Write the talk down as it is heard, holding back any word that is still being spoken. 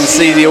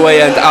see the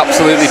away end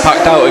absolutely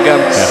packed out again.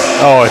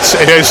 Yeah. Oh,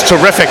 it is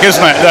terrific,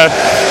 isn't it?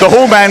 The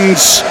home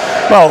end's,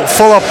 well,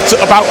 full up to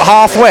about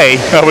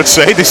halfway, I would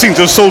say. They seem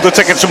to have sold the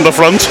tickets from the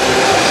front.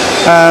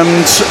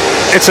 And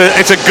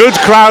it's a good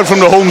crowd from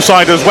the home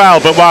side as well,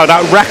 but wow,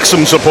 that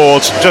Wrexham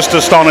support, just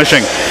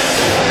astonishing.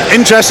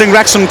 Interesting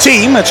Wrexham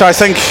team, which I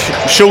think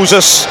shows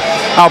us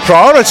our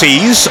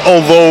priorities,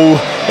 although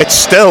it's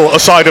still a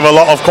side of a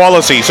lot of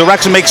quality. So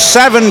Wrexham makes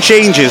 7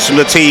 changes from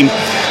the team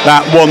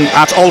that won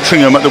at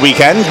Altrincham at the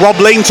weekend. Rob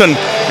Lainton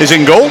is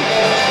in goal.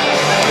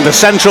 The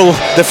central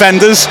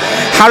defenders,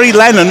 Harry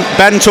Lennon,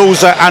 Ben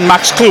Tozer and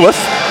Max Cleworth.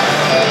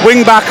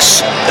 Wing backs,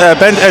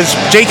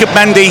 Jacob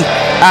Mendy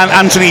and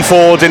Anthony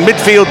Ford. In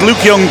midfield,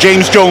 Luke Young,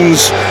 James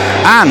Jones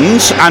and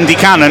Andy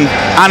Cannon.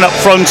 And up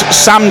front,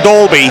 Sam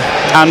Dalby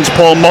and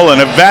Paul Mullen.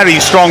 A very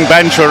strong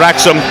bench for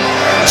Wrexham.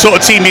 Sort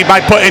of team he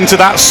might put into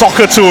that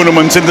soccer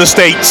tournament in the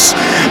States.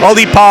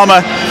 Ollie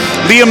Palmer,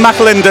 Liam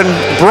McAlinden,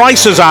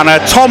 Bryce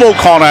Hosanna, Tom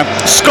O'Connor,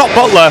 Scott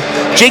Butler,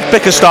 Jake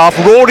Bickerstaff,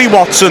 Rory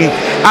Watson,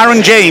 Aaron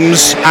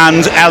James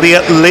and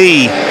Elliot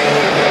Lee.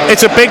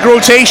 It's a big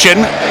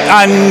rotation,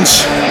 and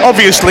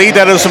obviously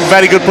there are some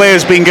very good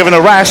players being given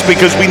a rest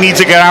because we need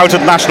to get out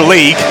of the National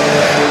League,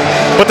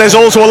 but there's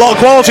also a lot of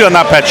quality on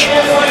that pitch.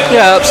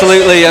 Yeah,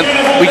 absolutely.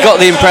 We got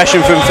the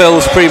impression from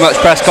Phil's pre-match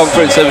press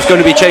conference there was going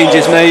to be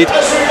changes made.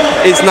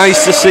 It's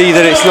nice to see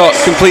that it's not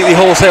completely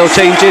wholesale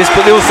changes,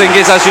 but the other thing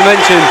is, as you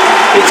mentioned,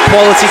 it's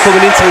quality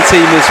coming into the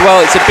team as well.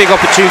 It's a big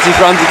opportunity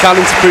for Andy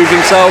Cannon to prove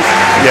himself.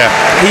 Yeah.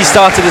 He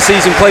started the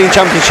season playing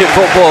Championship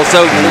football,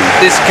 so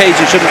this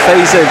occasion shouldn't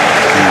faze him.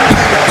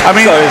 I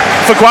mean,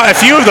 for quite a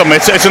few of them,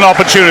 it's an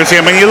opportunity.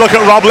 I mean, you look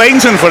at Rob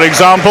Lainton, for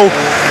example,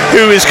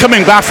 who is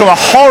coming back from a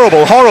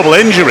horrible, horrible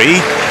injury.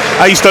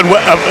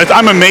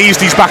 I'm amazed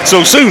he's back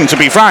so soon, to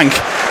be frank,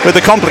 with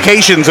the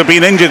complications of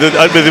being injured with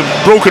a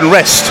broken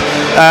wrist.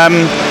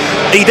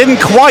 He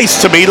didn't quite,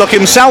 to me, look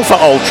himself at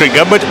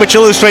Altrincham, which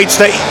illustrates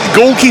that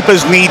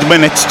goalkeepers need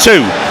minutes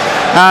too.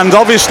 And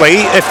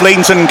obviously, if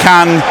Lainton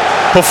can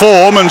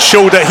perform and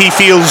show that he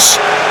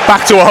feels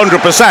back to 100%,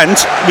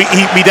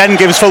 he then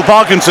gives Phil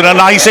Parkinson a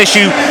nice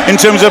issue in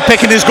terms of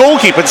picking his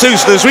goalkeeper too.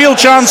 So there's real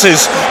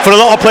chances for a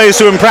lot of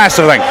players to impress,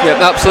 I think. Yeah,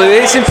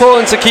 absolutely. It's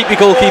important to keep your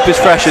goalkeepers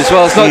fresh as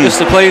well. It's not just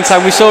the playing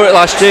time. We saw it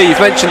last year.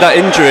 You've mentioned that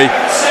injury.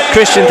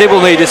 Christian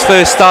Dibble made his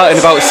first start in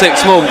about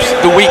 6 months,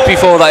 the week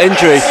before that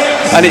injury.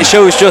 And it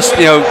shows just,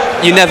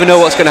 you never know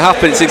what's going to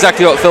happen. It's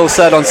exactly what Phil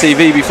said on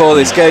TV before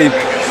this game.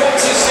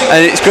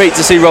 And it's great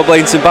to see Rob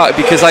Lainton back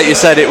because, like you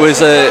said, it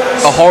was a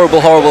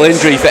horrible, horrible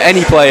injury for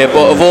any player,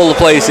 but of all the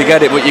players to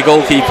get it, but your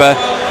goalkeeper,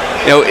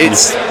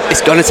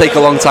 it's going to take a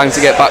long time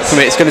to get back from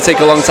it. It's going to take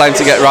a long time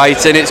to get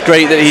right, and it's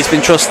great that he's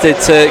been trusted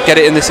to get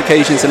it in this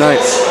occasion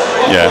tonight.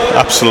 Yeah,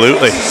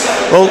 absolutely.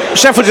 Well,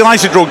 Sheffield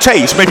United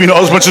rotate, maybe not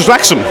as much as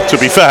Wrexham, to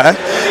be fair.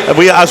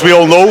 As we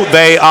all know,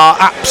 they are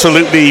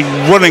absolutely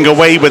running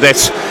away with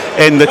it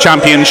in the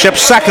Championship.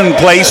 Second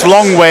place,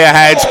 long way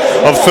ahead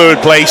of third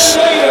place.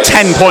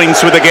 10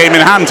 points with a game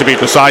in hand, to be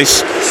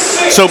precise.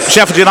 So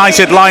Sheffield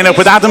United line up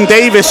with Adam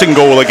Davis in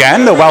goal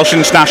again, the Welsh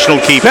international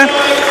keeper.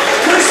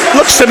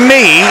 Looks to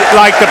me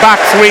like the back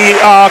three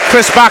are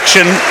Chris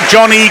Bakshin,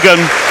 John Egan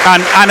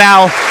and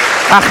Anel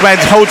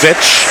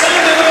Ahmedhodzic,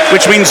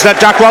 which means that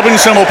Jack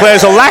Robinson will play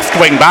as a left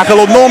wing back,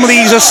 although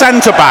normally he's a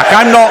centre back.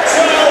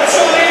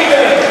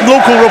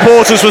 Local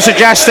reporters were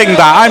suggesting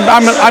that.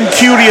 I'm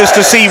curious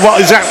to see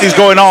what exactly is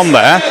going on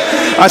there.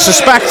 I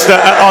suspect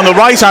that on the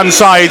right-hand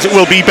side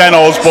will be Ben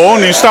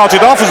Osborne, who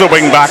started off as a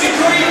wing-back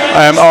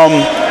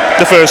on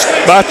the first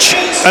match.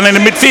 And in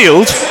the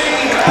midfield,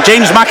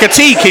 James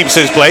McAtee keeps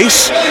his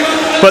place.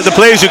 But the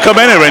players who come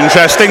in are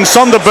interesting.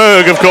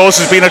 Sonderberg, of course,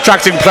 has been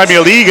attracting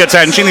Premier League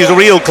attention. He's a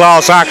real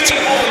class act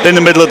in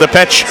the middle of the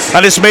pitch.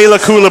 And Ismaila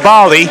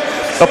Koulibaly,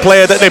 a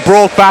player that they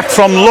brought back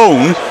from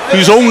loan,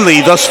 who's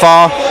only thus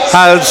far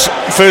has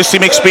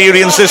first-team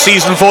experience this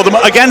season for them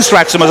against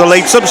Wrexham as a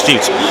late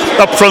substitute.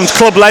 Up front,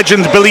 club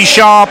legend Billy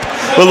Sharp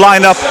will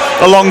line up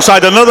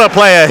alongside another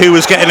player who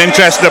was getting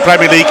interest in the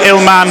Premier League,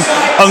 Ilman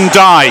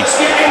Undai.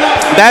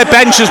 Their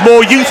bench is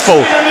more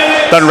youthful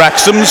than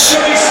Wrexham's,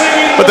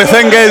 but the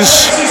thing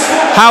is,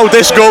 how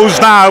this goes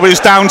now is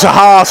down to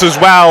heart as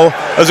well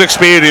as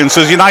experience,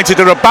 as United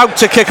are about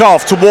to kick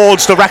off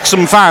towards the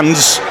Wrexham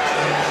fans.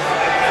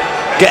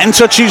 Get in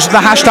touch using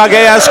the hashtag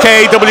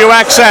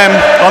ASKWXM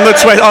on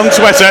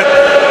Twitter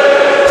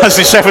as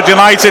the Sheffield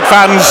United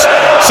fans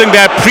sing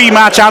their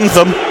pre-match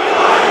anthem,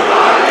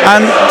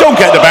 and don't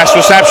get the best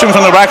reception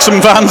from the Wrexham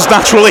fans,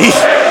 naturally.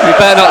 You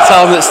better not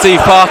tell him that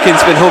Steve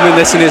Parkin's been humming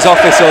this in his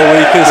office all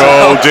week as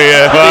well. Oh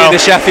dear. Being the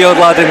Sheffield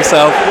lad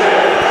himself.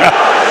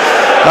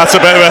 That's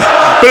a bit of a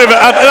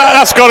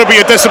that's got to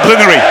be a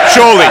disciplinary,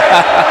 surely.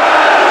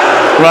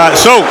 Right,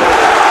 so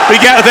we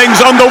get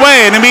things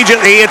underway, and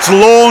immediately it's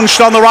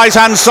launched on the right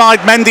hand side.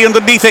 Mendy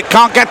underneath it,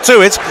 can't get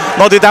to it.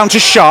 Nodded down to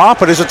Sharp,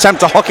 but his attempt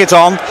to hook it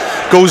on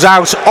goes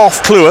out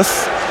off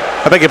Cleworth.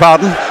 I beg your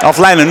pardon, off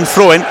Lennon,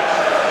 throw in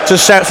to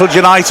Sheffield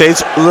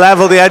United,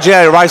 level the edge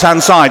area, right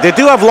hand side. They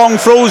do have long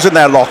throws in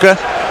their locker,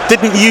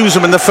 didn't use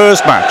them in the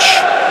first match.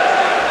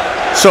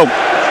 So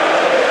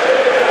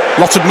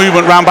Lots of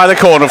movement round by the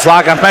corner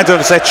flag. Ahmed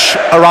Hodzic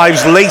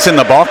arrives late in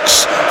the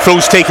box.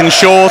 Throw's taken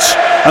short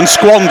and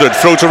squandered.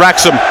 Throw to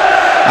Wrexham.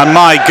 And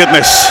my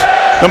goodness,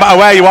 no matter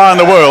where you are in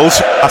the world,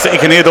 I think you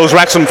can hear those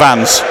Wrexham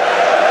fans.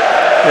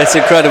 It's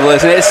incredible,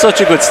 isn't it? It's such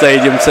a good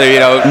stadium too, you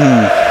know.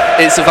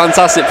 It's a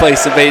fantastic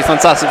place to be,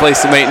 fantastic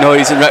place to make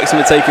noise, and Wrexham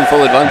are taking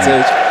full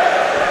advantage.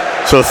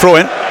 So the throw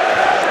in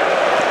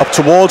up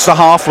towards the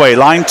halfway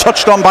line,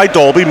 touched on by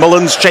Dalby.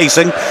 Mullins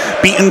chasing,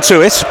 beaten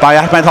to it by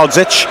Ahmed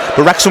Hodzic,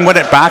 but Wrexham win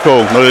it back.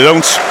 Oh no, they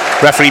don't.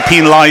 Referee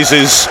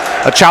penalises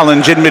a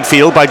challenge in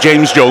midfield by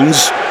James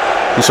Jones,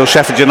 and so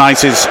Sheffield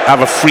United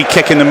have a free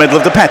kick in the middle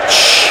of the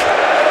pitch.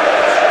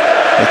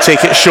 They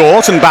take it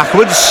short and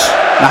backwards.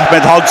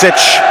 Ahmed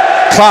Hodzic,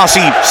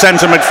 classy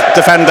centre mid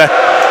defender,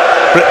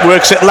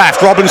 works it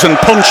left. Robinson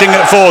punching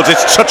it forwards.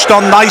 It's touched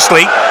on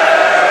nicely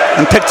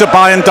and picked up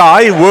by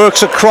Ndiaye.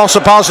 Works across a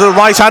pass to the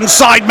right hand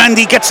side.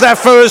 Mendy gets there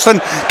first, and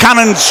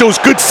Cannon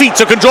shows good feet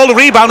to control the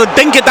rebound and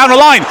dink it down the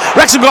line.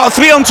 Wrexham got a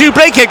 3-on-2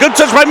 break here. Good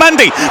touch by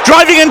Mendy,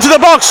 driving into the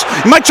box.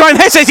 He might try and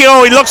hit it.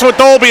 Oh, he looks for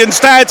Dalby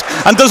instead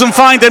and doesn't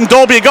find him.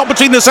 Dalby got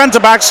between the centre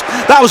backs.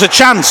 That was a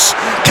chance.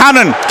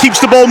 Cannon keeps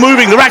the ball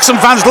moving. The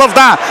Wrexham fans love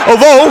that,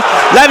 although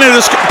Leonard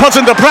is put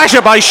under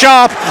pressure by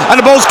Sharp,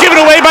 and the ball's given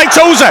away by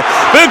Tozer.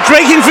 Berg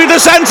breaking through the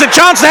centre,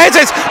 chance to hit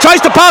it,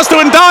 tries to pass to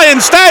Ndiaye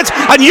instead,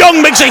 and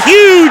Young makes a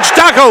huge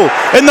tackle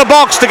in the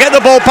box to get the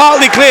ball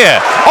partly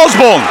clear.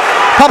 Osborne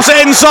pops it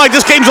inside.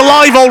 This game's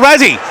alive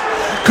already.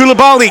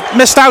 Koulibaly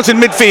missed out in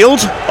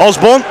midfield.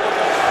 Osborne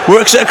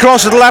works it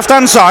across to the left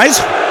hand side,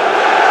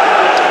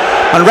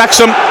 and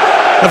Wrexham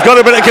have got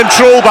a bit of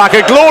control back.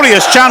 A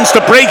glorious chance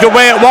to break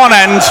away at one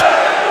end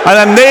and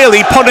then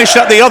nearly punished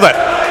at the other,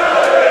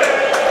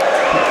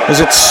 as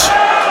it's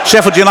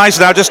Sheffield United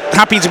now just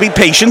happy to be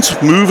patient,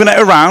 moving it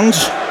around.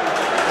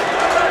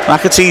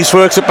 Lakatis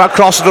works it back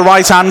across to the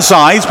right hand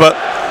side, but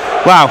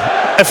wow,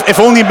 if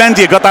only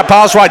Mendy had got that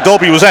pass right,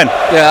 Dalby was in.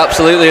 Yeah,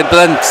 absolutely. But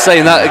then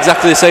saying that,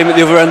 exactly the same at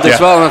the other end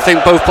as well, and I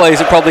think both players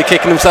are probably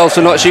kicking themselves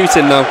for not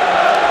shooting now.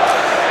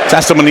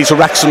 Testimony to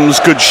Wrexham's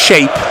good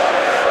shape,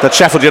 that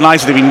Sheffield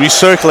United have been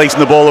recirculating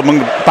the ball among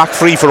the back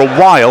three for a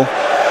while,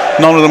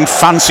 none of them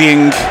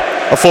fancying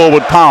a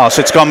forward pass.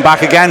 It's gone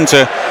back again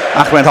to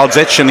Ahmed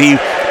Hodzic, and he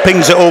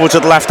pings it over to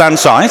the left hand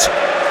side.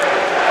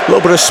 A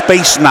little bit of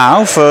space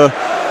now for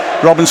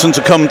Robinson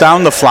to come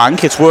down the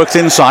flank. It's worked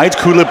inside.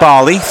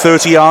 Koulibaly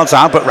 30 yards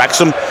out, but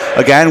Wrexham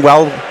again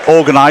well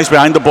organised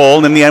behind the ball,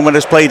 and in the end when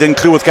it's played in,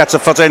 Cleworth gets a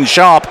foot in.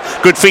 Sharp,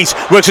 good feet,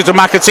 works it to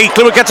McAtee.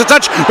 Cleworth gets a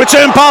touch,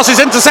 return pass is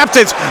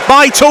intercepted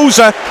by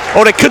Tozer,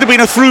 or it could have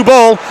been a through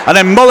ball, and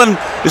then Mullen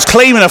is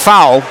claiming a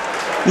foul,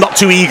 not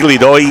too eagerly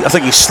though. I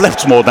think he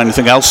slipped more than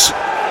anything else,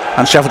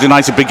 and Sheffield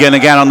United begin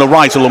again on the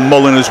right, although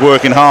Mullen is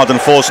working hard and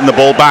forcing the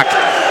ball back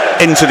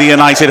into the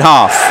United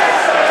half.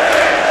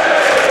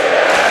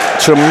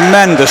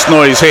 Tremendous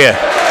noise here.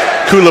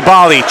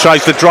 Koulibaly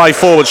tries to drive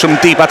forwards from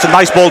deep. That's a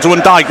nice ball to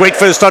Ndiaye. Great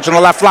first touch on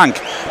the left flank.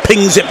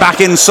 Pings it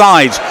back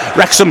inside.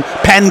 Wrexham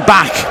pen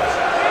back.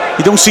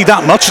 You don't see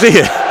that much, do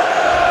you?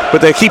 But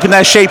they're keeping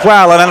their shape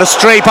well, and then a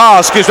stray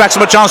pass gives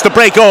Wrexham a chance to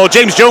break. Oh,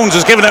 James Jones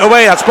has given it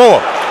away. That's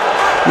poor.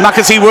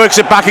 McAtee works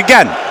it back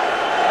again,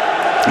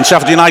 and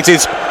Sheffield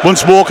United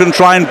once more can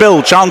try and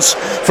build. Chance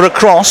for a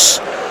cross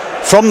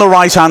from the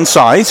right hand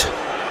side.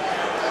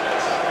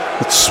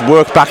 It's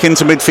worked back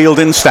into midfield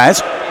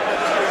instead,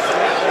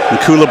 and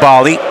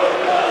Koulibaly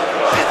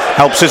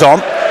helps it on.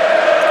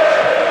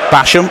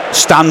 Basham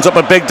stands up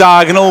a big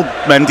diagonal.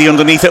 Mendy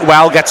underneath it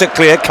well, gets it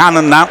clear.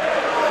 Cannon now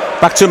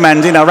back to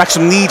Mendy. Now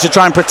Wrexham need to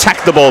try and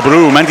protect the ball, but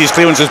Mendy's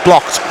clearance is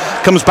blocked.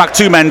 Comes back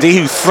to Mendy,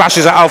 who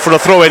thrashes it out for a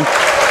throw in.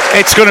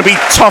 It's going to be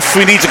tough.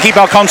 We need to keep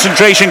our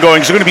concentration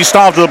going because we're going to be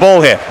starved of the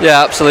ball here.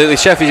 Yeah, absolutely.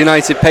 Sheffield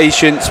United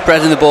patient,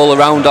 spreading the ball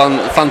around on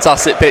a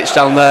fantastic pitch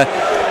down there.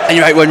 And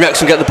you're right, when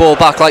Wrexham get the ball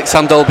back like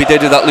Sam Dalby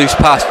did with that loose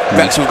pass,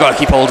 Wrexham have got to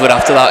keep hold of it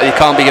after that. You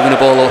can't be giving the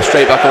ball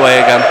straight back away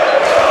again.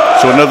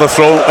 So another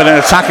throw in an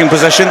attacking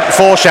position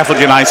for Sheffield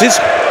United.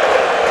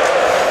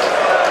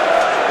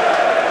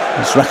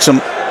 As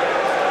Wrexham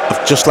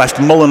have just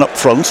left Mullen up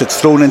front, it's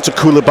thrown into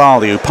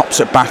Koulibaly, who pops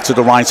it back to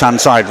the right hand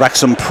side.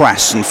 Wrexham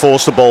press and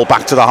force the ball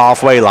back to the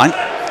halfway line.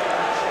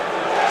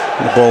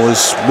 The ball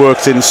is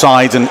worked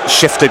inside and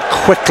shifted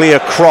quickly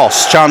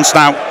across. Chance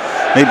now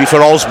maybe for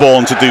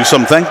Osborne to do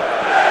something.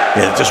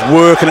 Yeah, just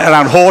working it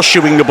around,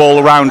 horseshoeing the ball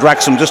around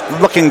Wrexham, just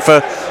looking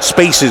for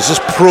spaces,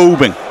 just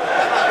probing,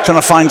 trying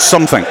to find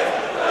something.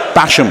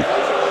 Basham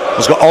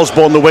has got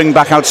Osborne the wing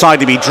back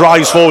outside him. He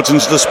drives forwards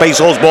into the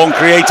space Osborne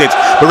created,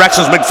 but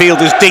Wrexham's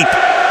midfield is deep,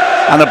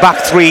 and the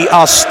back three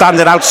are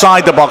standing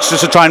outside the box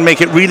just to try and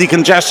make it really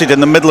congested in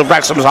the middle of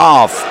Wrexham's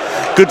half.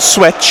 Good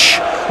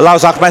switch,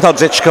 allows Ahmed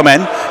Hodzic to come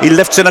in. He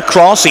lifts in a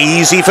cross,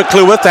 easy for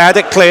Cleworth to head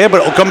it clear,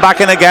 but it'll come back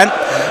in again.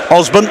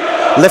 Osborne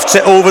lifts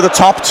it over the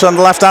top to on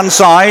the left hand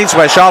side,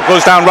 where Sharp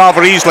goes down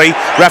rather easily.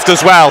 Ref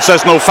as well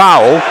says no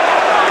foul.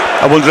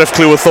 I wonder if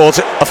Cleworth thought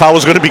a foul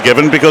was going to be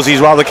given because he's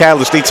rather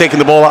carelessly taking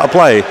the ball out of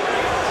play.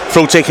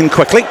 Throw taken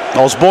quickly.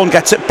 Osborne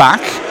gets it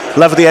back.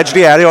 Level the edge of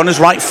the area on his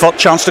right foot,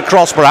 chance to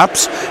cross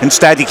perhaps.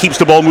 Instead he keeps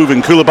the ball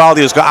moving.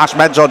 Koulibaly has got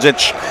Ahmed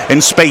Hodzic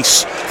in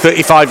space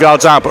 35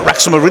 yards out, but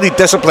Wrexham are really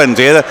disciplined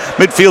here. The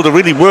midfield are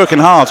really working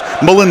hard.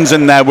 Mullins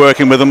in there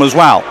working with them as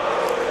well.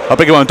 A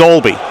big one,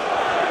 Dalby.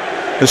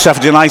 The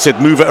Sheffield United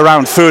move it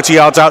around 30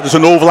 yards out. There's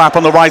an overlap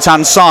on the right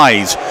hand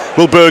side.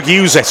 Will Berg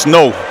use it?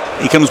 No.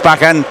 He comes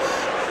back in.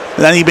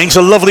 Then he makes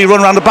a lovely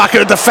run around the back of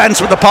the defence,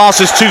 but the pass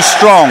is too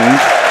strong.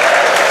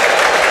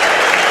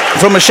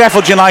 From a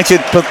Sheffield United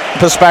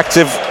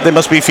perspective, they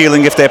must be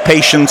feeling if they're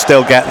patient,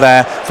 they'll get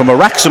there. From a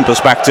Wrexham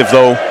perspective,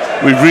 though,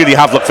 we really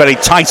have looked very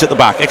tight at the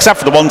back, except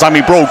for the one time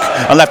we broke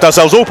and left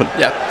ourselves open.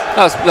 Yeah,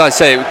 I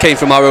say it came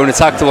from our own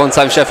attack. The one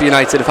time Sheffield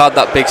United have had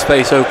that big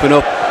space open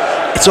up.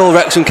 It's all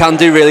Wrexham can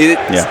do, really.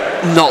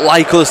 It's not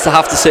like us to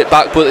have to sit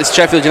back, but it's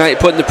Sheffield United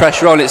putting the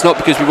pressure on. It's not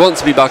because we want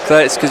to be back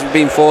there, it's because we're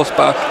being forced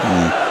back.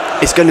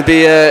 It's going to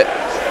be a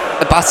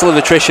battle of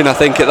attrition, I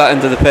think, at that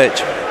end of the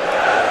pitch.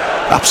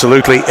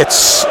 Absolutely.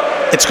 It's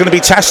going to be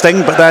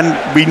testing, but then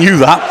we knew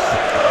that.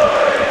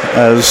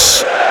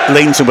 As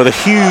Lainton with a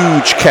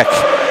huge kick.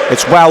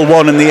 It's well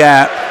won in the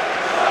air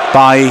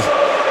by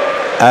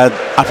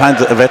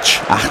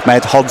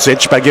Ahmed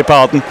Hodzic, beg your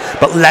pardon,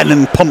 but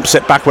Lennon pumps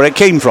it back where it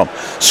came from.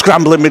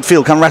 Scramble in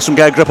midfield. Can Wrexham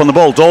get a grip on the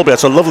ball? Dalby,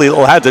 that's a lovely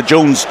little header.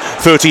 Jones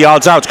 30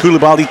 yards out.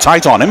 Koulibaly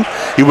tight on him.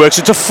 He works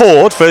it to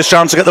Ford. First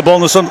chance to get the ball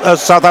in the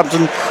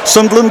Southampton,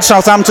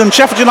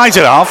 Sheffield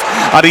United half,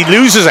 and he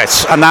loses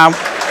it. And now,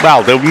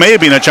 well, there may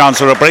have been a chance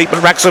for a break,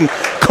 but Wrexham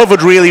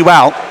covered really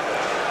well.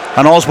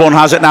 And Osborne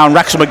has it now, and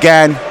Wrexham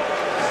again,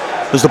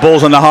 as the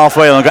ball's on the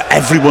halfway line, got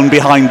everyone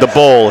behind the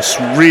ball. It's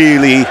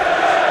really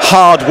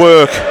hard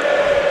work,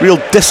 real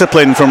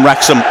discipline from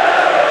Wrexham.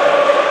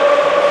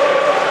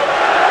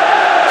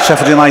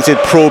 Sheffield United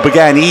probe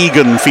again.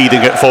 Egan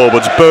feeding it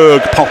forwards,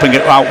 Berg popping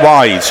it out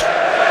wide.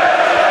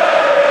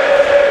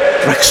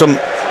 Wrexham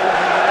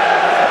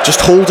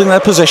just holding their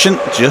position,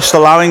 just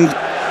allowing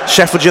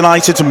Sheffield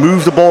United to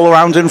move the ball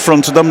around in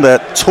front of them. They're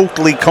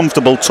totally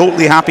comfortable,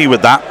 totally happy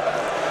with that.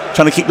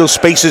 Trying to keep those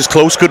spaces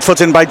close. Good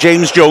foot in by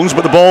James Jones,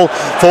 but the ball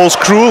falls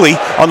cruelly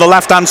on the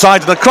left-hand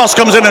side, and the cross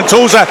comes in, and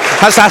Tozer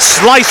has to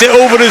slice it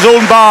over his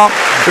own bar.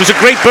 It was a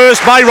great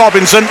burst by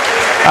Robinson,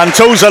 and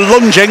Tozer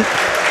lunging.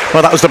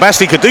 Well, that was the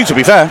best he could do, to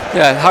be fair.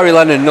 Yeah, Harry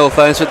Lennon, no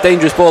offence, a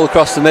dangerous ball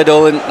across the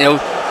middle, and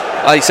like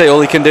I say, all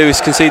he can do is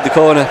concede the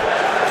corner.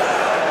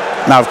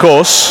 Now, of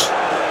course,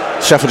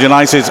 Sheffield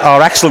United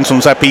are excellent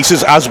on set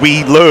pieces, as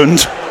we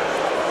learned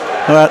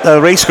at the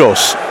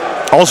racecourse.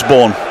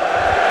 Osborne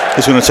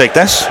is going to take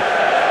this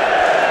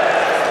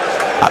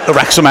at the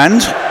Wrexham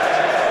end.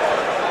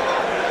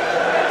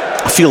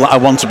 I feel like I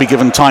want to be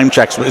given time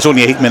checks, but it's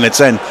only 8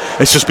 minutes in.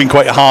 It's just been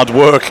quite hard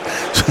work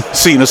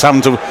seeing us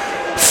having to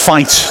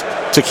fight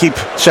to keep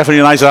Sheffield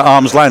United at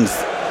arm's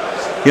length.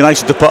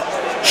 United to put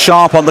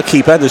Sharp on the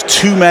keeper. There's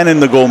 2 men in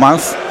the goal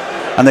mouth,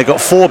 and they've got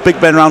 4 big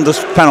men around the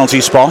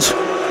penalty spot,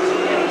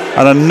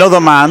 and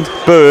another man,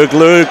 Berg,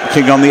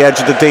 lurking on the edge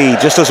of the D,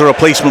 just as a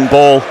replacement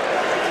ball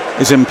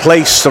is in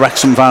place. The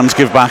Wrexham fans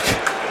give back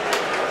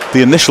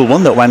the initial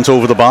one that went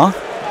over the bar,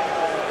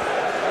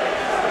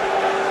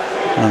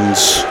 and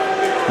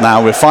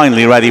now we're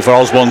finally ready for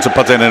Osborne to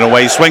put in an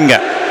away swinger.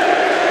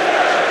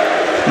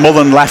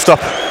 Mullen left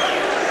up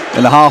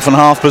in a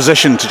half-and-half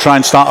position to try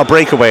and start a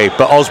breakaway,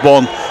 but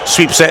Osborne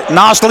sweeps it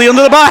nastily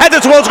under the bar,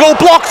 headed towards goal,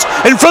 blocked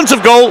in front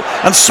of goal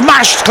and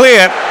smashed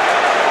clear.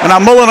 And now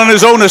Mullen on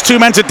his own has 2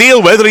 men to deal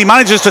with, and he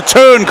manages to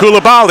turn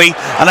Koulibaly,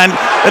 and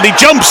he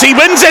jumps, he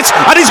wins it,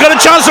 and he's got a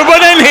chance to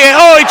run in here.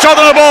 Oh, he trod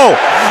on the ball.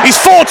 He's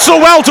fought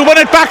so well to win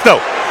it back, though.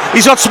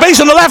 He's got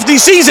space on the left, he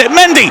sees it.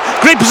 Mendy,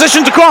 great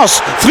position to cross.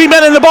 3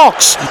 men in the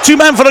box, 2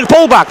 men for the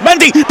pullback.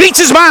 Mendy beats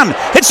his man,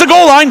 hits the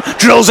goal line,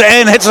 drills it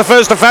in, hits the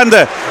first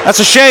defender. That's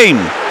a shame.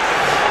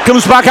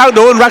 Comes back out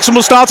though, and Wrexham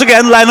will start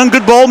again. Lennon,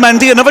 good ball.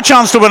 Mendy, another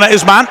chance to win at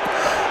his man.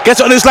 Gets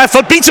it on his left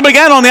foot, beats him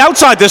again on the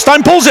outside this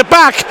time, pulls it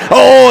back.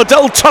 Oh, a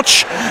little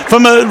touch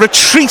from a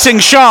retreating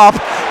Sharp.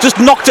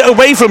 Just knocked it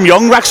away from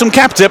Young. Wrexham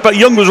kept it, but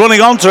Young was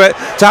running onto it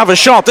to have a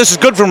shot. This is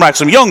good from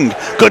Wrexham. Young,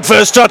 good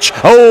first touch.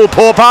 Oh,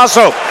 poor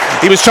Paso.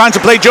 He was trying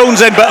to play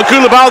Jones in, but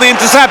Koulibaly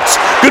intercepts.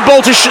 Good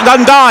ball to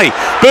Ndai.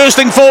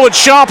 Bursting forward,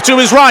 Sharp to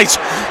his right.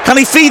 Can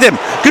he feed him?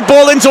 Good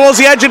ball in towards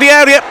the edge of the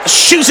area.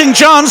 Shooting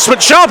chance, but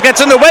Sharp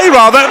gets in the way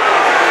rather.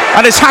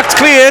 And it's hacked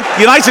clear.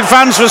 United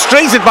fans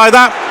frustrated by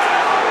that.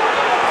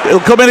 It'll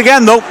come in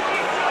again though,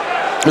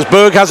 as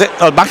Berg has it,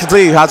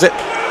 McAtee has it,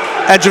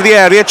 edge of the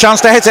area,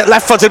 chance to hit it,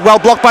 left-footed, well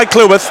blocked by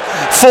Cleworth.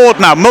 Ford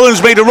now,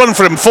 Mullen's made a run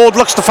for him, Ford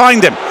looks to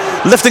find him,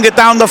 lifting it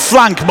down the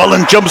flank,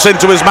 Mullen jumps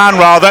into his man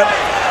rather,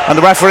 and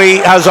the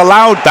referee has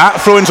allowed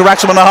that, throw into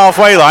Wrexham on the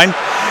halfway line.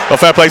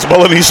 Well, fair play to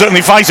Mullen, he's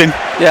certainly fighting.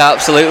 Yeah,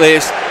 absolutely,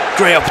 it's a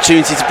great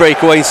opportunity to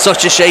break away,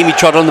 such a shame he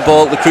trod on the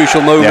ball at the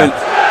crucial moment.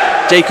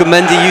 Jacob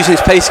Mendy using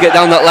his pace to get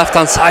down that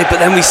left-hand side, but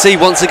then we see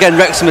once again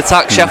Wrexham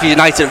attack. Sheffield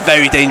United are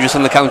very dangerous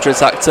on the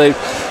counter-attack too,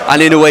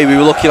 and in a way we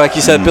were lucky, like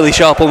you said. Billy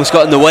Sharp almost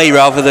got in the way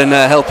rather than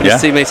helping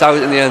his teammates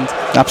out in the end.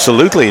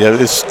 Absolutely,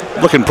 it's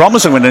looking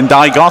promising when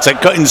Ndai got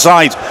it, cut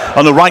inside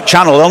on the right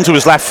channel onto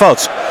his left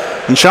foot.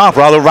 And Sharp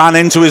rather ran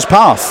into his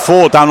path.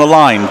 Ford down the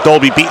line.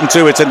 Dalby beaten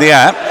to it in the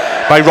air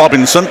by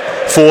Robinson.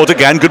 Ford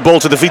again, good ball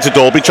to the feet of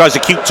Dalby. Tries a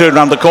cute turn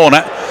around the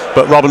corner,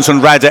 but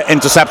Robinson read it,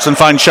 intercepts and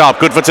finds Sharp.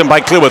 Good for Tim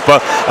by Cleworth,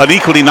 but an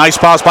equally nice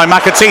pass by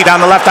McAtee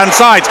down the left-hand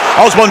side.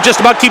 Osborne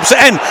just about keeps it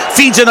in.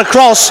 Feeds in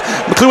across.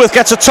 Cleworth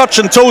gets a touch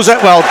and toes it.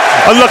 Well,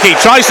 unlucky.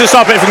 Tries to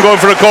stop it from going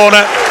for a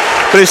corner,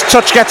 but his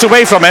touch gets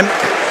away from him.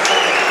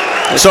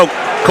 So,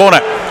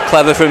 corner.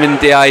 Clever from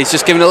Ndiaye. He's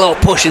just giving a little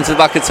push into the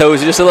back of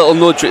toes, just a little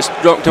nudge. It's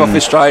knocked him off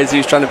his stride as he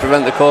was trying to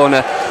prevent the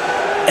corner.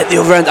 At the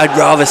other end, I'd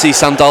rather see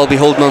Sam Dalby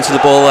holding on to the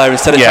ball there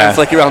instead of trying to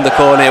flick it around the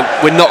corner.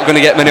 We're not going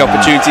to get many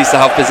opportunities to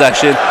have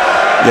possession.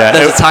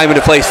 There's a time and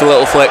a place for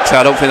little flicks.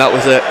 I don't think that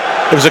was it.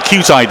 It was a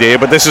cute idea,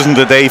 but this isn't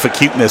a day for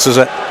cuteness, is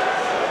it?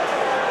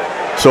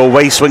 So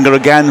away swinger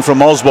again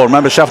from Osborne.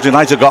 Remember, Sheffield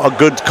United got a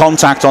good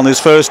contact on his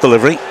first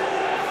delivery.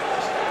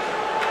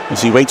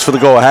 As he waits for the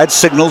go-ahead,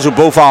 signals with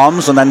both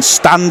arms and then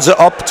stands it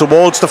up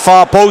towards the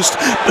far post.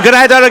 Good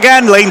header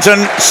again, Lainton,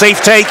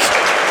 safe take.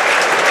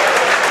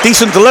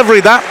 Decent delivery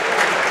that.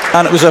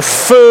 And it was a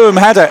firm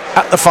header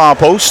at the far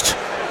post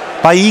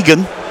by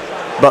Egan,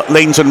 but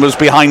Lainton was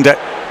behind it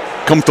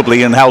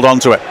comfortably and held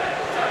on to it.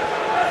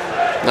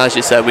 As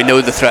you said, we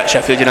know the threat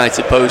Sheffield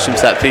United pose from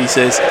set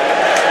pieces.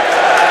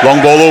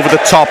 Long ball over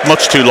the top,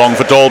 much too long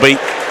for Dalby,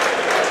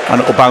 and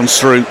it'll bounce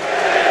through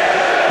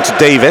to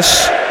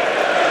Davis,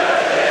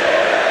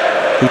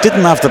 who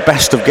didn't have the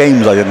best of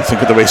games, I didn't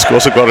think, of the race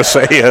course, I've got to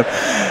say.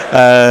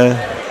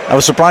 I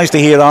was surprised to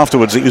hear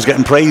afterwards that he was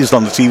getting praised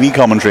on the TV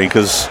commentary,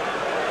 because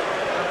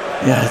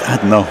I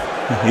don't know,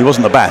 he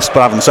wasn't the best,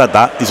 but having said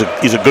that,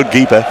 he's a good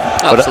keeper.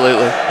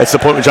 Absolutely. But it's the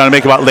point we're trying to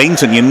make about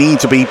Lainton. You need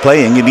to be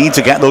playing, you need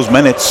to get those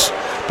minutes,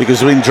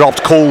 because being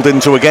dropped cold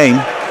into a game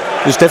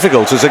is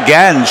difficult. As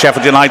again,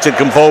 Sheffield United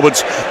come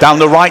forwards down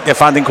the right. They're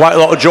finding quite a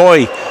lot of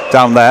joy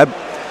down there.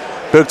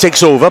 Berg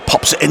takes over,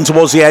 pops it in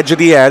towards the edge of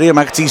the area.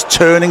 McAtee's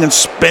turning and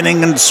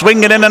spinning and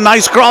swinging in a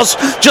nice cross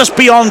just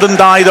beyond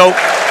Ndiaye though.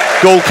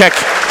 Goal kick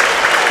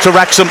to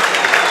Wrexham.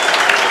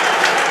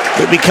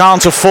 But we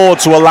can't afford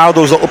to allow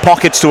those little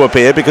pockets to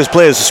appear, because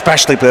players,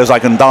 especially players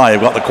like Ndiaye,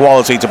 have got the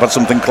quality to put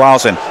something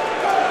class in.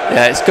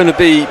 Yeah, it's going to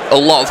be a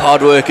lot of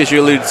hard work, as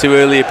you alluded to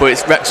earlier, but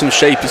it's Wrexham's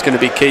shape is going to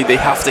be key. They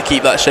have to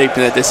keep that shape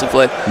in their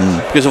discipline,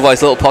 because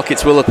otherwise little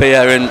pockets will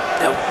appear, and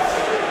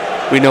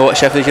we know what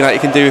Sheffield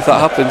United can do if that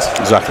happens.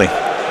 Exactly.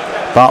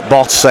 Bart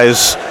Bott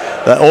says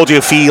that audio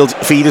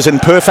feed is in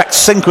perfect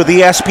sync with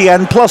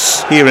ESPN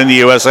Plus here in the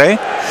USA.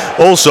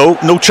 Also,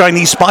 no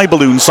Chinese spy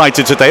balloon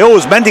sighted today.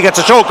 As Mendy gets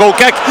a short goal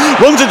kick,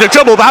 runs into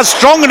trouble, but has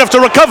strong enough to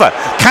recover.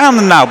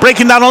 Cannon now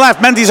breaking down the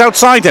left. Mendy's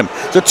outside him.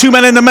 So two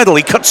men in the middle.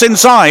 He cuts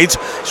inside.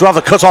 He's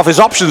rather cut off his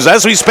options there,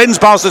 so he spins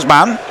past his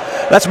man.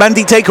 Lets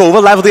Mendy take over,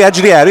 level the edge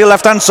of the area,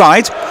 left hand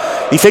side.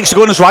 He fakes to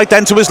go on his right,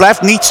 then to his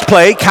left. Needs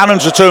play.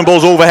 Cannon's return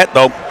ball's overhit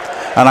though,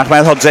 and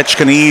Ahmed Hodzic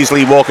can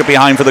easily walk it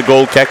behind for the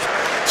goal kick.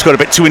 It's got a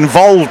bit too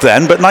involved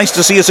then, but nice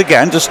to see us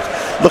again, just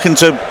looking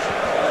to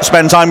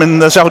spend time in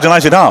the Sheffield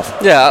United half.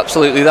 Yeah,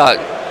 absolutely that.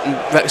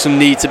 Wrexham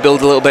need to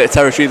build a little bit of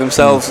territory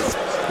themselves.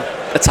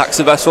 Attack's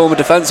the best form of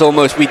defence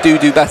almost. We do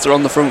better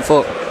on the front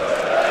foot.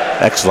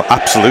 Excellent,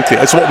 absolutely.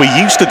 It's what we're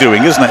used to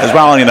doing, isn't it, as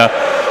well, you know.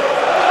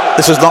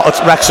 This is not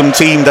a Wrexham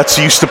team that's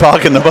used to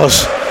parking the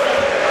bus.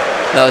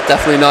 No,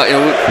 definitely not. You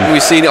know,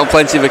 we've seen it on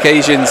plenty of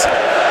occasions.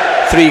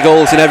 3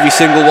 goals in every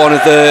single one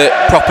of the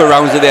proper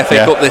rounds of the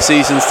FA Cup this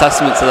season's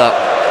testament to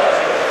that.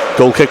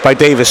 Goal kick by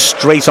Davis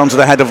straight onto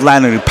the head of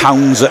Lennon, who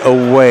pounds it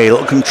away. A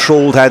little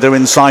controlled header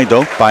inside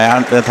though by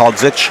Ahmed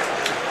Hodzic.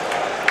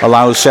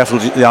 Allows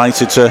Sheffield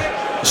United to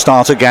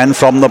start again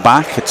from the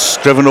back. It's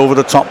driven over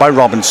the top by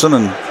Robinson,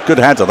 and good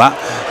header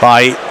that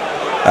by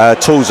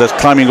Tozer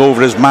climbing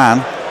over his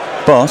man,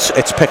 but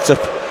it's picked up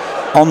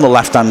on the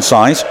left hand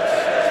side.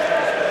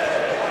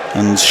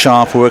 And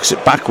Sharp works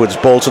it backwards,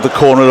 ball to the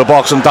corner of the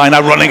box, and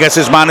Ndiaye running against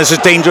his man. This is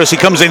dangerous. He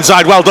comes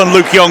inside. Well done,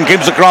 Luke Young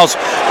gives across.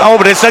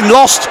 But it's then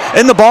lost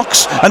in the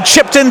box and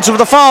chipped into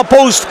the far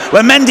post,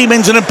 where Mendy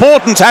means an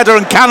important header,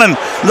 and Cannon,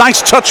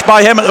 nice touch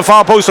by him at the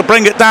far post to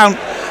bring it down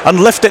and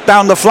lift it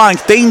down the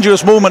flank.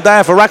 Dangerous moment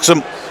there for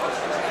Wrexham,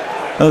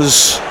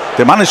 as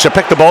they managed to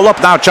pick the ball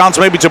up. Now chance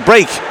maybe to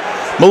break.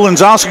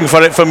 Mullins asking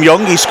for it from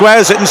Young. He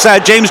squares it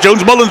instead. James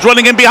Jones. Mullins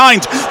running in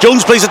behind.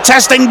 Jones plays a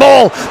testing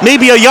ball,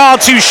 maybe a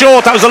yard too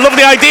short. That was a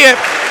lovely idea.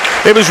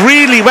 It was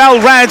really well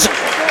read,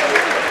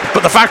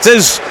 but the fact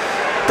is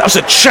that was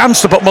a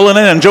chance to put Mullin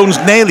in, and Jones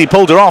nearly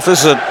pulled her off.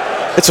 It's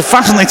a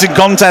fascinating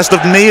contest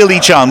of nearly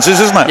chances,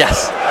 isn't it?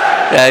 Yes.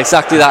 Yeah,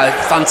 exactly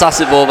that.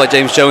 Fantastic ball by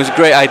James Jones.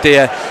 Great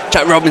idea.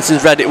 Jack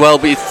Robinson's read it well,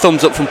 but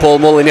thumbs up from Paul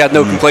Mullin. He had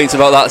no complaints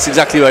about that. That's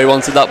exactly where he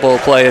wanted that ball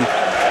playing.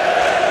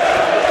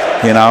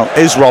 You know,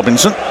 is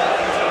Robinson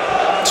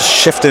just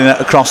shifting it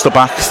across the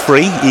back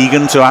 3.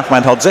 Egan to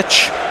Ahmed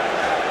Hodzic.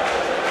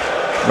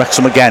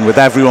 Wrexham again with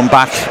everyone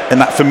back in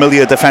that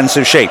familiar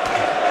defensive shape.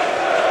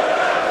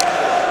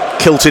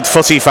 Kilted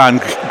footy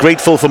fan,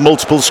 grateful for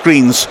multiple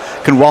screens,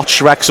 can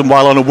watch Wrexham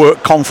while on a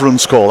work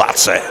conference call.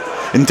 That's it.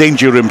 In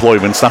danger of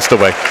employment, that's the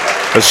way.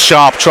 As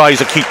Sharp tries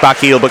to keep back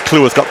heel, but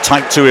Cleworth got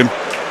tight to him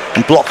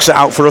and blocks it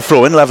out for a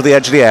throw-in, level the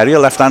edge of the area,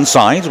 left-hand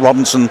side.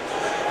 Robinson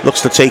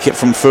looks to take it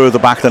from further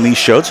back than he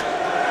should.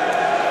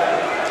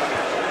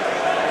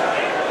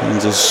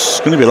 And is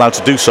going to be allowed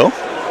to do so.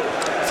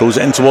 Throws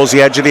it in towards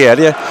the edge of the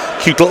area.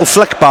 Cute little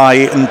flick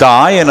by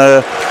Ndiaye and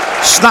a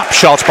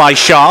snapshot by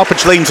Sharp,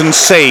 which Leighton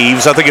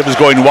saves. I think it was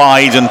going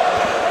wide and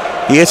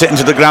he hit it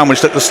into the ground,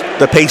 which took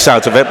the pace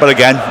out of it. But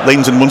again,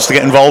 Leighton wants to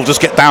get involved,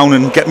 just get down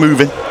and get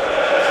moving.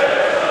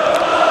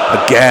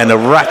 Again, the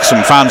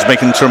Wrexham fans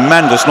making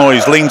tremendous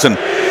noise. Leighton,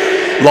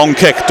 long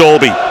kick,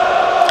 Dalby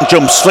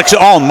jumps, flicks it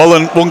on.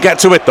 Mullen won't get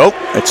to it though.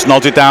 It's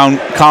nodded down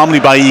calmly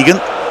by Egan.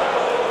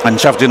 And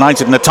Sheffield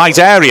United in a tight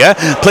area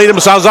play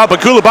themselves up,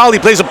 but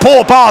Koulibaly plays a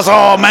poor pass.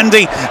 Oh,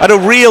 Mendy had a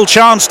real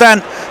chance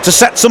then to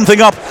set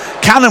something up.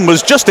 Cannon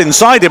was just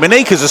inside him in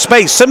acres of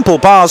space. Simple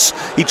pass.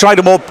 He tried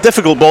a more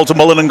difficult ball to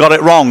Mullen and got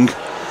it wrong.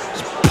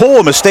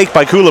 Poor mistake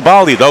by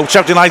Koulibaly though.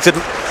 Sheffield United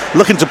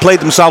looking to play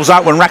themselves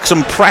out when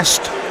Wrexham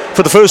pressed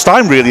for the first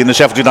time really in the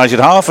Sheffield United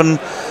half, and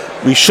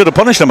we should have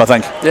punished them, I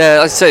think. Yeah,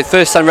 like I say,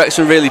 first time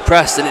Wrexham really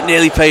pressed and it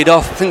nearly paid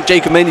off. I think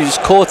Jacob Mendy was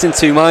caught in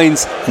two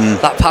minds.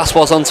 That pass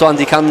was onto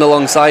Andy Cannon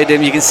alongside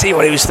him. You can see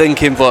what he was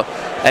thinking, but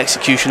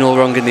execution all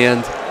wrong in the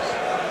end.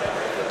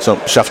 So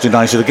Sheffield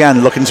United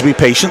again looking to be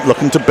patient,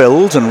 looking to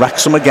build, and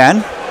Wrexham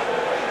again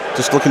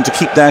just looking to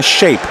keep their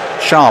shape.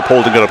 Sharp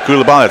holding it up.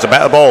 Koulibaly, it's a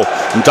better ball.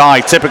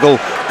 Ndiaye, typical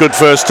good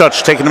first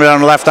touch, taking him down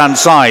the left hand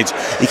side.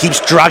 He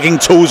keeps dragging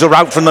Tozer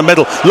out from the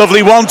middle.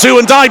 Lovely 1-2,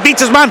 and Ndiaye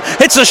beats his man,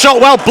 hits the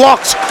shot well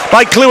blocked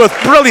by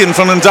Cleworth. Brilliant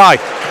from Ndiaye.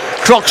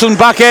 Croxland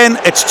back in,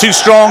 it's too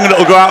strong and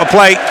it'll go out of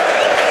play.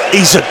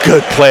 He's a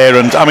good player,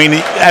 and I mean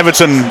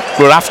Everton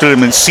were after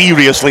him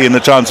seriously in the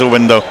transfer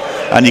window,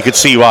 and you could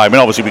see why. I mean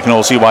obviously we can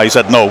all see why he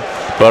said no,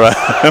 but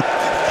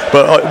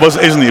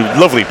isn't he a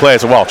lovely player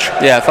to watch?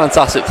 Yeah,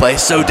 fantastic play.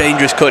 So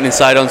dangerous cutting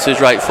inside onto his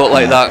right foot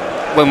like that.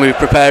 When we were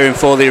preparing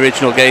for the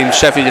original game,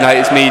 Sheffield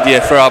United's media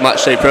for our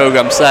matchday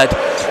programme said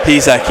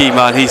he's their key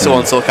man, he's the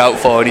one to look out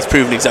for, and he's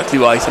proven exactly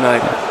why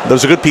tonight. There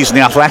was a good piece in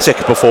The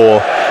Athletic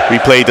before we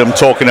played him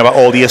talking about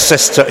all the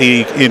assists that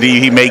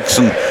he makes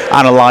and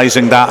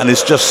analysing that, and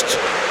it's just,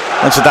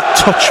 and so that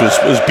touch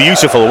was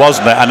beautiful,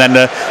 wasn't it? And then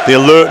the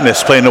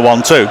alertness playing the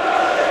 1-2,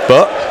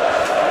 but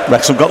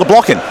Wrexham got the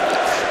blocking.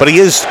 But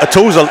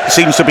Tozer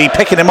seems to be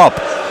picking him up,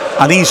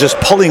 and he's just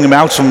pulling him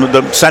out from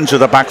the centre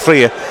of the back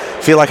three. I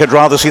feel like I'd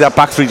rather see that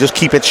back three just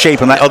keep its shape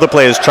and let other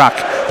players track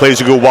players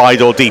who go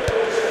wide or deep.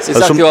 It's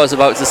exactly what I was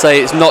about to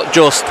say. It's not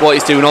just what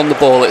he's doing on the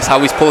ball, it's how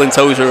he's pulling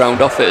Tozer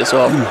around off it as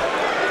well.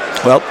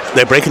 Well,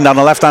 they're breaking down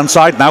the left hand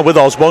side now with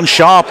Osborne.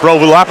 Sharp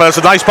overlap, that's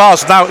a nice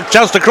pass. Now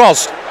just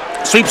across,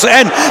 sweeps it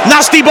in.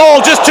 Nasty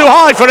ball, just too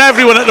high for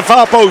everyone at the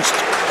far post.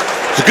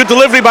 It's a good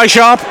delivery by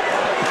Sharp,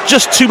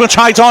 just too much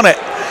height on it.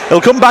 He'll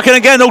come back in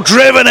again,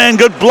 driven in,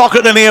 good block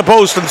at the near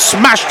post and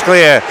smashed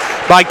clear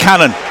by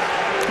Cannon.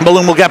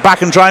 Mullen will get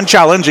back and try and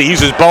challenge. He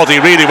uses his body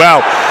really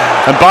well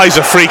and buys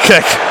a free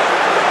kick.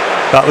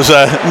 That was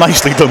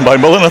nicely done by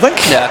Mullen, I think.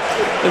 Yeah,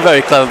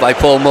 very clever by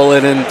Paul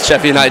Mullen, and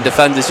Sheffield United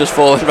defenders just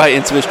falling right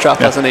into his trap,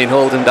 hasn't he, and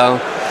hold him down.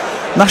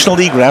 National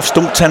League refs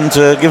don't tend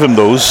to give him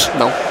those.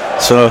 No.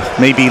 So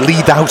maybe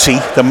Lee Doughty,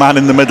 the man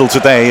in the middle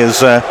today,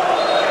 is going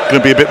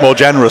to be a bit more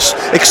generous.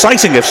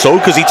 Exciting if so,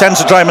 because he tends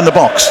to try him in the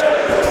box.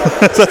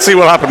 Let's see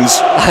what happens.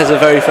 That's a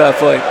very fair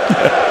point.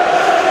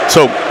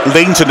 So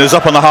Leighton is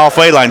up on the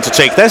halfway line to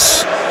take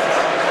this.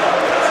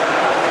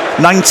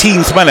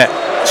 19th minute.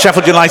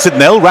 Sheffield United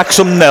 0,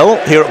 Wrexham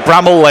 0 here at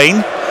Bramall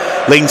Lane.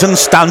 Leighton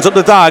stands up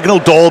the diagonal.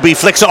 Dalby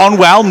flicks it on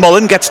well.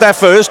 Mullen gets there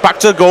first, back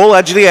to goal,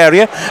 edge of the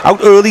area.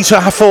 Out early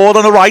to forward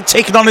on the right,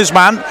 taking on his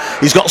man.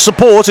 He's got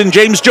support in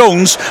James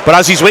Jones, but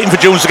as he's waiting for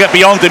Jones to get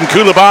beyond him,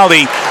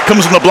 Koulibaly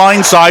comes on the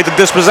blind side and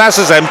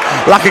dispossesses him.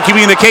 Lack of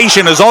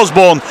communication as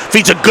Osborne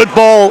feeds a good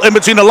ball in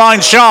between the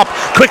lines. Sharp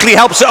quickly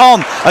helps it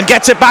on and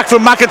gets it back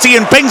from McAtee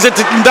and pings it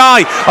to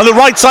Ndiaye on the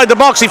right side of the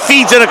box. He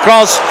feeds it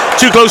across,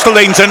 too close to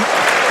Leighton.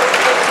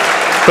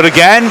 But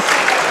again,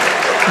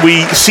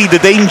 we see the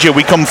danger,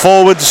 we come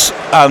forwards,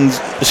 and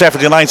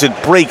Sheffield United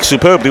break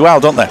superbly well,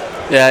 don't they?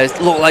 Yeah, it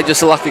looked like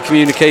just a lack of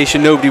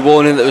communication, nobody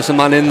warning that there was a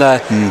man in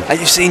there. And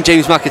you've seen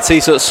James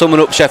McAtee sort of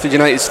summing up Sheffield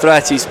United's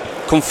threat. He's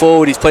come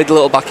forward, he's played a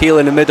little back heel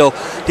in the middle,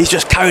 he's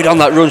just carried on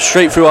that run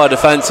straight through our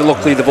defence, and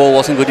luckily the ball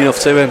wasn't good enough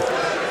to him.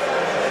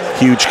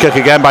 Huge kick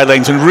again by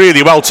Leighton,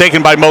 really well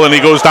taken by Mullen. He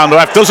goes down the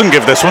left, doesn't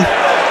give this one.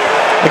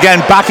 Again,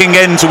 backing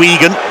into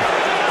Egan,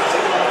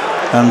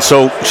 and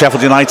so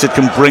Sheffield United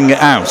can bring it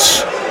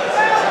out.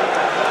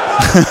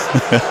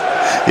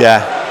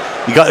 Yeah,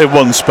 you got it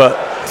once, but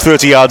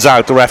 30 yards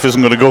out, the ref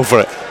isn't going to go for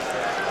it.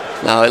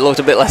 No, it looked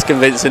a bit less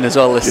convincing as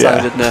well this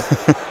time, didn't it?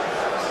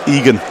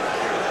 Egan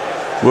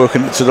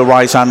working it to the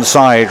right hand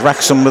side.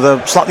 Wrexham with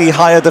a slightly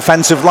higher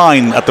defensive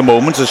line at the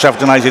moment as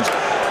Sheffield United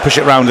push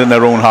it round in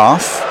their own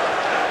half.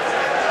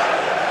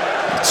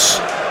 It's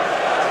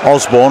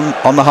Osborne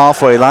on the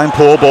halfway line,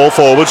 poor ball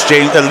forwards.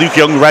 Luke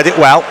Young read it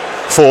well.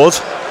 Ford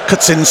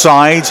cuts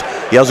inside.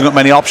 He hasn't got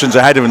many options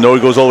ahead of him though.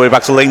 He goes all the way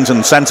back to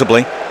Leighton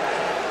sensibly.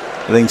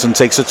 Leighton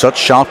takes a touch.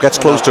 Sharp gets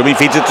close to him. He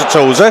feeds it to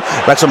Tozer.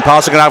 Wrexham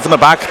passing it out from the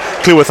back.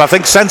 Cleworth, I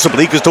think,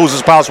 sensibly, because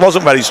Tozer's pass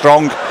wasn't very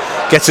strong,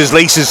 gets his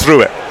laces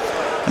through it.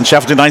 And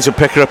Sheffield United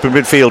pick her up in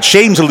midfield.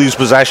 Shame to lose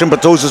possession,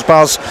 but Tozer's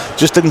pass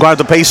just didn't quite have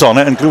the pace on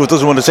it, and Cleworth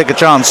doesn't want to take a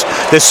chance.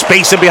 There's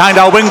space in behind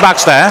our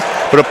wing-backs there,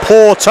 but a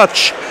poor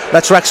touch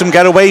lets Wrexham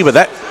get away with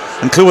it.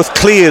 And Cleworth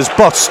clears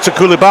butts to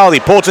Koulibaly.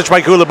 Poor touch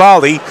by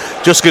Koulibaly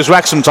just gives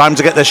Wrexham time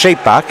to get their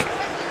shape back.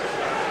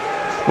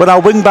 When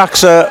our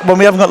wing-backs, when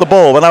we haven't got the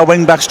ball, when our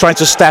wing-backs try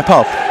to step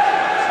up,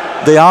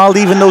 they are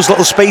leaving those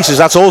little spaces.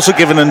 That's also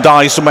giving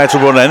Ndiaye somewhere to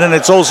run in, and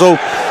it's also,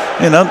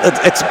 you know,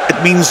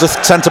 it means the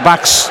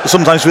centre-backs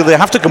sometimes feel they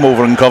have to come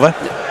over and cover.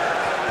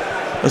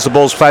 As the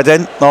ball's fed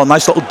in. Oh,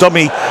 nice little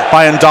dummy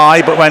by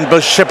Ndiaye, but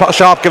when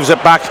Sharp gives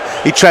it back,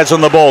 he treads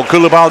on the ball.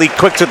 Koulibaly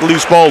quick to the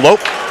loose ball, though.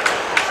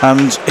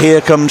 And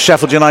here comes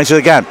Sheffield United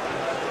again.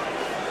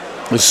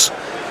 There's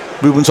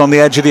movement on the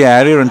edge of the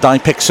area, and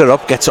Ndiaye picks her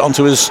up, gets it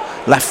onto his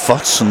left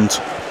foot, and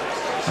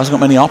hasn't got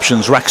many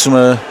options. Wrexham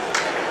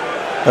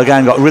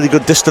again got really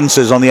good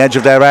distances on the edge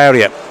of their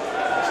area.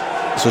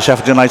 So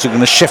Sheffield United are going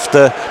to shift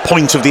the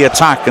point of the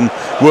attack and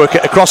work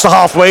it across the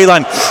halfway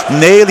line.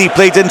 Nearly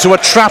played into a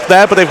trap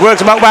there, but they've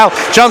worked him out well.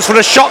 Chance for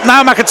a shot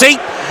now. McAtee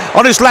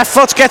on his left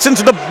foot gets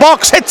into the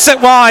box, hits it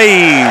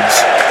wide.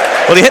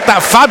 Well, he hit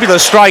that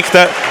fabulous strike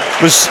that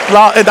was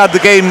in the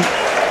game,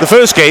 the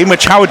first game,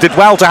 which Howard did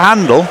well to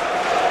handle.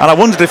 And I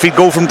wondered if he'd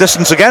go from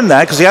distance again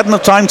there, because he hadn't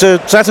enough time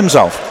to set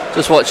himself.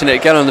 Just watching it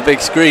again on the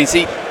big screens,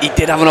 he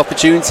did have an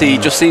opportunity. He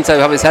just seemed to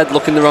have his head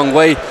looking the wrong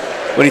way.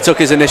 When he took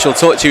his initial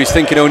touch, he was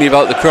thinking only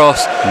about the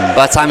cross.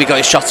 By the time he got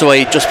his shot away,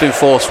 he'd just been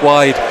forced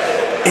wide.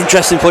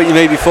 Interesting point you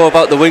made before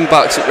about the wing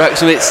backs at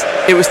Wrexham.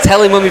 It was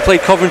telling when we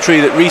played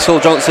Coventry that Reece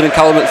Hall-Johnson and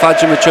Callum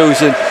McFadden were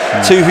chosen,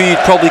 two who you'd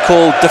probably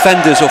call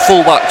defenders or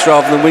full backs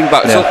rather than wing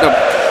backs.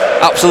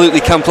 Absolutely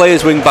can play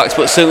as wing backs,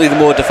 but certainly the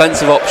more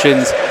defensive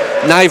options.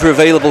 Neither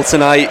available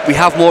tonight. We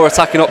have more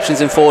attacking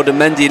options in Ford and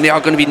Mendy, and they are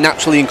going to be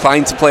naturally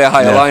inclined to play a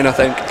higher line, I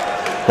think.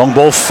 Long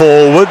ball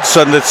forwards,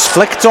 and it's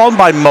flicked on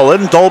by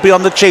Mullen. Dalby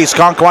on the chase,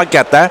 can't quite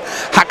get there.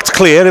 Hacked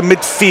clear in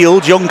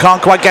midfield. Young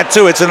can't quite get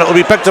to it, and it'll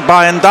be picked up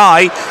by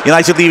Ndiaye.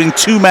 United leaving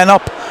two men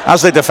up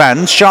as they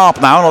defend.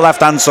 Sharp now on the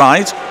left-hand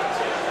side.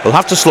 They'll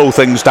have to slow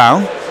things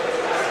down.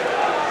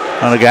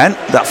 And again,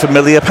 that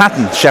familiar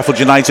pattern. Sheffield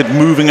United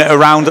moving it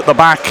around at the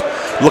back,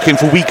 looking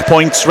for weak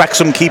points.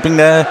 Wrexham keeping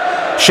their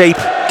shape,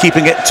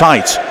 keeping it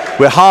tight.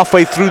 We're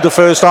halfway through the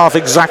first half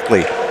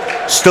exactly.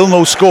 Still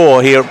no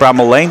score here at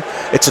Bramall Lane.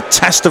 It's a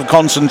test of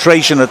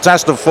concentration, a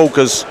test of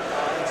focus.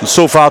 And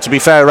so far, to be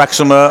fair,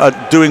 Wrexham are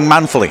doing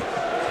manfully.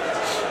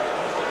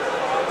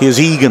 Here's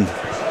Egan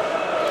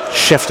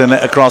shifting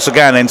it across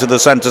again into the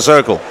centre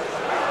circle.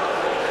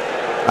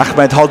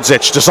 Ahmed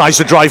Hodzic decides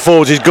to drive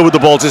forward. He's good with the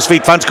ball to his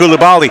feet. Finds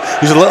Koulibaly,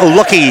 who's a little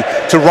lucky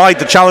to ride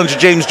the challenge of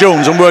James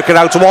Jones and work it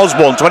out to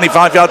Osborne,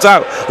 25 yards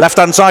out.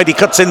 Left-hand side, he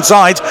cuts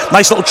inside.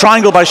 Nice little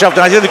triangle by Sheffield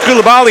United.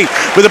 Koulibaly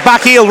with a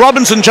back heel.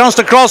 Robinson, chance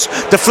to cross.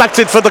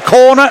 Deflected for the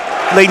corner.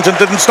 Leighton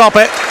didn't stop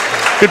it.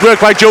 Good work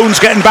by Jones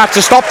getting back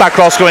to stop that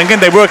cross going in.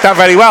 They worked that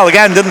very well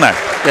again, didn't they?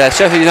 Yeah,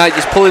 Sheffield United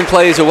just pulling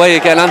players away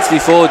again. Anthony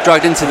Ford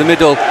dragged into the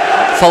middle,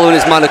 following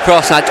his man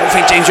across, and I don't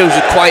think James Jones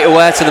was quite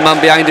aware to the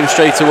man behind him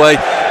straight away.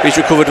 He's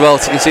recovered well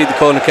to concede the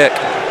corner kick.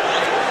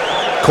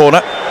 Corner,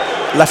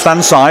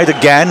 left-hand side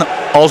again.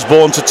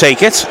 Osborne to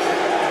take it.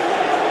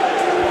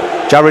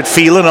 Jared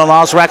Phelan on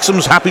Lars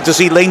Wrexham's happy to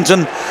see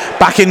Leighton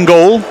back in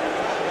goal.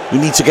 We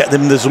need to get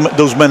them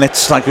those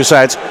minutes, like we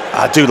said.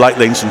 I do like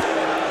Leighton.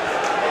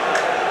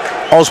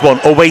 Osborne,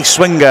 away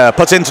swinger,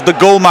 put into the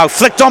goal mouth,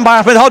 flicked on by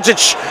Ahmed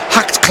Hodzic,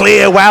 hacked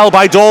clear well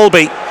by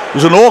Dalby. It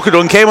was an awkward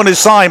one, came on his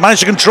side,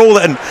 managed to control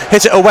it and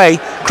hit it away.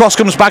 Cross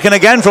comes back in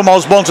again from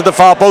Osborne to the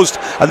far post,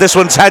 and this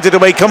one's headed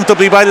away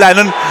comfortably by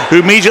Lennon, who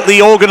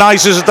immediately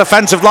organises a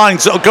defensive line,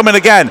 so it'll come in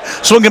again.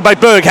 Swung in by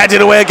Berg,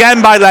 headed away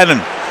again by Lennon.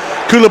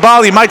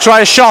 Koulibaly might try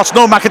a shot.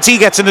 No, McAtee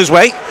gets in his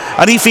way,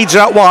 and he feeds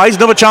it out wide.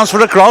 Another chance for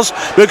a cross.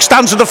 Berg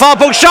stands to the far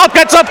post. Sharp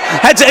gets up,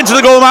 heads it into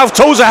the goal mouth.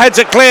 Tozer heads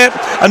it clear,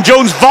 and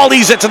Jones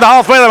volleys it to the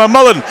halfway line. And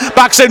Mullen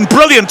backs in.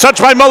 Brilliant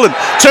touch by Mullen.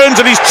 Turns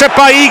and he's tripped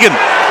by Egan.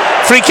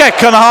 Free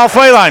kick on the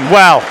halfway line.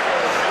 Well,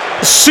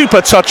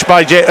 super touch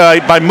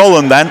by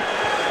Mullen then.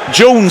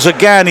 Jones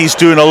again, he's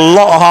doing a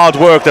lot of hard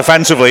work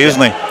defensively,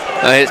 isn't he?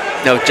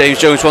 James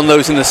Jones, one of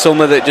those in the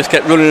summer that just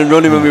kept running and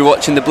running when we were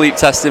watching the bleep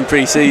test in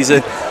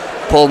pre-season.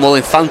 Paul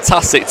Mullin,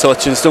 fantastic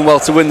touch, and has done well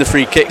to win the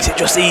free kicks. It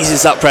just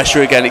eases that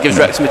pressure again. It gives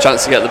Wrexham a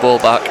chance to get the ball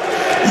back.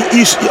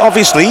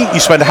 Obviously, you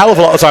spend a hell of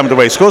a lot of time at the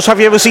racecourse. Have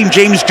you ever seen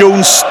James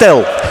Jones still?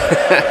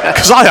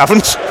 Because I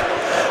haven't.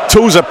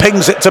 Tozer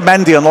pings it to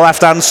Mendy on the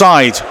left-hand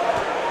side.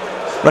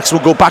 Wrexham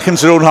will go back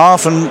into their own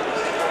half and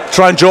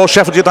try and draw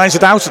Sheffield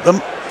United out at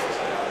them.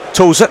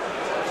 Tozer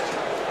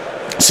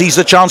sees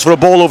the chance for a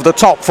ball over the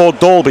top for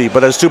Dalby,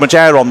 but there's too much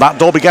air on that.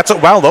 Dalby gets it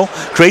well though,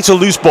 creates a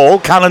loose ball.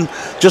 Cannon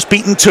just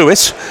beaten to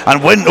it,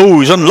 and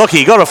he's unlucky.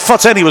 He got a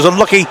foot in, he was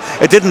unlucky.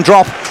 It didn't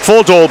drop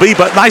for Dalby,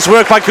 but nice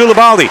work by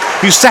Koulibaly,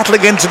 who's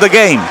settling into the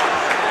game.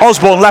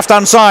 Osborne left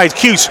hand side,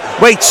 Cute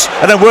waits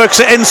and then works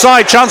it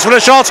inside, chance for a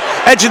shot,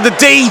 edge of the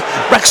D.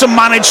 Wrexham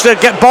managed to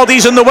get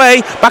bodies in the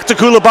way. Back to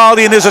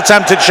Koulibaly, and his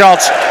attempted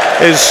shot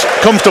is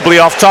comfortably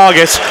off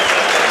target.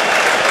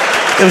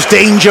 There was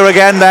danger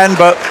again then,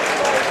 but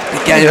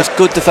again, it was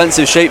good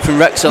defensive shape from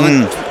Wrexham.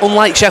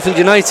 Unlike Sheffield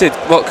United,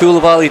 what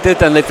Koulibaly did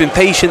then, they've been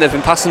patient, they've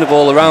been passing the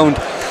ball around.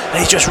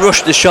 They just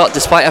rushed the shot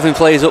despite having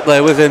players up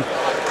there with him.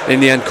 In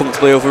the end,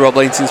 comfortably over Rob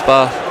Lainton's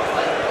bar.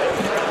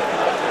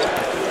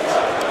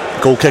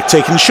 Goal kick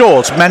taken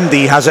short.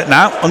 Mendy has it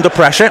now, under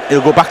pressure.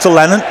 He'll go back to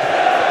Lennon.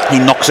 He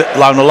knocks it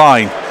down the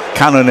line.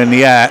 Cannon in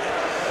the air,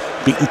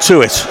 beaten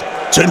to it.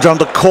 Turns around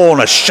the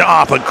corner,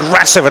 sharp,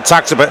 aggressive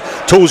attacks, but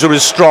Tozer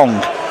is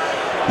strong.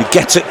 He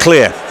gets it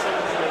clear.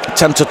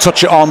 Attempt to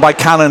touch it on by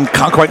Cannon,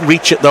 can't quite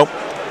reach it though.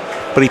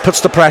 But he puts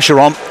the pressure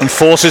on and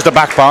forces the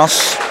back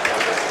pass.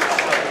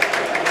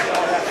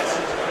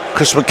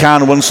 Chris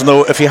McCann wants to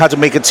know, if you had to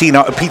make a team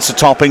out of pizza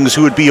toppings,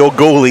 who would be your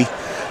goalie?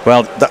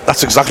 Well,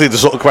 that's exactly the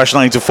sort of question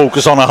I need to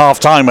focus on at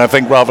half-time, I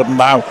think, rather than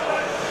now.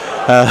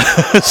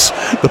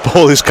 The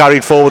ball is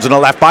carried forward on the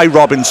left by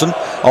Robinson.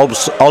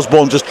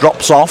 Osborne just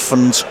drops off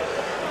and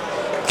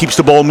keeps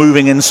the ball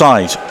moving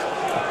inside.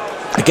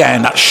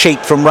 Again, that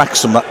shape from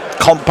Wrexham, that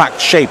compact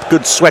shape,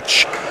 good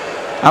switch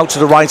out to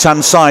the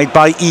right-hand side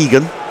by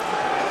Egan.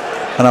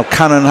 And now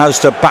Cannon has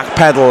to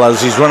backpedal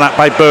as he's run out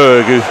by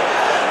Berg, who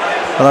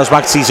allows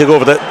McAtee to go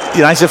over. The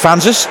United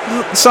fans just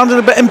sounded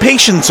a bit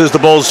impatient as the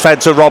ball's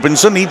fed to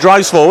Robinson. He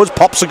drives forwards,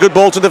 pops a good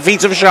ball to the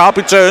feet of Sharp,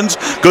 who turns.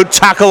 Good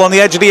tackle on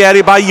the edge of the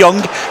area by Young.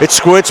 It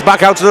squirts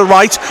back out to the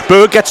right.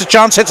 Berg gets a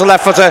chance, hits a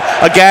left footer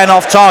again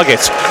off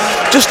target.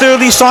 Just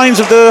early signs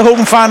of the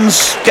home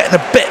fans getting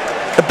a bit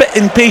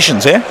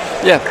impatient here.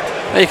 Yeah,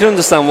 you can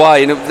understand why.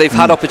 You know, they've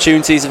had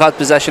opportunities, they've had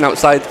possession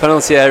outside the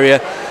penalty area.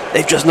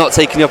 They've just not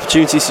taken the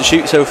opportunities to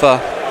shoot so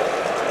far.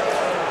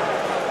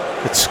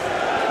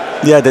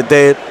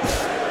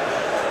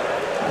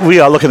 We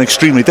are looking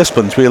extremely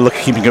disciplined. We are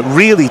keeping it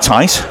really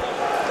tight,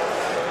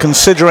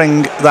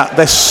 considering that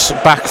this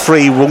back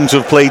three won't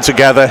have played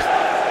together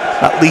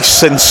at least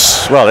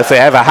since, well, if they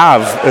ever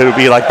have, it would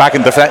be like back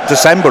in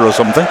December or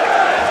something.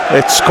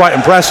 It's quite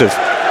impressive.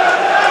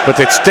 But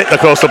of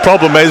course, the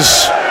problem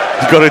is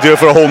you've got to do it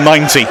for a whole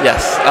 90.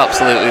 Yes,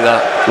 absolutely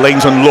that.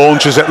 Leighton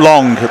launches it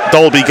long.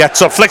 Dolby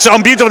gets up, flicks it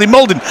on beautifully.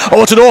 Mulden,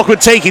 what an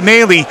awkward take. He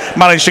nearly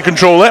managed to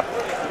control it.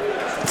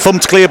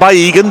 Thumped clear by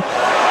Egan.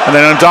 And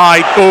then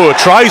Ndai,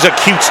 tries a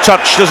cute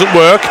touch, doesn't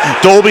work.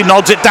 Dolby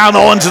nods it down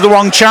into the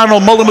wrong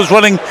channel. Mullen was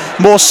running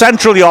more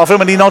centrally off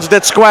him and he nodded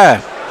it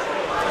square.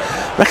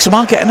 Wrexham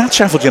aren't getting at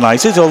Sheffield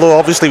United, although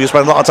obviously we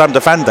spent a lot of time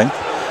defending.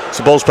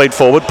 So the ball's played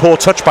forward, poor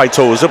touch by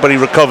Tozer, but he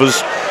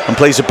recovers and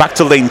plays it back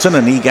to Leighton,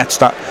 and he gets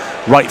that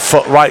right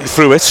foot right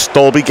through it.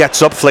 Dolby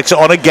gets up, flicks it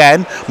on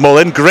again.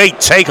 Mullen,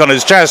 great take on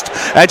his chest.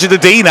 Edge of the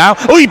D now.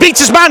 Oh, he beats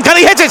his man. Can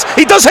he hit it?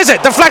 He does hit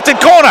it.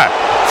 Deflected corner.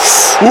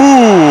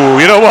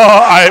 Ooh, you know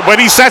what? When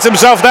he set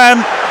himself then.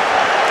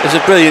 It was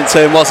a brilliant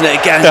turn, wasn't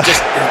it? Again,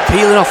 just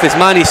peeling off his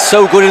man. He's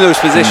so good in those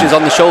positions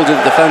on the shoulder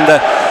of the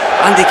defender.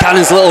 Andy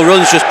Cannon's little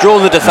runs just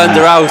drawn the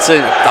defender out,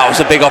 and that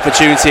was a big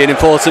opportunity, an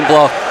important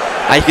block.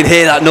 And you can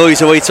hear that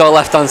noise away to our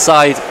left hand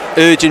side,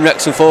 urging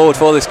Wrexham forward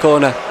for this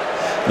corner.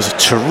 It was a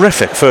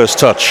terrific first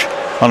touch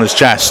on his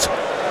chest,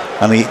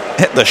 and he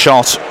hit the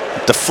shot,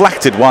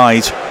 deflected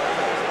wide.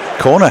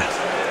 Corner.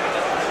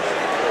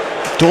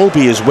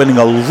 Dolby is winning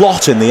a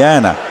lot in the air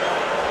now.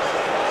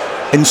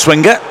 In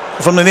swinger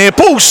from the near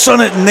post,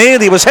 and it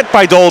nearly was hit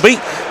by Dolby,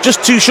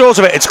 just too short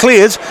of it. It's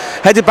cleared,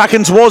 headed back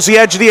in towards the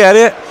edge of the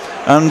area.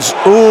 And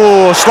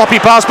sloppy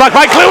pass back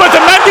by Cleworth,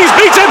 and Mendy's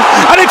beaten,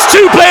 and it's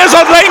two players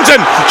on Leighton.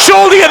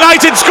 Surely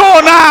United score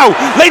now.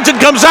 Leighton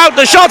comes out,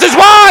 the shot is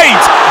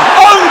wide.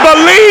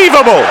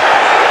 Unbelievable.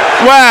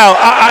 Well,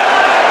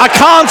 I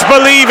can't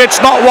believe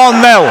it's not 1-0.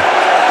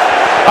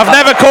 I've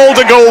never called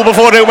a goal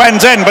before it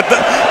went in, but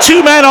two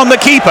men on the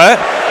keeper,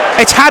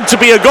 it had to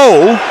be a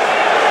goal.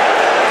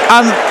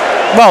 And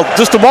well,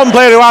 just the one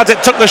player who had it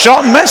took the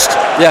shot and missed.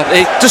 Yeah,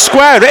 to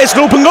square it, it's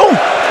an open goal.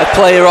 A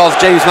player of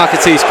James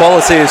McAtee's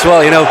quality as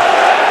well. You know,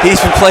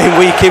 he's been playing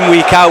week in,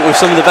 week out with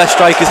some of the best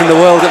strikers in the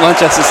world at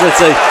Manchester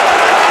City.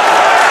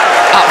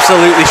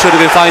 Absolutely should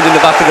have been finding the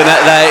back of the net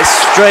there. It's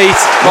straight.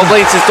 Rob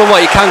Leighton's done what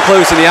he can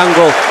close in the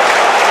angle,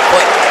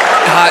 but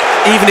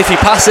even if he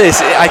passes,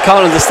 I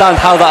can't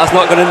understand how that has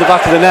not gone in the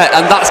back of the net,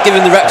 and that's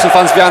given the Wrexham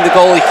fans behind the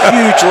goal a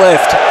huge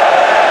lift.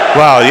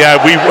 Well, yeah,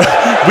 we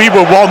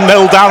were 1-0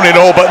 down in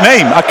all but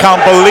name. I can't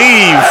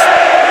believe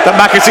that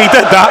McAtee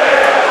did that.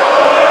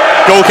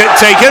 Goal kick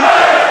taken,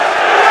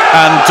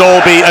 and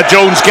Dolby,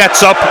 Jones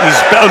gets up.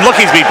 He's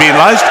unlucky to be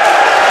penalised.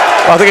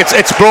 I think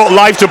it's brought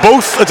life to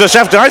both the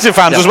Sheffield United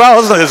fans as well,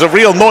 hasn't it? There's a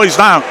real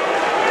noise now.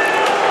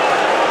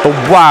 But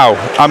wow,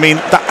 I mean,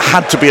 that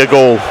had to be a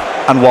goal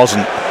and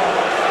wasn't.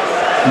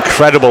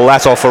 Incredible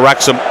let off for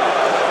Wrexham.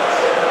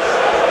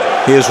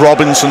 Here's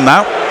Robinson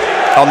now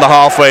on the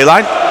halfway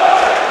line.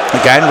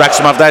 Again,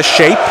 Wrexham have their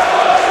shape.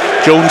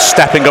 Jones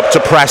stepping up to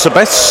press a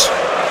bit.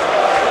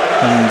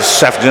 And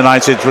Sheffield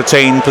United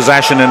retain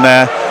possession in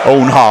their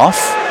own half.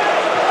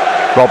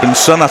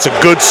 Robinson, that's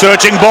a good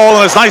searching ball,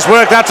 and it's nice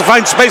work there to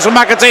find space for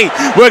McAtee.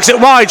 Works it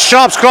wide,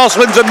 Sharp's cross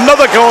wins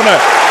another corner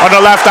on the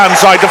left-hand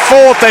side. The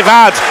fourth they've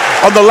had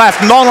on the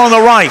left, none on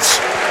the right.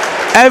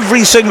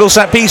 Every single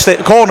set piece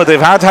corner they've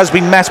had has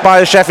been met by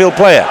a Sheffield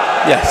player.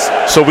 Yes.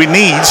 So we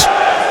need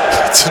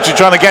to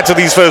try to get to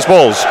these first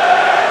balls.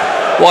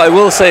 What I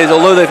will say is,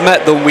 although they've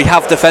met them, we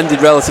have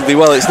defended relatively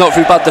well. It's not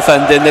through bad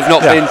defending. They've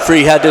not been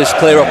free headers,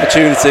 clear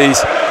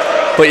opportunities.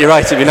 But you're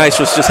right, it'd be nice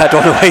for us to just head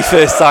one away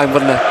first time,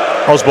 wouldn't it?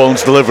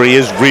 Osborne's delivery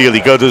is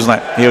really good, isn't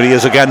it? Here he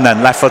is again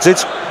then, left-footed.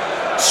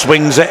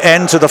 Swings it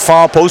in to the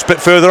far post,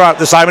 bit further out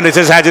this time, and it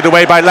is headed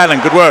away by Lennon.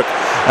 Good work.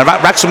 And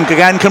Wrexham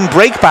again can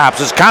break perhaps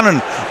as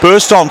Cannon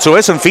bursts onto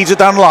it and feeds it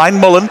down the line.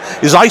 Mullen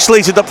is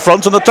isolated up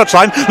front on the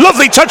touchline.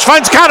 Lovely touch,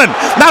 finds Cannon.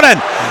 Now then,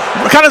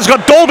 Cannon's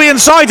got Dalby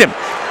inside him.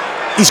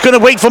 He's going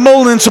to wait for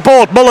Mullen in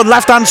support. Mullen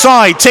left-hand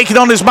side, taking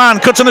on his man,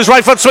 cuts on his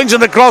right foot, swings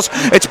it across.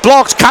 It's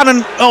blocked.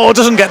 Cannon,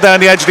 doesn't get there on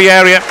the edge of the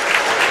area.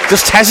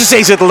 Just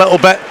hesitated a little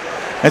bit.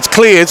 It's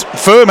cleared.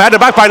 Firm header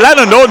back by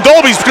Lennon. And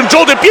Dalby's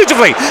controlled it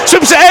beautifully.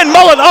 Swips it in.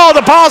 Mullen.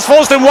 The pass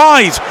forced him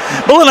wide.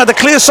 Mullen had a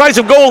clear sight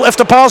of goal if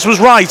the pass was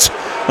right.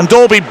 And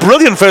Dalby,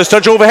 brilliant first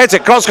touch, overhit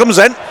it. Cross comes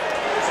in.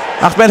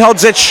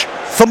 Ahmedhodzic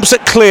thumps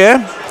it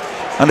clear.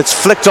 And it's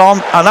flicked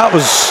on. And that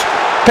was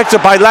picked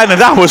up by Lennon.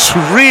 That was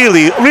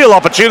really real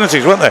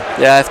opportunities, weren't they?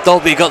 Yeah, if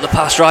Dalby got the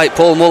pass right,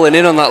 Paul Mullen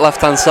in on that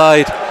left-hand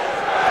side.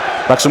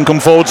 Wrexham come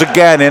forwards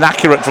again.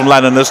 Inaccurate from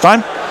Lennon this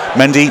time.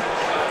 Mendy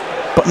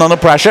putting on the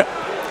pressure.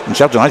 And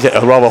Sheffield United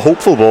a rather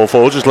hopeful ball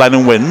forward as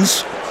Lennon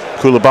wins.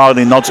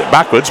 Koulibaly nods it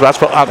backwards, but that's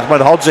put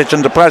Ahmedhodzic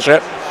under pressure.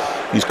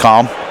 He's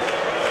calm.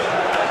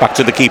 Back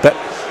to the keeper.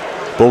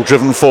 Ball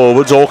driven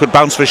forwards. Awkward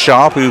bounce for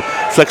Sharp, who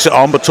flicks it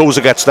on, but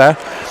Tozer gets there.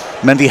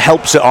 Mendy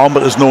helps it on, but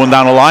there's no one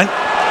down the line.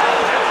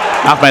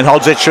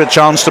 Ahmedhodzic a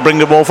chance to bring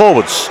the ball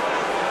forwards.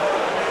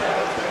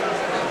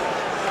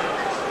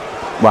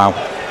 Wow.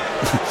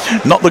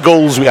 Not the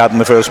goals we had in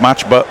the first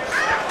match, but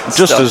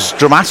just as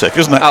dramatic,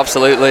 isn't it?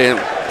 Absolutely. And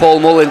Paul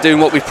Mullen doing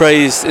what we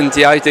praised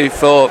Ndiaye do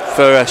for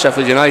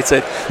Sheffield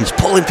United. He's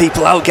pulling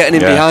people out, getting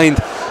in behind.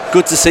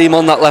 Good to see him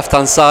on that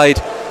left-hand side.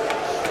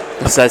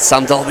 I said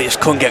Sam Dalby just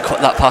couldn't get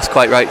that pass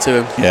quite right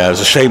to him. Yeah, it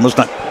was a shame,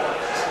 wasn't it?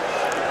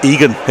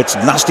 Egan hits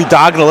nasty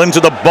diagonal into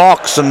the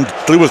box, and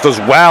Lewis does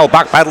well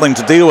backpedaling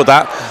to deal with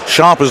that.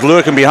 Sharp is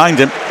lurking behind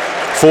him.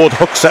 Ford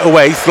hooks it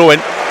away, throw in,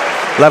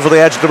 level the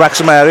edge of the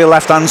Wrexham area,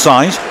 left-hand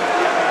side.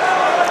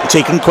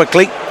 Taken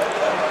quickly.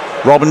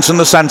 Robinson,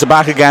 the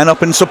centre-back, again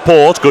up in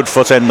support. Good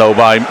foot in though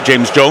by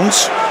James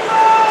Jones.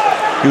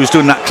 He was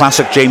doing that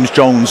classic James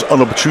Jones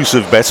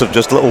unobtrusive bit of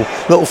just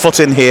little foot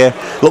in here,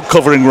 little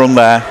covering run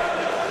there.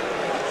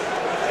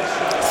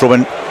 Throw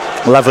in,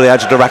 level the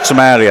edge of the Wrexham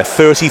area.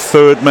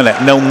 33rd minute,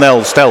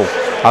 0-0 still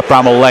at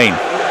Bramall Lane.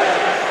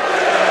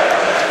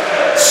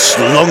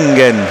 Slung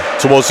in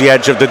towards the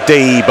edge of the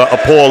D, but a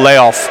poor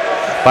layoff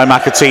by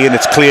McAtee, and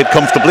it's cleared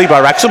comfortably by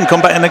Wrexham.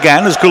 Come back in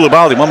again as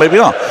Koulibaly. Well, maybe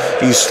not.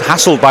 He's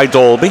hassled by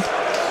Dalby,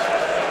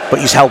 but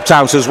he's helped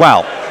out as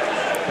well.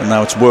 And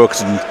now it's worked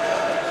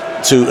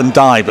to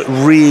Ndiaye, but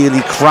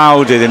really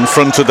crowded in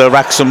front of the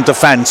Wrexham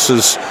defence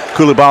as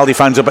Koulibaly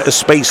finds a bit of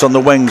space on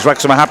the wings.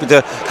 Wrexham are happy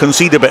to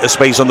concede a bit of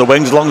space on the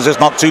wings as long as it's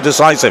not too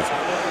decisive.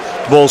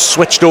 The ball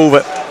switched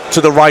over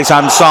to the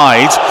right-hand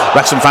side.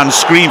 Wrexham fans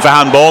scream for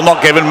handball,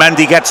 not given.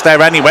 Mendy gets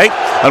there anyway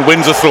and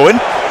wins a throw-in.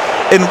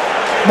 In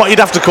what you'd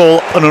have to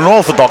call an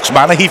unorthodox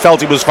manner. He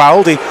felt he was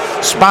fouled. He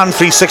spanned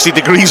 360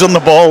 degrees on the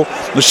ball.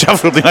 The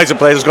Sheffield United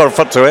players got a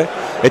foot to it.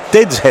 It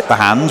did hit the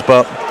hand,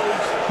 but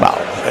well,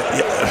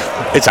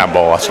 it's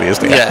handball actually,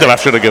 isn't it? Yeah. The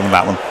ref should have given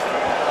that one.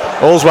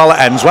 All's well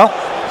that ends well.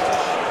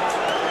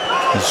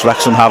 As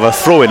Wrexham have a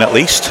throw in at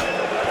least,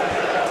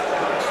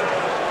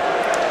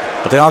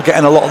 but they are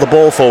getting a lot of the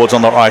ball forwards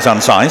on the right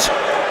hand side.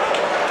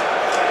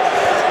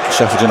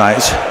 Sheffield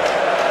United.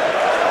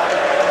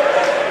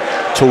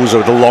 Tozer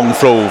with a long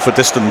throw for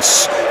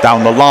distance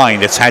down the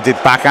line. It's headed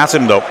back at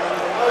him though,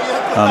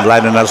 and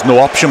Lennon has no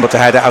option but to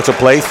head it out of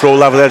play. Throw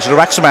level edge of the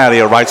Wrexham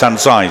area, right hand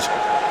side.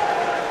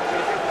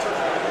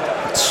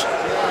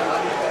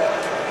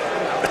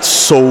 It's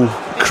so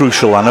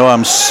crucial. I know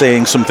I'm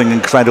saying something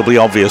incredibly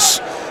obvious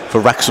for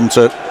Wrexham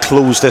to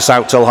close this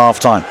out till half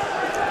time.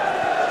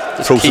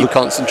 Just keep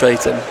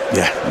concentrating.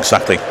 Yeah,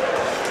 exactly.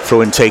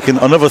 Throw in taken,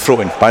 another throw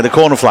in by the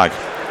corner flag.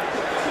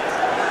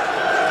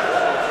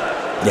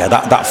 Yeah,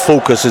 that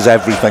focus is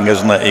everything,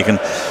 isn't it? You can,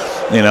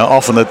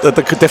 often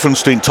the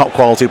difference between top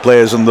quality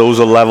players and those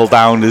who are level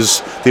down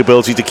is the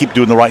ability to keep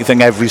doing the right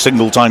thing every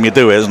single time you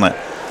do it, isn't it?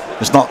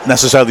 It's not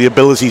necessarily the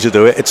ability to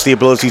do it, it's the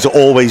ability to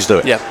always do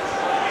it. Yeah.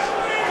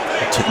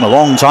 It's taken a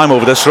long time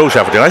over this throw,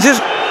 Sheffield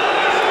United.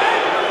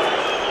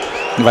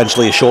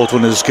 Eventually a short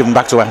one is given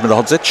back to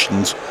Ahmedhodzic,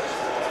 and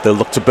they'll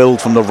look to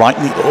build from the right.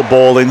 Neat little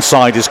ball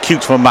inside is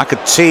cute from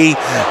McAtee,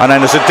 and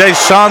then there's a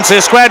chance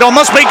here, squared on,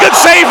 must be good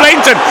save,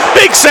 Lainton,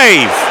 big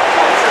save,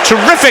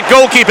 terrific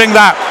goalkeeping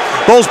that.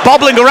 Ball's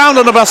bobbling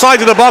around on the side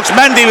of the box.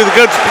 Mendy with a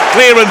good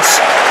clearance.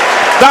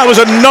 That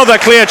was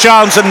another clear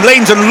chance, and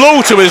Lainton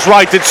low to his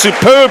right did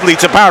superbly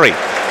to parry.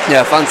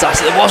 Yeah,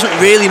 fantastic. There wasn't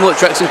really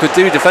much Wrexham could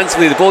do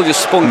defensively. The ball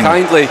just spun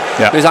kindly.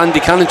 It was Andy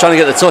Cannon trying to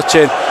get the touch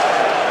in.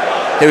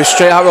 It was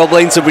straight out Rob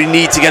Lainton, but he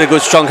needed to get a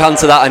good strong hand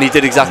to that, and he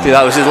did exactly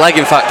that. It was his leg,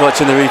 in fact,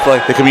 watching the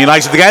replay. They can be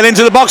United again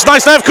into the box.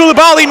 Nice enough.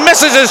 Koulibaly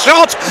misses his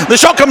shot. The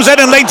shot comes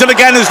in, and Lainton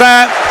again is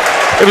there.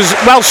 It was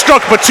well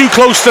struck, but too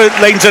close to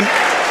Lainton.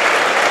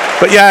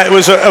 But yeah, it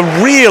was a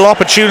real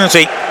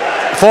opportunity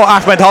for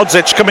Ahmed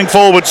Hodzic coming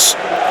forwards,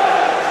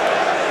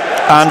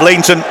 and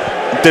Lainton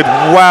did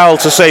well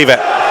to save it.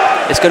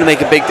 It's going to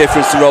make a big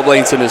difference to Rob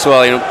Lainton as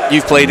well. You know,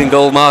 you've played in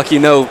goal, Mark. You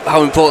know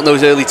how important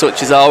those early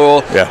touches are,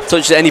 or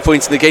touches at any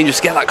point in the game,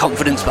 just to get that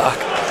confidence back.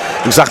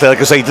 Exactly, like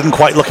I say, he didn't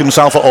quite look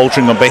himself at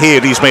altering them, but here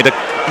he's made a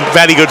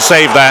very good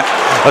save there.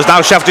 As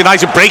now Sheffield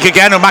United break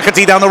again, and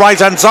McAtee down the right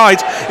hand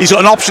side. He's got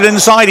an option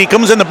inside. He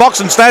comes in the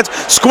box instead,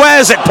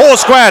 squares it, poor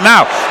square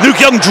now.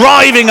 Luke Young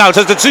driving out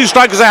as the two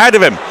strikers ahead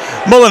of him.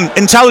 Mullen,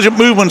 intelligent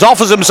movement,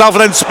 offers himself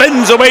and then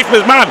spins away from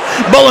his man.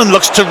 Mullen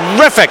looks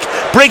terrific,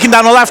 breaking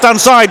down the left hand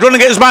side,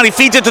 running at his man. He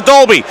feeds it to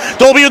Dalby.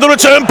 Dalby with the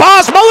return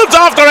pass. Mullen's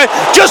after it,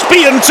 just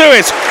beaten to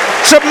it.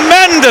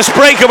 Tremendous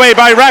breakaway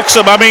by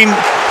Wrexham. I mean,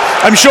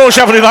 I'm sure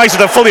Sheffield United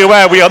are fully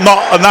aware we are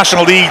not a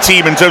National League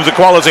team in terms of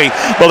quality,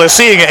 but they're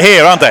seeing it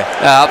here, aren't they?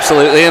 Yeah,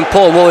 absolutely. And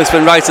Paul Mullen's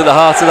been right at the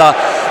heart of that.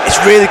 It's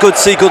really good to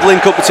see good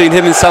link up between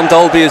him and Sam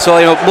Dalby as well.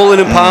 You know,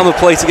 Mullen and Palmer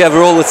play together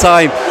all the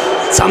time.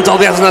 Sam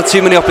Dalby hasn't had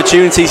too many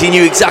opportunities. He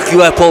knew exactly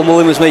where Paul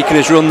Mullen was making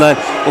his run then.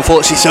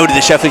 Unfortunately, so did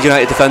the Sheffield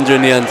United defender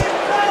in the end.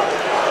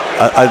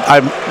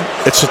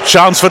 It's a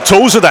chance for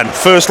Tozer then.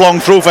 First long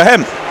throw for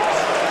him.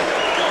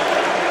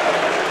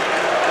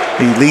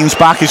 He leans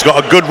back. He's got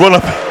a good run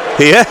up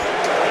here.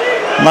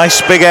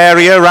 Nice big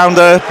area around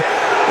the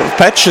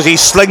pitch as he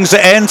slings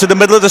it into the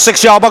middle of the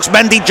 6-yard box.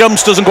 Mendy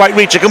jumps, doesn't quite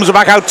reach it, comes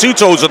back out to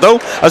Tozer though,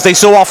 as they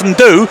so often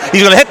do.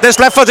 He's going to hit this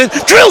left footed,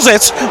 drills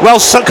it. Well,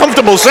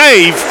 comfortable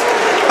save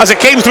as it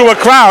came through a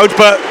crowd,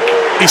 but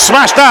he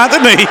smashed that,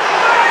 didn't he?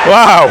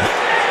 Wow.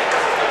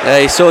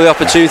 Yeah, he saw the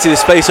opportunity, the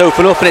space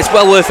open up, and it's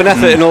well worth an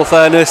effort in all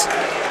fairness.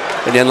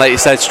 And then, like you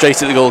said,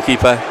 straight at the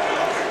goalkeeper.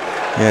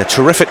 Yeah,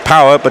 terrific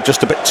power, but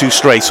just a bit too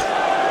straight.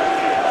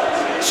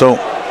 So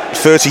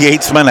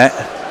 38th minute,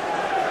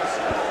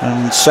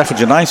 and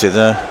Sheffield United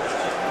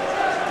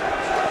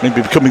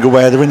maybe becoming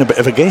aware they're in a bit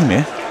of a game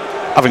here.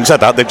 Having said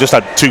that, they've just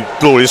had two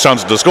glorious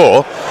chances to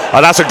score,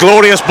 and that's a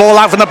glorious ball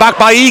out from the back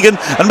by Egan,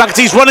 and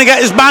McAtee's running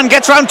at his man,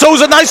 gets round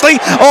Tozer nicely.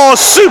 Oh,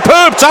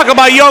 superb tackle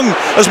by Young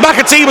as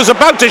McAtee was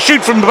about to shoot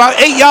from about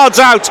 8 yards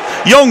out.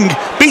 Young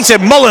beats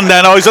him. Mullen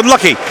then, oh, he's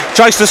unlucky,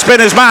 tries to spin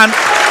his man.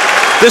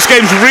 This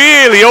game's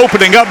really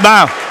opening up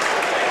now,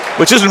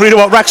 which isn't really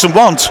what Wrexham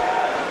want.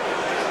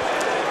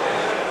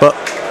 But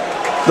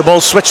the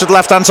ball switched to the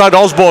left hand side.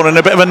 Osborne in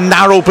a bit of a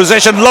narrow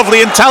position.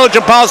 Lovely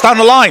intelligent pass down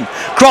the line.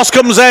 Cross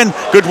comes in.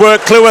 Good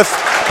work. Cleworth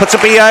puts a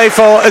BA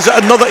for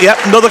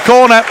another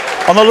corner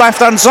on the left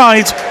hand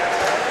side.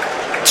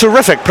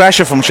 Terrific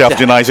pressure from Sheffield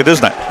United,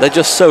 isn't it? They're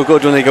just so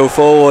good when they go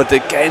forward.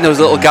 They're getting those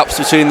little gaps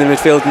between the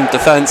midfield and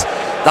defence.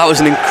 That was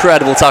an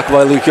incredible tackle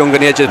by Luke Young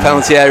on the edge of the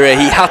penalty area.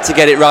 He had to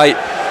get it right,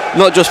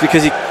 not just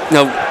because he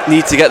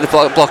needs to get the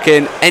block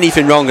in.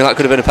 Anything wrong and that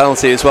could have been a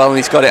penalty as well, and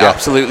he's got it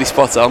absolutely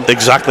spot on.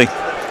 Exactly.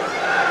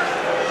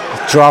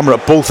 Drama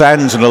at both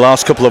ends in the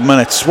last couple of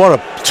minutes. What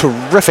a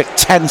terrific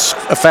tense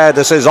affair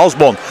this is.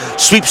 Osborne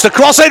sweeps the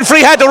cross in,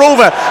 free header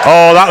over.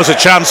 Oh, that was a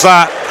chance,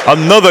 that.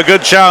 Another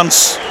good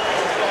chance.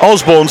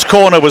 Osborne's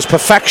corner was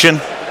perfection.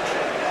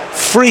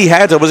 Free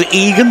header, was it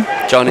Egan?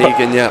 John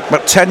Egan, yeah.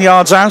 About 10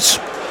 yards out.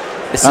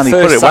 It's and the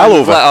first time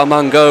we've let our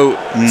man go.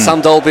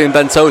 Sam Dalby and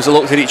Ben Tozer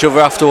looked at each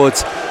other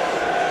afterwards.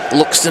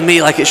 Looks to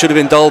me like it should have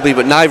been Dalby,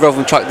 but neither of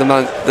them tracked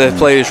the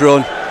player's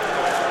run.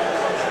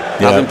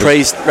 Having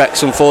praised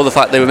Wrexham for the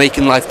fact they were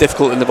making life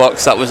difficult in the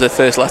box, that was their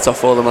first let-off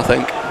for them, I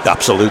think.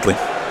 Absolutely.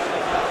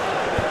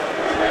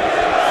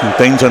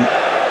 Bainton,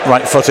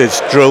 right-footed,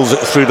 drills it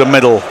through the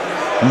middle.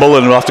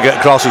 Mullen will have to get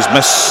across. He's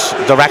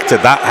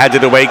misdirected that,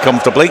 headed away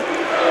comfortably.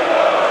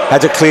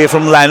 Header clear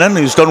from Lennon,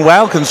 who's done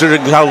well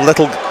considering how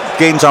little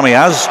game time he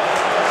has.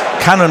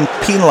 Cannon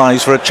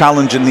penalised for a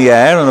challenge in the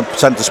air and a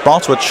centre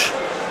spot, which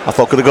I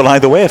thought could have gone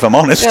either way, if I'm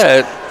honest. Yeah,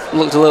 it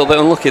looked a little bit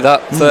unlucky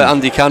that for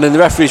Andy Cannon. The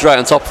referee's right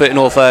on top of it, in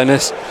all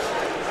fairness.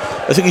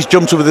 I think he's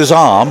jumped with his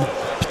arm.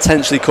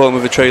 Potentially caught him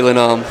with a trailing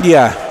arm.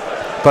 Yeah,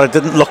 but it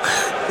didn't look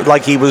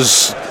like he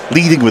was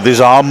leading with his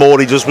arm, more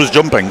he just was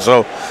jumping,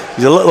 so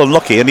he's a little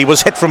unlucky, and he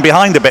was hit from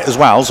behind a bit as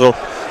well, so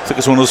I think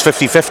it's one of those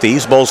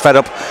 50-50s. Ball's fed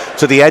up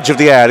to the edge of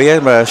the area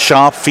where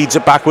Sharp feeds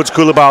it backwards.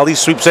 Koulibaly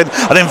sweeps in,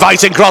 an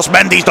inviting cross.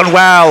 Mendy's done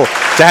well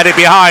to head it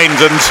behind,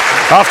 and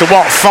after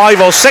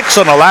 5 or 6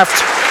 on the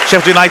left,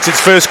 Sheffield United's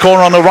first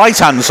corner on the right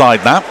hand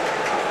side now.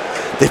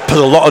 They've put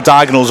a lot of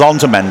diagonals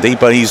onto Mendy,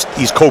 but he's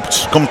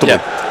coped comfortably.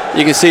 Yeah.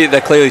 You can see that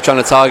they're clearly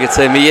trying to target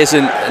him. He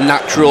isn't a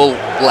natural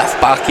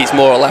left back, he's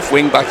more a left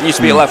wing back. He used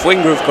to be a left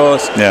winger, of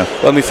course,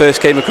 when we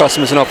first came across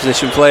him as an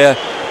opposition player.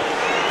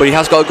 But he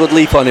has got a good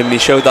leap on him, and he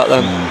showed that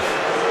then.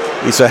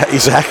 He's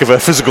a heck of a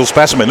physical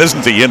specimen,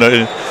 isn't he? You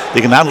know,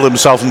 he can handle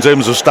himself in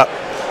terms of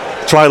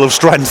trial of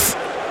strength.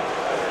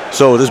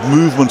 So there's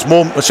movements,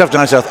 more Sheffield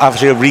United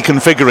actually are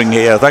reconfiguring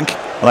here, I think,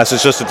 unless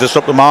it's just to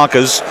disrupt the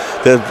markers.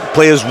 The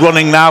players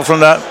running now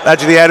from the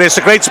edge of the area. It's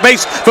a great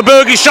space for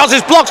Berg. His shot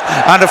is blocked,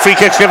 and a free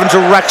kick's given to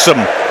Wrexham.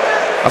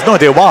 I've no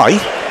idea why.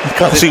 I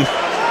can't see.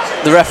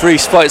 The referee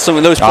spotted some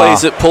of those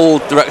players that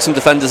pulled the Wrexham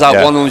defenders out.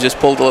 One of them just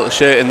pulled a little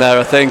shirt in there,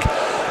 I think.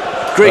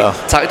 Great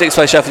tactics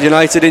by Sheffield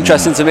United.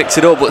 Interesting to mix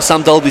it up, but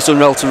Sam Dolby's done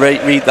well to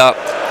read that,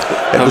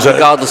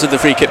 regardless of the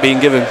free kick being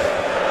given.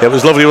 It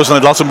was lovely,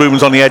 wasn't it? Lots of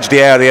movements on the edge of the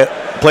area.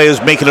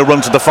 Players making a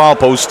run to the far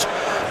post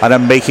and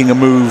then making a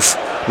move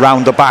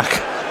round the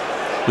back.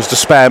 It was the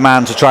spare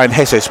man to try and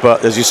hit it,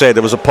 but as you say,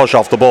 there was a push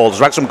off the ball.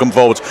 As Wrexham come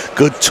forward,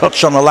 good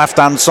touch on the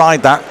left-hand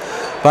side, that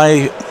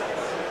by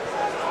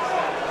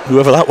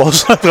whoever that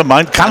was, never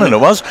mind, Cannon it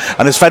was,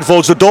 and it's fed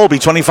forwards to Dalby,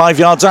 25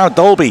 yards out.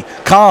 Dalby,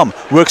 calm,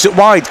 works it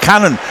wide.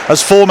 Cannon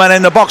has 4 men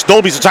in the box.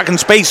 Dalby's attacking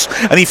space,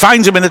 and he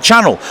finds him in the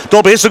channel.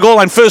 Dalby hits the goal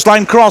line, first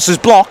line cross is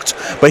blocked,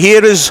 but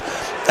here is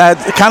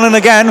Cannon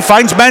again,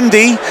 finds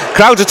Mendy.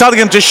 Crowds are telling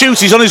him to shoot.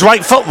 He's on his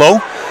right foot though,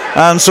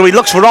 and so he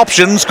looks for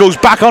options, goes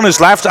back on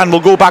his left, and will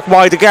go back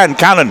wide again.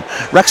 Cannon,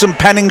 Wrexham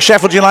penning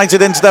Sheffield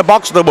United into their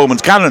box at the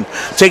moment. Cannon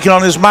taking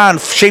on his man,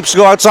 shapes to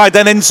go outside,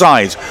 then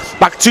inside.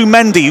 Back to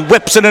Mendy,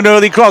 whips in an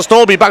early cross.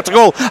 Dalby back to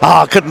goal.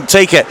 Couldn't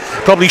take it.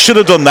 Probably should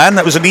have done then.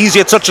 That was an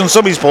easier touch than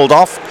some he's pulled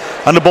off,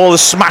 and the ball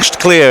is smashed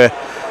clear.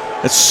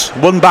 It's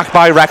won back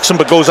by Wrexham,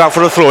 but goes out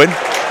for a throw-in.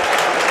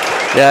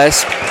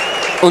 Yes.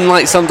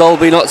 Unlike Sam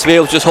Dalby, not to be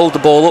able to just hold the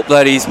ball up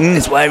there,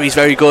 it's where he's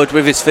very good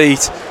with his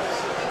feet,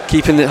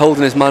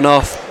 holding his man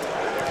off.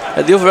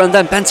 At the other end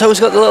then, Ben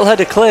Tozer got the little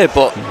header clear,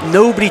 but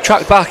nobody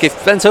tracked back.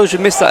 If Ben Tozer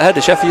had missed that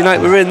header, Sheffield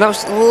United were in. That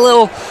was a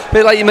little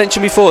bit like you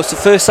mentioned before. It's the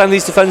first time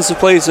these defenders have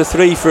played as a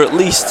 3 for at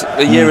least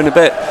a year and a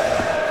bit.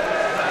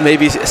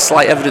 Maybe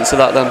slight evidence of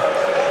that then.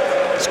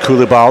 It's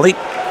Koulibaly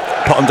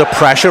put under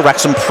pressure.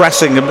 Wrexham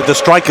pressing, the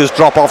strikers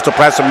drop off to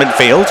press in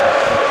midfield.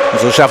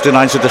 So Sheffield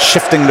United are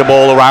shifting the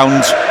ball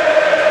around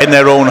in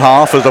their own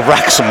half as the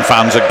Wrexham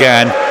fans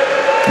again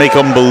make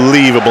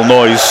unbelievable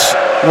noise.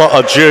 What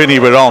a journey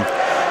we're on.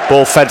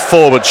 Ball fed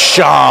forward,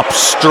 Sharp,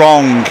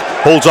 strong,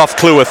 holds off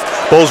Cleworth.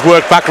 Ball's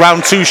worked back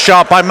round to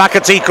Sharp by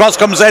McAtee. Cross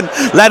comes in.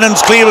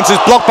 Lennon's clearance is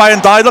blocked by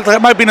Ndiaye. Looked like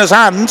it might be in his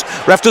hand.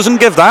 Ref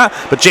doesn't give that,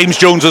 but James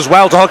Jones as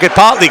well to hook it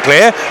partly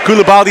clear.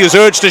 Koulibaly is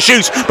urged to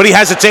shoot, but he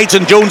hesitates,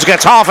 and Jones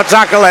gets half a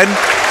tackle in.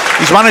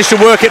 He's managed to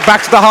work it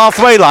back to the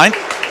halfway line.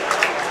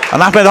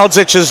 And Ahmed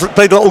Hodzic has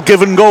played a little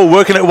give and go,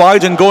 working it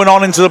wide and going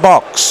on into the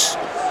box.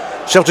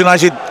 Sheffield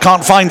United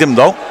can't find him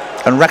though,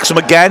 and Wrexham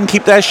again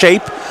keep their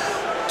shape.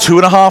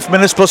 2.5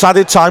 minutes plus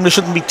added time. There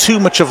shouldn't be too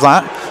much of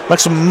that.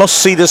 Wrexham must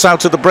see this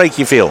out to the break,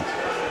 you feel.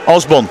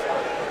 Osborne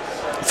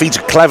feeds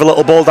a clever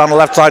little ball down the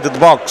left side of the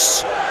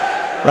box.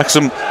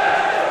 Wrexham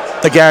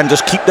again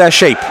just keep their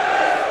shape.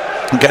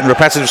 I'm getting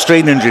repetitive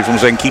strain injury from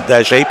saying keep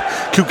their shape.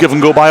 Could give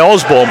and go by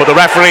Osborne, but the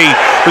referee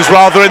was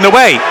rather in the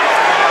way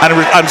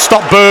and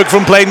stopped Berg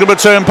from playing the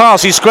return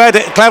pass. He squared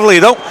it cleverly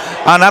though,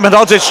 and Ahmed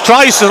Hodzic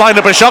tries to line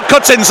up a shot,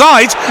 cuts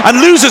inside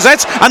and loses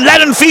it, and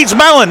Lennon feeds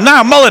Mullen.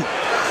 Now Mullen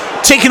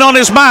taking on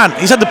his man.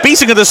 He's had the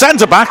beating of the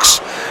centre backs.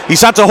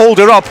 He's had to hold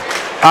her up,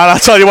 and I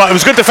tell you what, it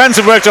was good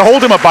defensive work to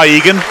hold him up by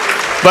Egan,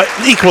 but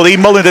equally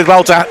Mullen did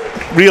well to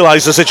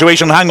realise the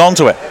situation and hang on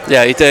to it.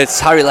 Yeah, he did.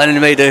 Harry Lennon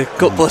made a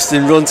gut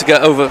busting run to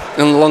get over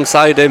and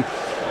alongside him.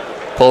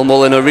 Paul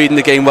Mullen are reading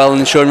the game well and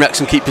ensuring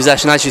Wrexham keep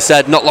possession. As you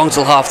said, not long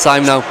till half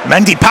time now.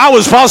 Mendy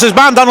powers past his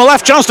man down the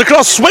left, chance to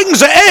cross,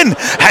 swings it in,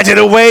 headed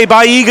away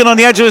by Egan on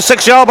the edge of the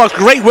 6-yard box.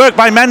 Great work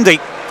by Mendy.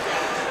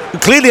 He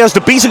clearly has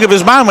the beating of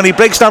his man when he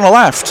breaks down the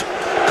left.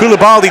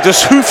 Koulibaly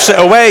just hoofs it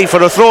away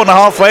for a throw on the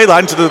halfway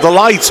line to the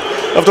delight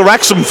of the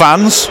Wrexham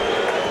fans.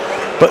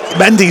 But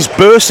Mendy's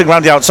bursting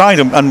around the outside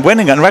and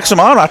winning, and Wrexham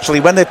are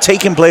actually, when they're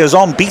taking players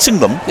on, beating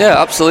them. Yeah,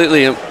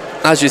 absolutely.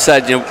 As you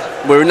said,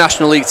 we're a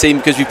National League team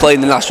because we play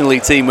in the National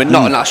League team. We're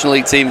not a National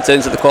League team in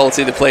terms of the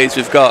quality of the players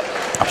we've got.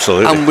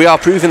 Absolutely. And we are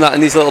proving that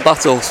in these little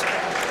battles.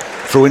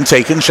 Throw-in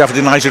taken, Sheffield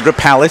United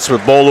repel it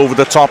with ball over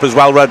the top, is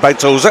well read by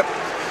Tozer.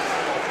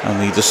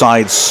 And he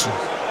decides,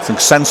 I think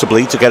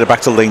sensibly, to get it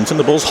back to Lainton.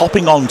 The ball's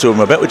hopping onto him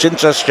a bit, which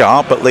interests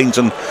Sharp, but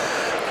Lainton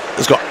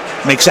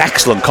makes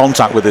excellent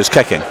contact with his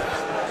kicking.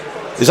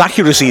 His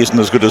accuracy isn't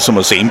as good as some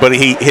have seen, but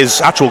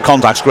his actual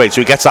contact's great,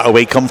 so he gets that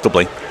away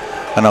comfortably.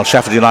 And now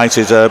Sheffield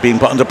United being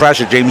put under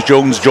pressure. James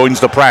Jones joins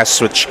the press,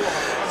 which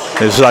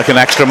is like an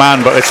extra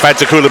man, but it's fed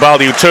to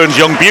Koulibaly, who turns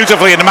Young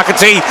beautifully into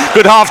McAtee.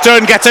 Good half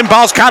turn, gets him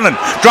past Cannon,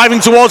 driving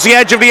towards the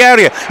edge of the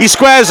area. He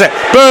squares it.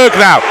 Berg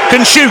now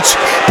can shoot.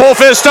 Poor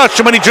first touch,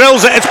 and when he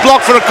drills it, it's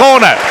blocked for a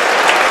corner.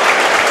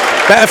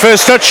 Better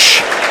first touch,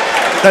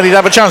 then he'd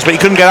have a chance, but he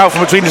couldn't get out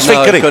from between his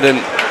feet, could he?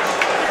 Couldn't.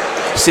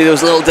 See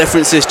those little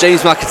differences.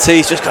 James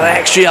McAtee's just got an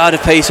extra yard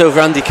of pace over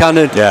Andy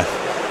Cannon. Yeah.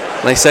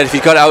 Like I said, if he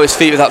got out his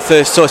feet with that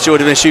first touch, it would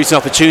have been a shooting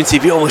opportunity.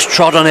 But he almost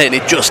trod on it, and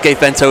it just gave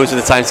Ben Tozer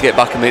the time to get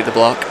back and make the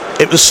block.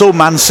 It was so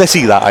Man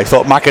City that I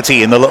thought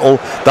McAtee in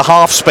the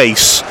half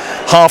space,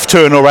 half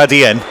turn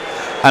already in,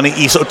 and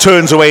he sort of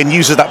turns away and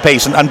uses that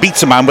pace and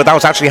beats a man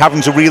without actually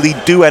having to really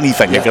do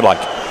anything, if you like.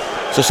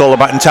 It's just all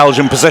about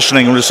intelligent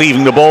positioning and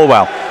receiving the ball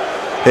well.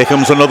 Here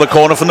comes another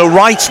corner from the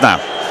right now.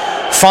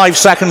 5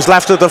 seconds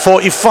left at the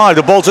 45.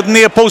 The ball's at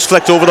near post,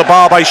 flicked over the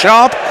bar by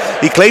Sharp.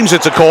 He claims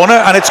it's a corner,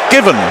 and it's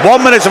given.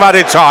 1 minute of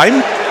added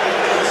time.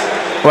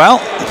 Well,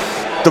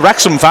 the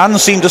Wrexham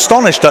fans seemed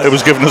astonished that it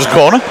was given as a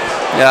corner.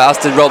 Yeah, as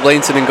did Rob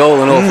Lainton in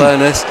goal, in all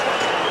fairness.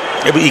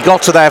 Yeah, but he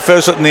got to there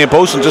first at the near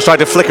post and just tried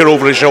to flick it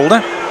over his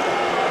shoulder.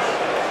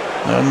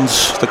 And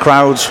the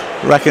crowd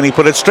reckon he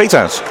put it straight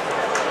out.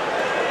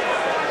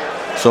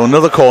 So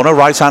another corner,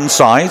 right-hand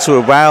side. So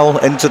we're well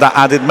into that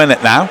added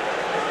minute now.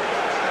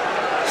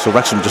 So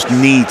Wrexham just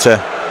need to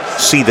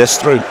see this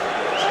through.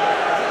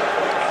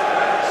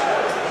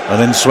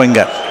 And then swing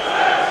it.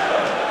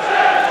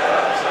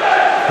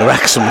 The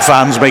Wrexham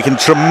fans making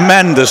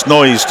tremendous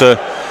noise to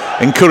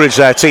encourage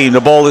their team.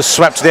 The ball is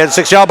swept to the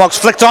 6-yard box,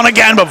 flicked on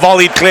again, but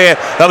volleyed clear.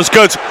 That was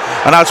good.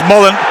 And now it's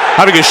Mullen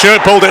having his shirt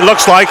pulled, it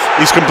looks like.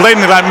 He's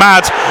complaining like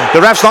mad.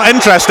 The ref's not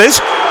interested.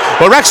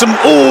 But Wrexham,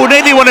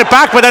 nearly won it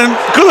back, but then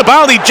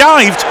Koulibaly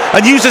jived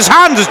and used his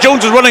hand as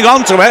Jones was running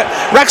onto it.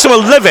 Wrexham are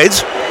livid.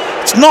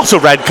 It's not a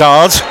red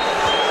card,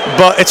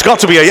 but it's got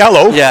to be a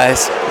yellow. Yeah,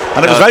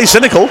 and it was very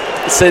cynical.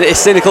 It's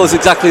cynical is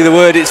exactly the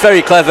word. It's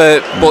very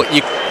clever, but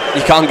you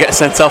can't get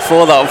sent off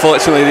for that.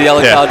 Unfortunately, the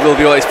yellow card will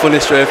be what he's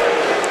punished with.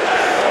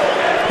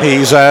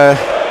 He's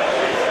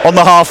on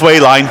the halfway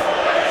line.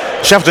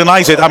 Sheffield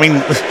United, I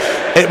mean,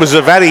 it was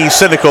a very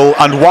cynical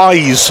and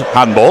wise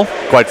handball,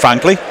 quite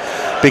frankly,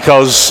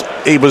 because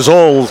he was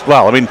all,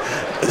 well, I mean,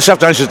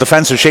 Sheffield United's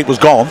defensive shape was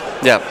gone.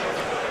 Yeah.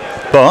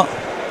 But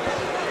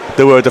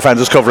there were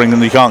defenders covering,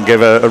 and you can't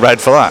give a red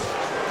for that.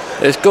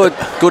 It's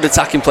good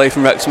attacking play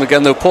from Wrexham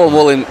again, though. Paul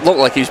Mullin looked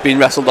like he was being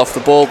wrestled off the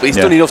ball, but he's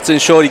done enough to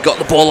ensure he got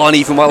the ball on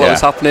even while it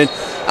was happening.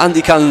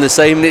 Andy Cannon the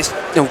same, and it's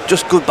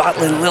just good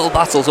battling, little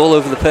battles all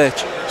over the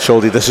pitch.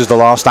 Surely this is the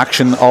last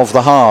action of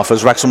the half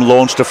as Wrexham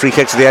launched a free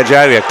kick to the edge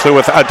area.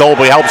 Cleworth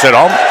Dalby helps it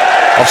on.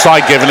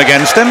 Offside given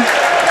against him.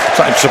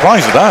 I'm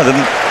surprised at that,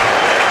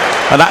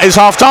 and that is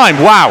half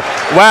time. Wow.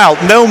 Well,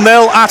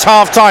 0-0 at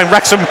half time.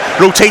 Wrexham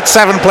rotate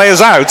 7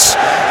 players out.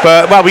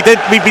 But well, we've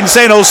been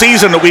saying all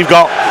season that we've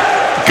got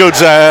good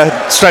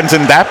strength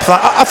and depth.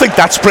 I think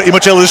that's pretty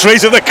much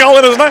illustrated the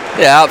Colin, isn't it?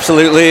 Yeah,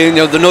 absolutely.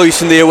 The noise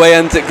from the away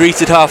end that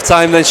greeted half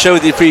time then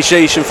showed the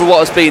appreciation for what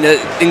has been an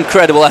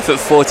incredible effort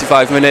for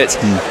 45 minutes.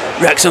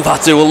 Wrexham have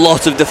had to do a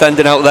lot of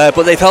defending out there,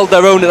 but they've held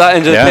their own at that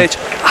end of the pitch,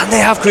 and they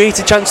have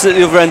created chances at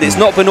the other end. It's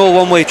not been all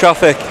one-way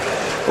traffic.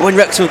 But when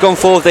Wrexham have gone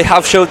forward, they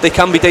have showed they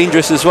can be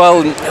dangerous as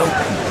well. And,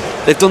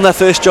 they've done their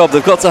first job.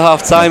 They've got to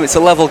half time. It's a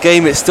level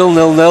game. It's still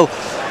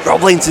 0-0.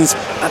 Rob Lainton's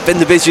been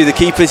the busier of the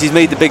keepers. He's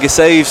made the bigger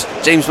saves.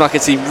 James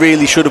McAtee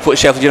really should have put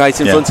Sheffield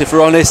United in front, if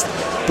we're honest,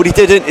 but he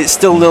didn't. It's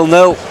still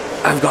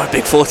 0-0. I've got a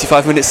big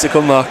 45 minutes to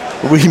come, Mark.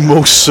 We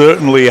most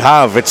certainly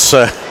have.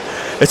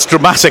 It's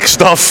dramatic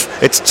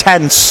stuff. It's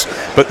tense,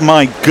 but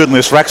my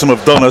goodness, Wrexham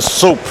have done us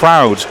so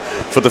proud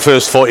for the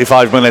first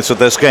 45 minutes of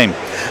this game.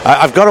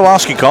 I've got to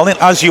ask you, Colin,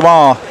 as you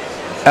are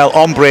El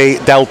Hombre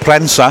del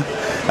Prensa,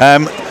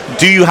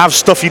 do you have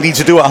stuff you need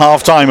to do at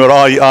half time, or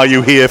are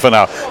you here for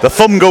now? The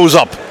thumb goes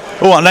up.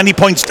 Oh, and then he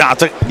points down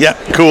to,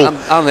 cool.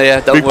 I'm here,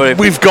 don't worry.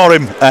 We've got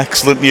him.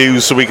 Excellent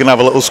news, so we can have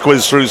a little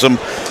squiz through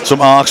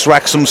some Arcs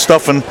Wrexham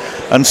stuff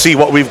and see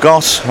what we've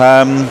got.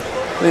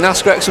 I mean,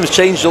 Ask Wrexham's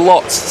changed a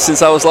lot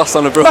since I was last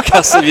on a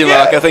broadcast with you,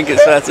 Mark. I think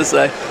it's fair to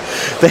say.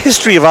 The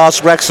history of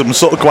Ask Wrexham is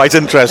sort of quite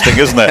interesting,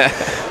 isn't it?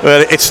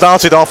 It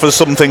started off as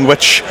something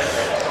which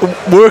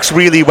works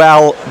really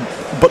well,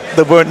 but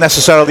there weren't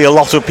necessarily a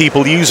lot of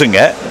people using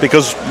it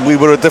because we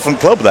were a different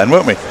club then,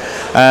 weren't we?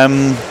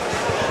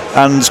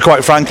 And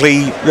quite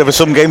frankly, there were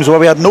some games where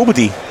we had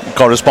nobody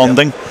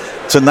corresponding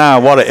to now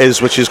what it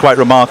is, which is quite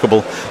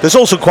remarkable. There's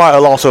also quite a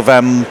lot of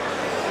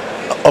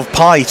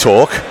pie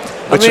talk.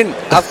 I mean,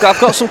 I've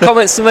got some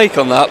comments to make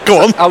on that.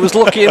 Go on. I was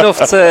lucky enough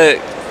to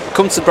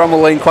come to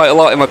Bramall Lane quite a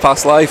lot in my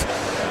past life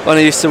when I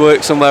used to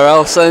work somewhere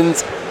else, and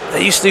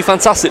they used to do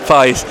fantastic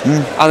pies.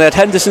 And they had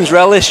Henderson's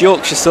Relish,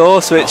 Yorkshire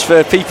sauce, which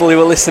for people who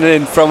were listening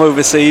in from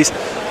overseas,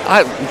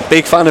 I'm a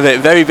big fan of it,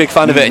 very big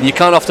fan of it, and you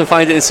can't often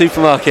find it in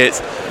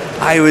supermarkets.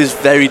 I was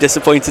very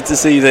disappointed to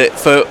see that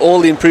for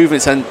all the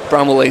improvements, and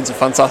Bramall Lane's a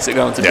fantastic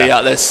ground to be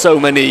at. There's so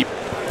many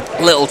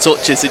little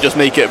touches that just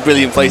make it a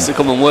brilliant place to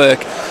come and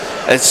work.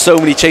 And so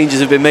many changes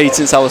have been made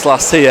since I was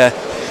last here.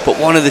 But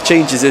one of the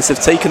changes is they've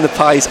taken the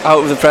pies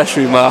out of the press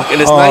room, Mark.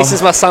 And as nice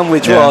as my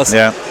sandwich was,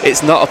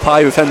 it's not a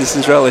pie with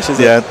Henderson's Relish, is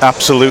it? Yeah,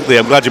 absolutely.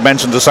 I'm glad you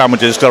mentioned the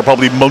sandwiches, because I'll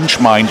probably munch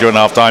mine during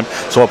half time.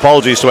 So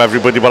apologies to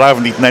everybody, but I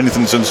haven't eaten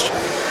anything since,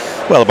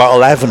 well, about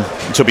 11,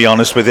 to be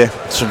honest with you.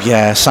 So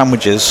yeah,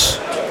 sandwiches.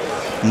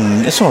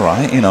 It's all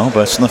right,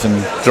 but it's nothing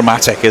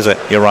dramatic, is it?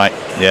 You're right,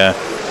 yeah.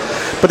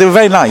 But they were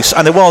very nice,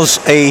 and there was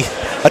a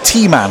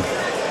tea man,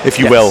 if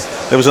you will.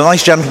 There was a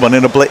nice gentleman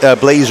in a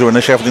blazer and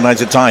a Sheffield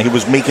United tie who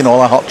was making all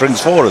our hot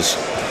drinks for us.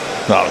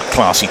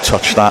 Classy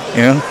touch, that,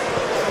 Yeah,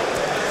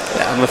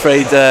 I'm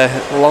afraid a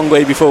long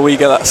way before we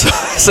get that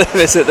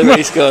service at the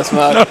racecourse,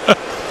 Mark.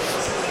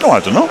 No, I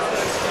don't know.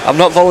 I'm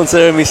not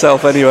volunteering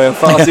myself anyway. I'm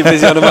far too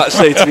busy on a match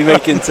day to be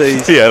making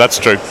tea. Yeah, that's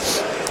true.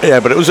 Yeah,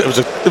 but it was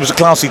a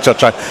classy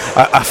touch.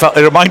 I felt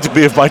it reminded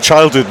me of my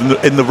childhood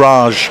in the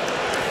Raj.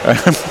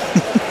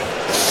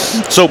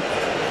 So,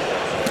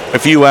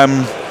 if you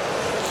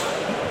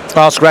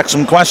ask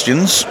Wrexham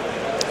questions,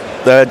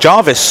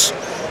 Jarvis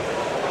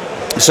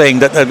saying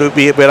that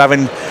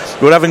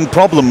we're having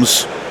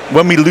problems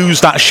when we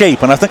lose that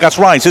shape, and I think that's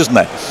right, isn't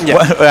it?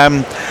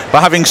 Yeah.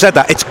 But having said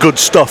that, it's good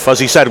stuff. As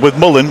he said, with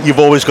Mullen, you've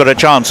always got a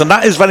chance, and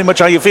that is very much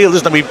how you feel,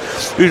 isn't it?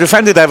 We've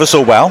defended ever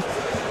so well.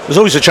 There's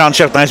always a chance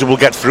Sheffield United will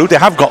get through. They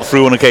have got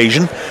through on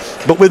occasion,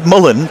 but with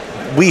Mullen,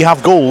 we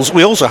have goals.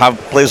 We also have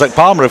players like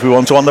Palmer, if we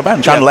want to, on the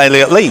bench, and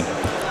Elliot Lee.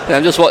 Yeah,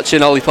 I'm just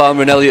watching Ollie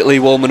Palmer and Elliot Lee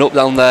warming up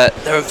down there.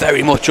 There are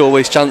very much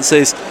always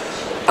chances,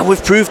 and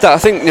we've proved that. I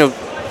think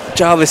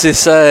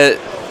Jarvis's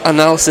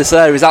analysis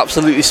there is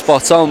absolutely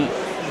spot on.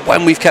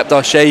 When we've kept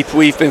our shape,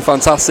 we've been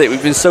fantastic.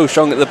 We've been so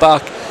strong at the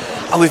back,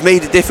 and we've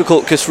made it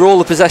difficult because for all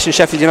the possession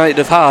Sheffield United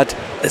have had,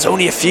 there's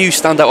only a few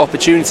standout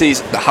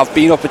opportunities. There have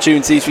been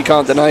opportunities, we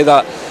can't deny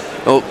that.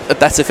 A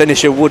better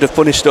finisher would have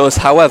punished us.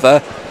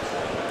 However,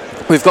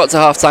 we've got to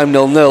half-time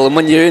 0-0, and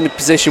when you're in a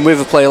position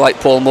with a player like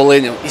Paul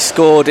Mullin, he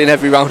scored in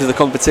every round of the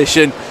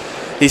competition.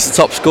 He's the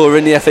top scorer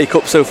in the FA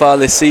Cup so far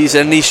this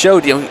season, and he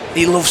showed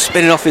he loves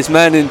spinning off his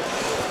men. And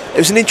it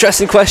was an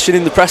interesting question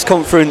in the press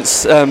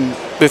conference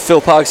with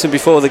Phil Parkinson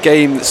before the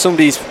game.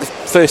 The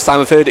first time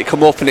I've heard it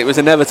come up, and it was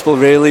inevitable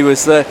really,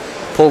 was that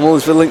Paul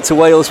Mullin's been linked to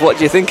Wales. What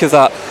do you think of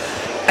that?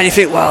 And you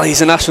think, well,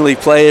 he's a National League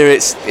player,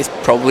 it's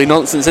probably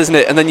nonsense, isn't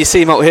it? And then you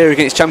see him out here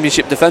against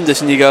Championship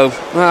defenders and you go,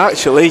 well,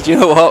 actually, do you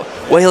know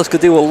what? Wales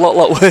could do a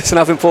lot worse than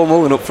having Paul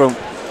Mullin up front.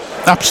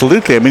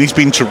 Absolutely. I mean, he's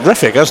been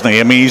terrific, hasn't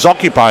he? I mean, he's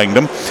occupying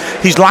them.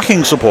 He's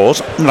lacking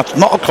support. And that's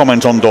not a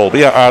comment on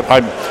Dalby.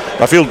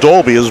 I feel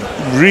Dalby has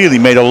really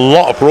made a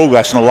lot of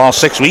progress in the last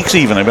 6 weeks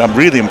even. I mean, I'm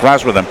really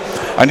impressed with him.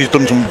 And he's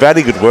done some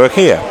very good work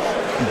here.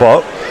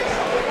 But,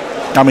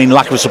 I mean,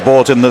 lack of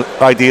support in the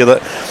idea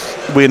that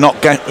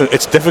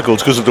it's difficult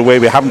because of the way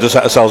we're having to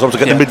set ourselves up to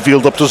get the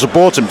midfield up to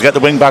support him, to get the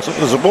wing backs up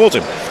to support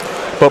him.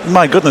 But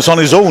my goodness, on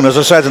his own, as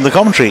I said in the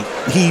commentary,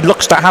 he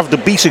looks to have the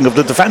beating of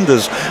the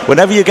defenders.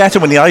 Whenever you get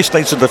him when he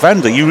isolates a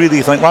defender, you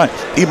really think, right,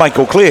 he might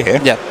go clear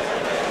here. Yeah.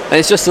 And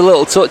it's just the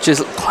little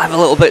touches, clever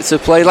little bits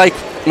of play. Like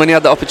when he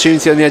had the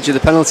opportunity on the edge of the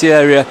penalty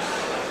area,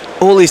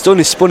 all he's done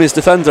is spun his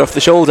defender off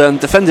the shoulder, and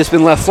the defender's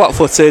been left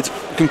flat-footed,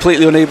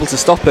 completely unable to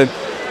stop him.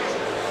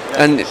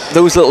 And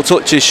those little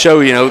touches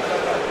show,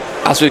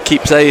 as we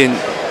keep saying,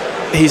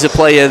 he's a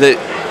player that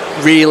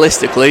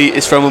realistically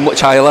is from a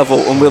much higher level,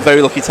 and we're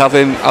very lucky to have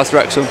him as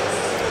Wrexham.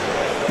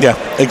 Yeah,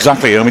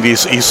 exactly. I mean,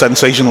 he's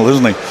sensational,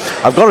 isn't he?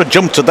 I've got to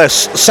jump to this.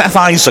 Seth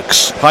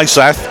Isaacs. Hi,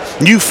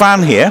 Seth. New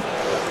fan here.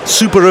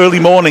 Super early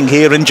morning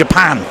here in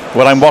Japan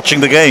when I'm watching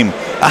the game.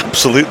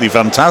 Absolutely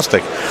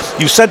fantastic.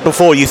 You said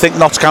before you think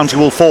Notts County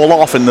will fall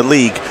off in the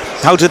league.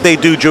 How did they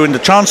do during the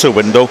transfer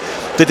window?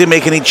 Did they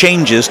make any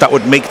changes that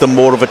would make them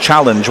more of a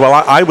challenge? Well,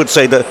 I would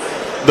say that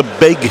the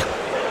big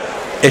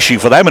issue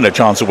for them in the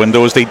transfer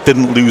window is they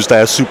didn't lose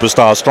their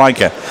superstar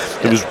striker.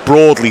 It was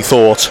broadly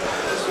thought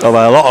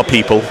by a lot of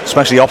people,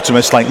 especially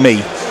optimists like me,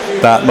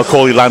 that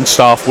Macaulay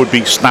Landstaff would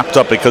be snapped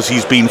up because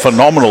he's been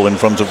phenomenal in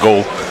front of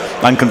goal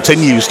and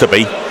continues to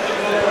be,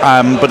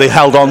 but they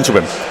held on to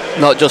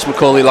him. Not just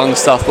Macaulay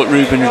Longstaff, but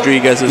Ruben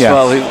Rodriguez as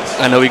well, who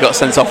I know he got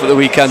sent off at the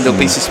weekend. He'll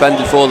be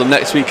suspended for them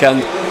next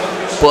weekend.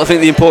 But I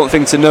think the important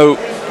thing to note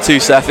too,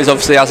 Seth, is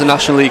obviously as a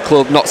National League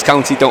club, Notts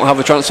County don't have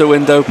a transfer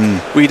window.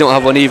 We don't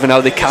have one either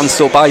now. They can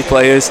still buy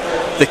players.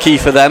 The key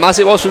for them, as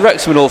it was with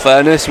Wrexham in all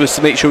fairness, was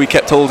to make sure we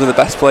kept hold of the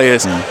best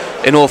players.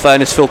 In all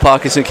fairness, Phil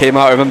Parkinson came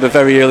out, I remember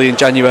very early in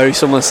January,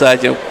 someone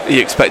said, are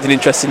you expecting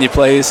interest in your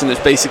players? And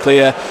it's basically,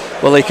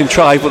 well, they can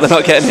try, but they're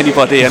not getting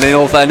anybody. And in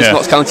all fairness,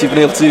 Notts County have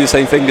been able to do the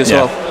same thing as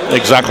well.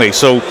 Exactly.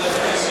 So,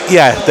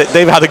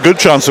 they've had a good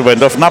transfer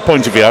window from that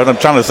point of view. I'm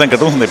trying to think, I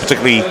don't think they're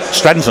particularly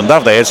strengthened,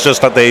 have they? It's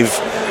just that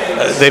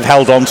they've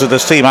held on to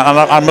this team. And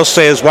I must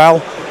say as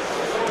well,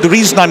 the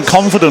reason I'm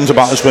confident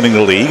about us winning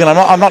the league, and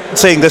I'm not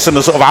saying this in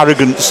a sort of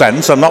arrogant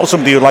sense, I'm not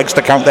somebody who likes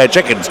to count their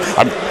chickens.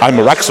 I'm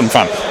a Wrexham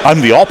fan.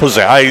 I'm the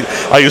opposite.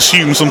 I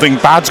assume something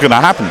bad's going to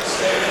happen.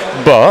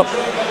 But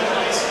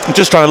I'm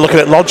just trying to look at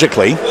it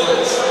logically.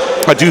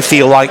 I do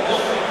feel like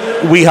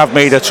we have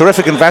made a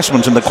terrific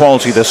investment in the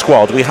quality of this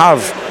squad. We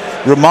have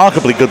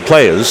remarkably good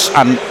players,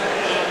 and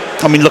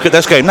I mean, look at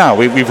this game now.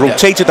 We've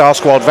rotated our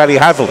squad very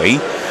heavily,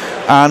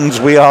 and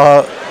we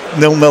are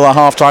 0-0 at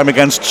half-time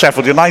against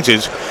Sheffield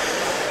United,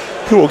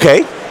 who,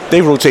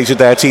 they've rotated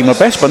their team a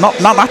bit, but not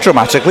that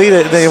dramatically.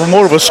 They have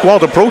more of a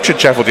squad approach at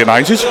Sheffield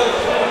United.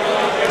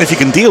 If you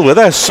can deal with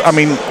this, I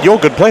mean, you're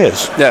good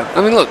players. Yeah,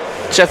 I mean, look,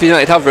 Sheffield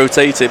United have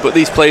rotated, but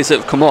these players that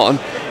have come on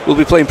will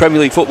be playing Premier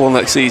League football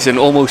next season,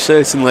 almost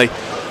certainly.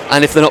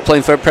 And if they're not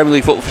playing for Premier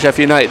League football for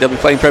Sheffield United, they'll be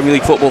playing Premier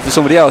League football for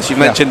somebody else. You've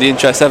mentioned the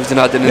interest Everton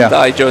had in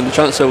Ndiaye during the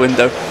transfer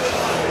window.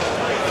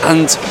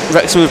 And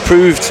Wrexham have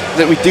proved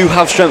that we do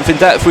have strength in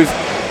depth.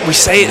 We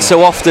say it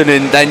so often,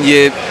 and then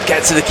you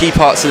get to the key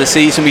parts of the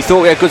season. We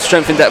thought we had good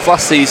strength in depth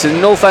last season.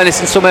 In all fairness,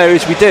 in some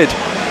areas we did.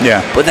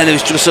 Yeah. But then it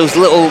was just those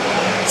little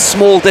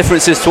small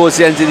differences towards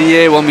the end of the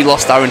year when we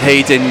lost Aaron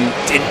Hayden,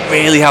 didn't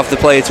really have the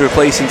player to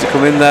replace him to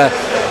come in there.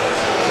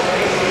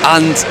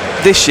 And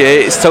this year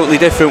it's totally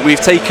different. We've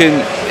taken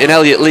in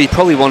Elliot Lee,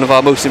 probably one of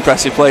our most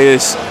impressive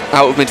players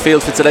out of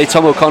midfield for today.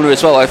 Tom O'Connor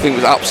as well, I think,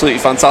 was absolutely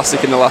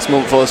fantastic in the last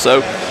month or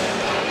so.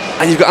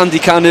 And you've got Andy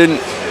Cannon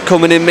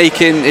coming in,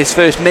 making his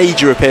first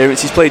major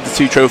appearance. He's played the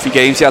 2 trophy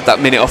games, he had that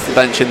minute off the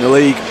bench in the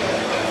league,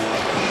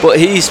 but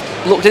he's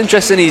looked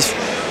interesting. He's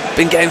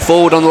been getting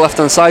forward on the left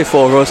hand side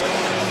for us.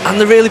 And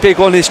the really big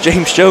one is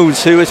James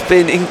Jones, who has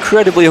been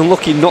incredibly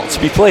unlucky not to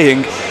be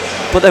playing,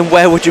 but then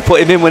where would you put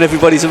him in when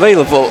everybody's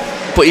available?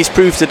 But he's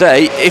proved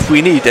today, if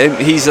we need him,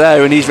 he's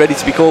there and he's ready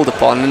to be called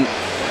upon. And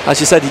as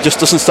you said, he just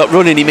doesn't stop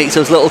running. He makes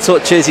those little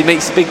touches, he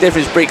makes a big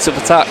difference, breaks up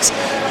attacks,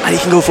 and he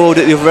can go forward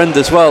at the other end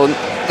as well. And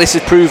this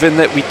is proving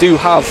that we do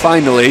have,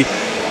 finally,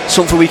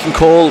 something we can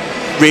call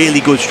really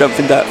good strength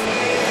and depth.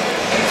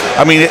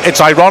 I mean,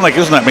 it's ironic,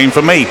 isn't it? I mean,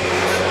 for me,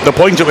 the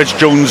point at which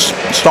Jones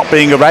stopped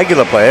being a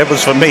regular player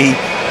was, for me,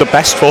 the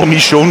best form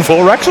he's shown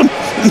for Wrexham.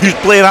 He's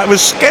playing out of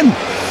his skin.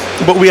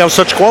 But we have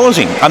such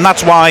quality. And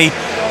that's why,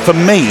 for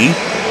me,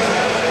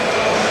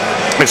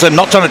 I'm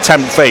not trying to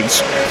tempt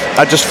fate,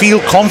 I just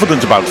feel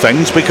confident about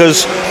things,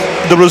 because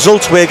the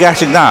results we're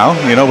getting now,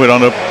 you know, we're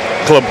on a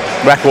club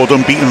record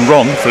unbeaten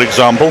run, for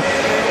example,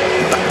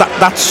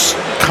 that's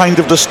kind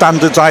of the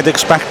standards I'd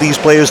expect these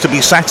players to be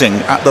setting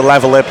at the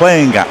level they're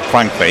playing at,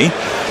 frankly.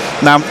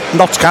 Now,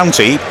 Notts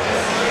County,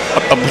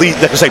 please,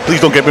 like I say, please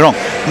don't get me wrong,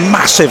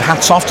 massive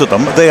hats off to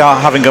them. They are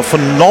having a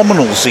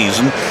phenomenal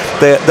season.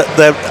 But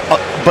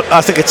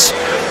I think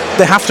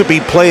they have to be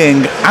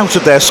playing out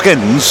of their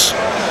skins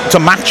to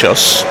match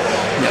us.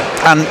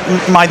 Yeah.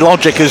 And my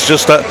logic is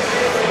just that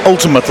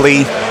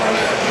ultimately,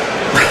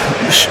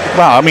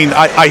 well, I mean,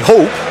 I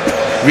hope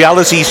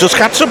reality's just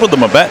catch up with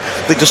them a bit.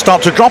 They just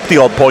start to drop the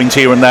odd point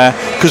here and there,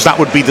 because that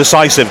would be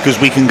decisive, because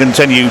we can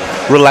continue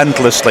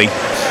relentlessly.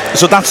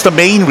 So that's the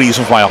main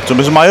reason for my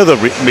optimism. My other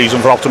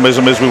reason for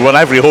optimism is we won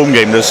every home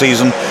game this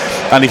season,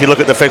 and if you look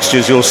at the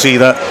fixtures, you'll see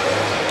that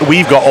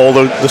we've got all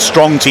the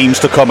strong teams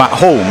to come at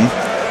home.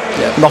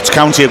 Yeah. Notts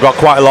County have got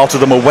quite a lot of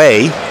them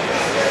away.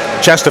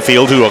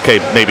 Chesterfield, who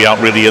maybe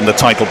aren't really in the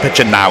title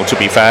picture now, to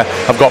be fair,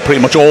 have got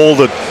pretty much all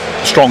the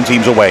strong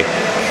teams away.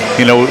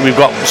 You know, we've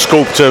got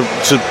scope to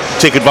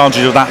take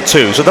advantage of that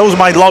too. So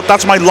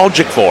that's my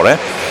logic for it.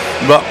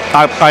 But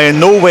I in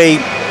no way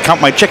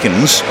count my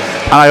chickens,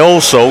 and I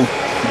also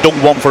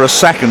don't want for a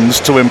second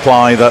to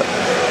imply that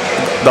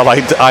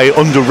I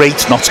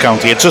underrate Notts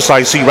County. It's just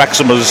I see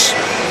Wrexham as,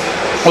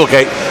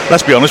 okay,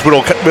 let's be honest, we're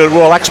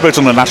all experts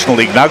in the National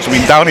League now, because we've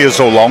been down here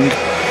so long.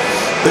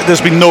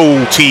 There's been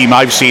no team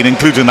I've seen,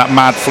 including that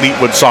mad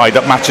Fleetwood side,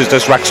 that matches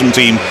this Wrexham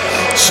team,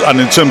 and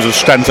in terms of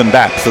strength and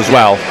depth as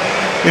well.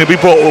 You know, we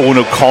brought Owen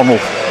O'Connell.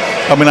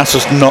 I mean, that's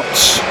just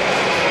nuts.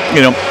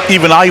 You know,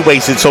 even I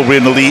waited till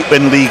we're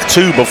in League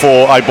 2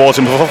 before I bought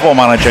him for Football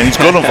Manager, and he's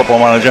good on Football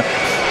Manager.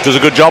 Does a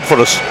good job for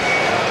us.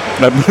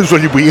 It was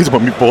really weird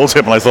when we bought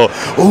him, and I thought,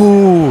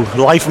 ooh,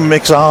 life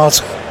mix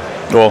art,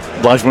 or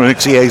life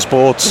mix EA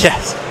Sports.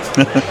 Yes.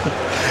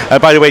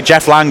 By the way,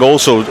 Jeff Lang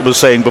also was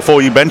saying,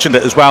 before you mentioned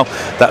it as well,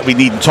 that we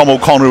need Tom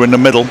O'Connor in the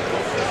middle.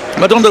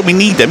 I don't think we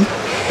need him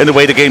in the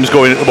way the game's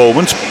going at the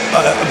moment,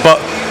 but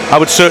I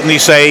would certainly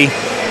say,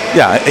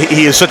 yeah,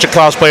 he is such a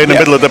class player in the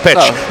middle of the pitch.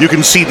 Oh. You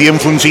can see the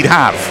influence he'd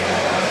have.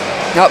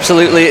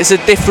 Absolutely. It's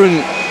a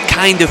different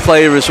kind of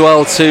player as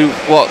well to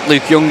what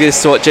Luke Young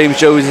is, to what James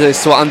Jones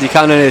is, to what Andy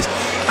Cannon is.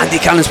 Andy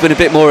Cannon's been a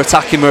bit more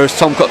attacking, whereas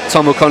Tom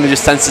O'Connor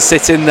just tends to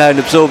sit in there and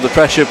absorb the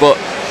pressure. But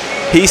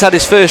he's had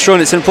his first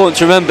run. It's important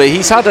to remember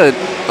he's had a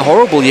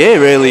horrible year,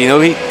 really. You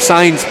know, he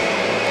signed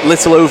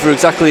little over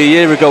exactly a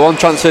year ago on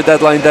transfer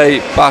deadline day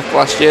back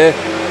last year,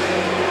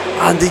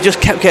 and he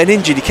just kept getting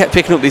injured. He kept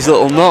picking up these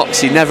little knocks.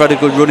 He never had a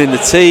good run in the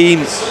team.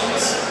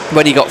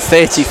 When he got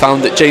fit, he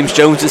found that James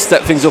Jones had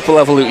stepped things up a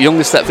level, Luke Young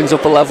had stepped things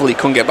up a level. He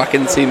couldn't get back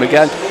in the team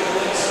again.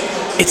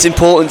 It's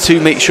important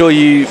to make sure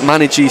you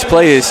manage these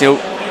players. You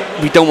know,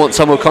 we don't want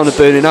Tom O'Connor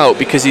burning out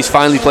because he's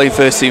finally playing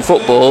first team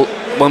football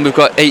when we've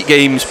got 8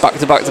 games back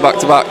to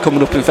back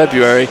coming up in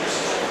February.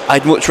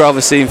 I'd much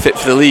rather see him fit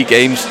for the league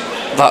games.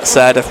 That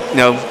said, you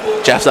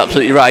know, Jeff's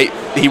absolutely right.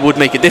 He would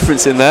make a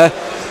difference in there,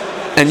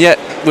 and yet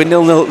we're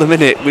 0-0 at the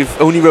minute.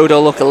 We've only rode our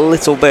luck a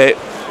little bit,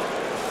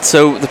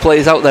 so the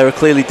players out there are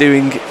clearly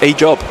doing a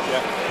job.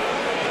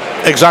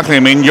 Exactly. I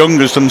mean, Young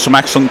has done some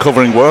excellent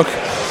covering work.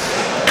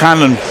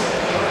 Cannon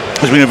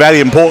has been a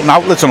very important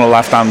outlet on the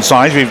left-hand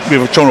side.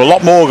 We've shown a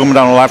lot more coming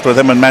down the left with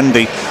him and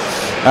Mendy.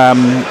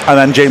 And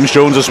then James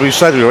Jones, as we've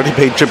said, we already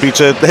paid tribute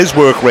to his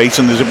work rate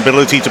and his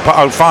ability to put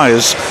out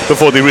fires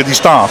before they really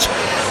start.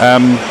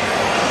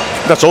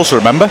 Let's also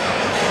remember,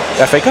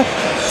 FA Cup,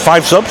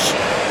 5 subs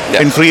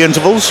in 3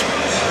 intervals.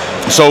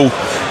 So,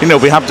 you know,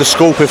 we have the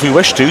scope, if we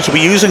wish to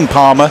be using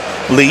Palmer,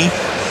 Lee,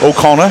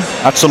 O'Connor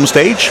at some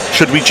stage,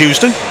 should we choose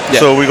to.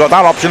 So we've got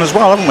that option as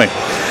well, haven't we?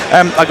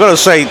 I've got to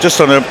say, just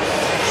on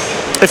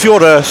if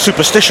you're a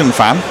superstition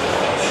fan,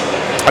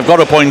 I've got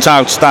to point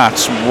out that,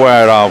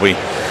 where are we?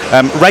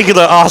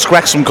 Regular Ask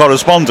Wrexham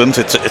correspondent,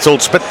 it's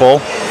old Spitball,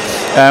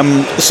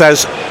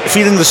 says,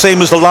 feeling the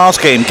same as the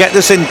last game, get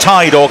this in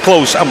tied or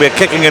close and we're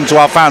kicking into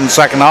our fans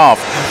second half.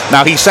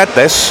 Now he said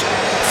this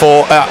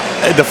for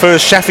the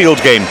first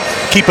Sheffield game,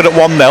 keep it at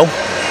 1-0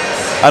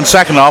 and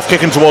second half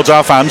kicking towards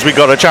our fans, we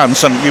got a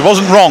chance, and he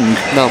wasn't wrong.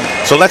 No.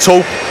 So let's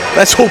hope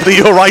that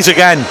you're right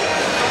again.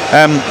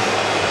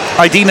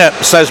 Idina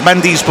says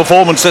Mendy's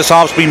performance this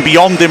half's been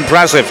beyond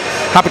impressive.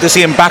 Happy to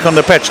see him back on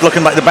the pitch,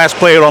 looking like the best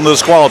player on the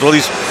squad. Well,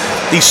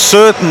 he's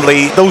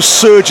certainly, those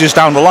surges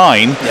down the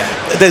line,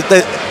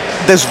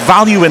 there's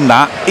value in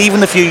that,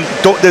 even if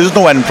there's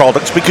no end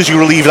products, because you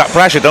relieve that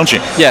pressure, don't you?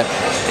 Yeah,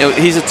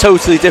 he's a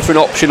totally different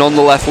option on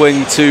the left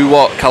wing to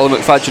what Callum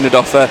McFadden would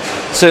offer,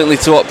 certainly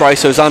to what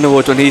Bryce Hosanna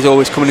would when he's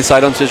always coming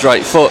inside onto his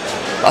right foot.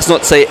 That's not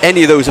to say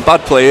any of those are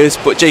bad players,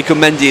 but Jacob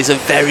Mendy is a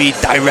very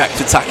direct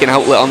attacking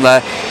outlet on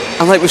there.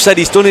 And like we've said,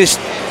 he's done his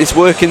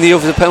work in the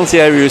other penalty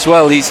area as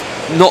well. He's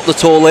not the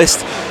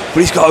tallest,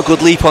 but he's got a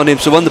good leap on him.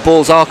 So when the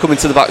balls are coming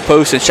to the back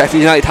post and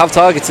Sheffield United have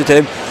targeted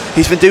him,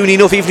 he's been doing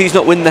enough, even if he's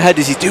not winning the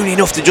headers, he's doing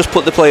enough to just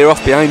put the player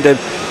off behind him.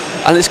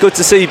 And it's good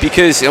to see,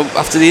 because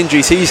after the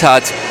injuries he's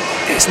had,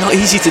 it's not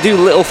easy to do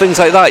little things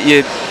like that.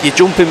 Your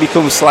jumping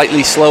becomes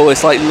slightly slower,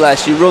 slightly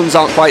less, your runs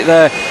aren't quite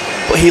there,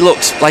 but he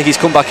looks like he's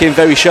come back in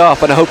very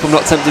sharp, and I hope I'm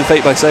not tempting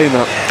fate by saying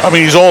that. I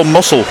mean, he's all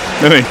muscle,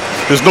 isn't he?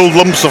 There's no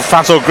lumps of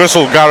fat or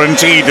gristle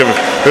guaranteed of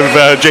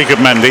Jacob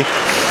Mendy.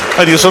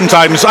 And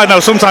sometimes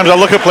I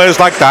look at players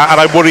like that and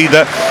I worry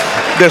that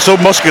they're so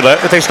muscular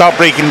that they start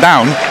breaking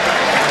down.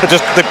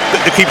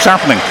 It keeps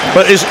happening.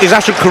 But his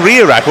actual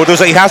career record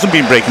is that he hasn't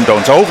been breaking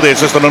down. So hopefully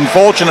it's just an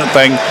unfortunate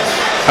thing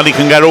and he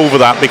can get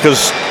over that,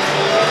 because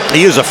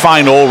he is a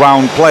fine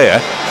all-round player.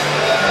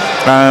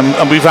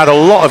 And we've had a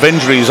lot of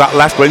injuries at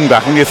left wing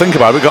back. When you think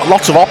about it, we've got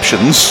lots of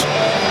options,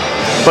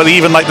 but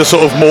even like the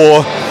sort of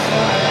more,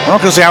 I'm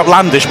not going to say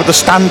outlandish, but the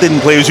stand-in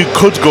players who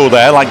could go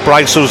there, like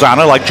Bryce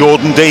Hosanna, like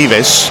Jordan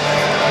Davis,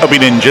 have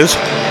been injured.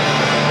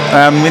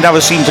 We never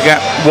seem to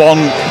get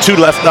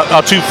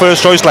two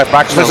first-choice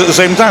left-backs at the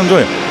same time, do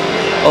we?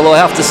 Although I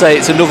have to say,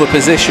 it's another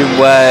position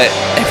where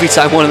every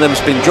time one of them's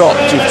been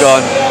dropped, you've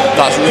gone,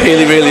 that's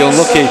really, really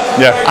unlucky.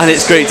 Yeah. And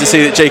it's great to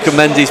see that Jacob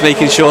Mendy's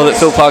making sure that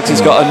Phil Parkinson's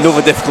got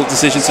another difficult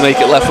decision to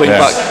make at left wing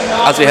back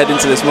as we head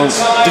into this month.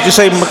 Did you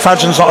say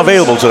McFadden's not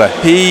available today?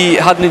 He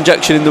had an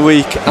injection in the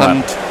week,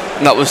 and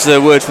that was the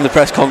word from the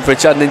press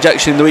conference. He had an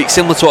injection in the week,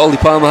 similar to what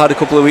Ollie Palmer had a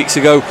couple of weeks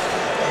ago.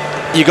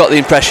 You got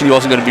the impression he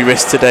wasn't going to be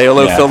risked today,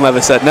 although Phil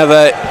never said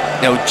never.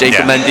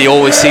 Jacob Mendy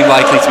always seemed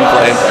likely to be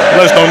playing.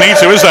 There's no need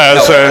to, is there?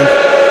 No. So,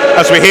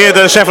 as we hear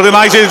the Sheffield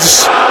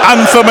United's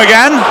anthem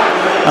again,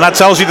 and that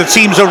tells you the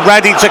teams are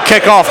ready to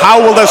kick off.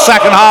 How will the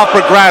second half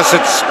progress?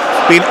 It's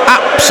been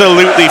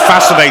absolutely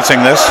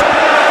fascinating, this.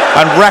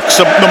 And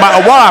Wrexham, no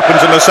matter what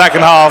happens in the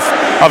second half,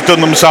 have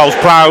done themselves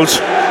proud.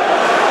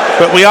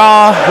 But we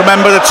are,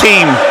 remember, the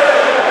team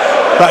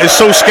that is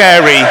so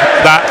scary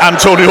that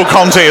Antonio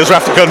Conte has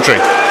left the country.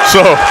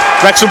 So,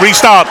 Wrexham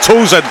restart.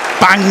 Tozer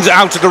bangs it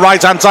out to the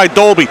right-hand side.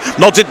 Dalby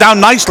nods it down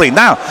nicely.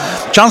 Now,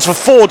 chance for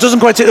Ford. Doesn't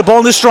quite take the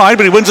ball in his stride,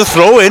 but he wins a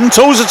throw in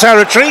Tozer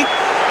territory.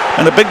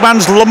 And the big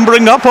man's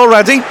lumbering up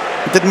already.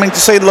 I didn't mean to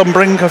say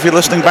lumbering if you're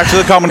listening back to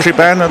the commentary,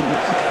 Ben.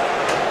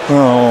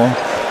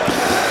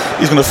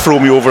 He's going to throw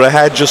me over a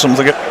hedge or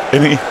something,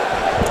 isn't he?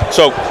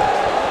 So,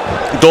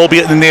 Dalby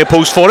at the near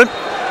post for him.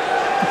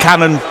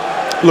 Cannon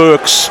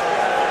lurks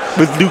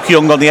with Luke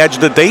Young on the edge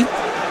of the D.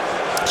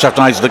 Sheffield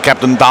United, the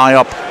captain, die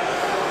up.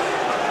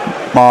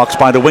 Marks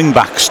by the wing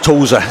backs.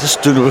 Tozer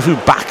just doing a few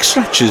back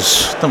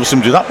stretches. Never seen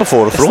him do that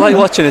before. It's like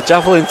watching a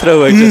javelin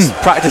thrower just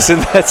practicing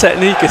their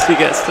technique as he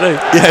gets through.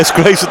 Yeah, it's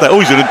great. Oh,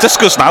 he's doing a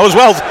discus now as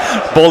well.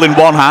 Ball in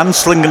one hand,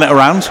 slinging it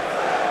around.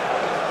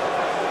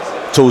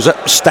 Tozer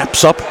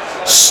steps up,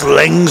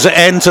 slings it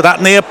into that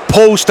near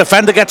post.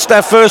 Defender gets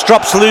their first,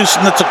 drops loose,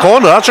 and it's a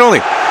corner, actually.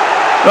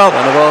 Well,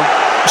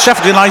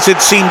 Sheffield United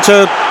seem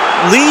to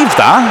leave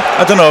that.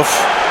 I don't know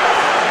if...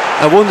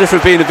 I wonder if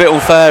we're being a bit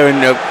unfair,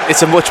 and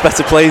it's a much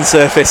better playing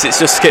surface. It's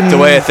just skipped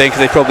away, I think,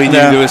 because they probably knew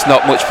there was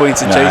not much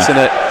point in chasing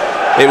it.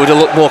 It would have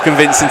looked more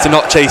convincing to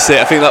not chase it.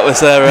 I think that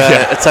was their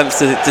attempts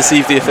to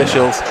deceive the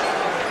officials.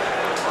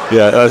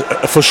 Yeah,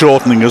 for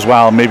shortening as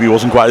well. Maybe he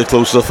wasn't quite as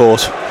close as I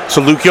thought. So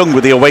Luke Young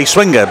with the away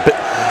swinger.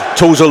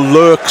 Tozer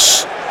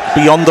lurks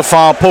beyond the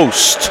far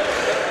post.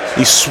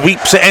 He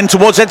sweeps it in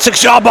towards the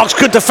 6-yard box.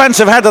 Good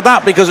defensive header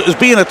that, because it was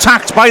being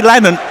attacked by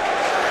Lennon.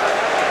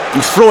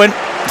 He's throwing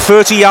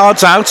 30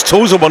 yards out.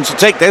 Tozer wants to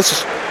take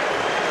this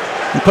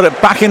and put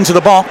it back into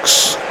the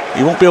box.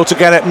 He won't be able to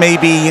get it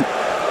maybe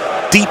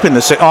deep in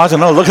the... I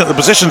don't know, looking at the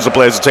positions the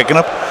players are taking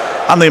up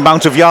and the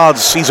amount of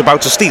yards he's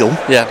about to steal,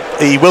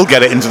 he will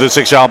get it into the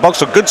 6-yard box.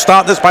 So good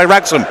start this by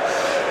Wrexham.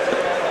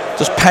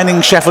 Just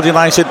penning Sheffield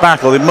United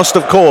back. Well, they must,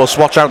 of course,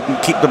 watch out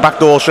and keep the back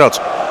door shut.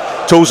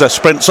 Tozer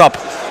sprints up,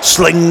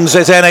 slings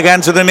it in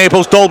again to the near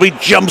post. Dalby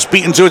jumps,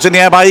 beaten to it in the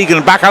air by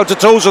Egan. Back out to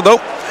Tozer though,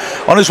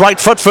 on his right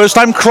foot. First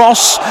time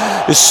cross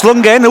is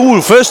slung in.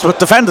 First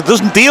defender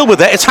doesn't deal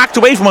with it. It's hacked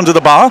away from under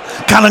the bar.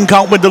 Cannon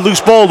can't win the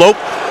loose ball though.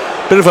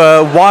 Bit of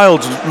a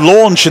wild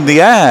launch in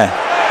the air.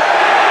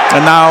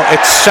 And now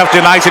it's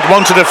Sheffield United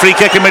wanted a free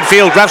kick in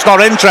midfield. Ref's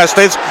not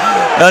interested.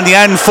 In the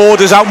end,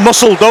 Ford is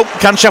out-muscled though.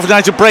 Can Sheffield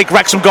United break?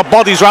 Wrexham got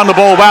bodies round the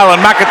ball well,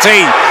 and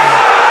McAtee.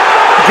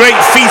 Great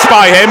feat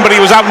by him, but he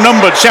was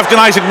outnumbered. Sheffield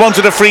United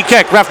wanted a free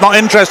kick. Ref not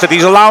interested.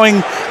 He's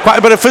allowing quite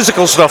a bit of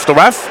physical stuff, the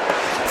ref.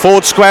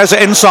 Ford squares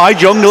it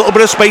inside. Young, a little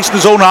bit of space in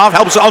his own half.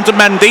 Helps it onto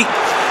Mendy.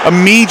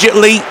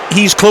 Immediately,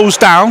 he's closed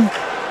down.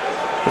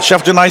 But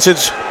Sheffield United,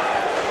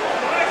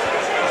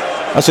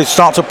 as they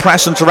start to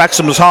press into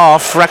Wrexham's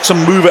half,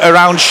 Wrexham move it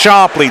around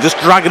sharply, just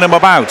dragging him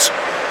about.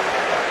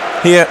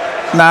 Here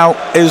now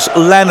is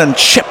Lennon,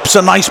 chips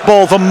a nice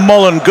ball for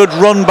Mullen, good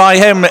run by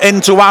him,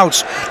 in to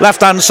out,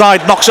 left hand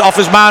side, knocks it off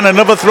his man,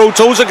 another throw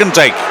Tozer can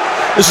take.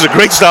 This is a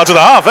great start to the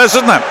half,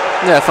 isn't it?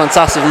 Yeah,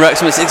 fantastic from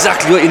Wrexham. It's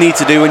exactly what you need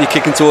to do when you're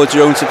kicking towards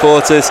your own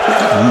supporters.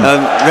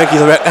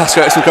 Regular Ask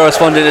Wrexham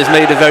correspondent has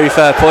made a very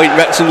fair point.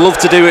 Wrexham love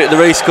to do it at the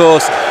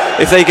racecourse.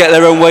 If they get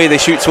their own way, they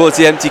shoot towards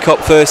the empty cup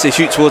first, they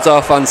shoot towards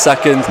our fans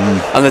second,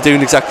 and they're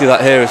doing exactly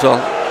that here as well.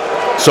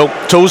 So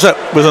Tozer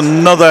with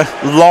another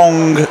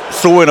long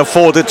throw-in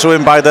afforded to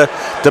him by the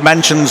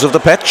dimensions of the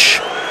pitch.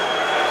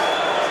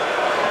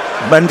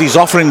 Mendy's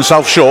offering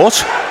himself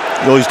short.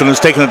 All he's done is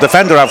taken a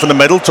defender out from the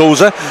middle.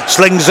 Tozer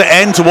slings it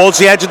in towards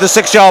the edge of the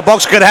 6-yard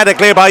box. Good header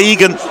clear by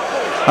Egan,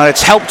 and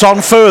it's helped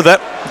on further.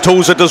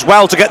 Tozer does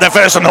well to get there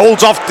first and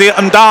holds off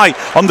and die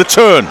on the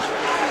turn.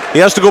 He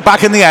has to go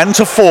back in the end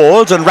to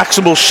Ford, and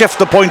Wrexham will shift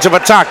the point of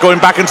attack, going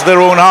back into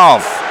their own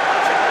half.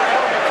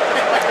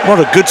 What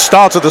a good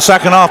start to the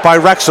second half by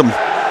Wrexham.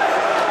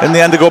 In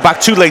the end, they go back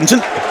to Leighton.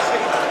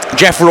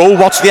 Jeff Rowe,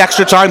 what's the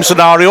extra time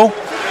scenario?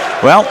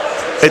 Well,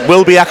 it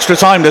will be extra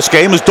time this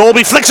game as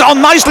Dalby flicks it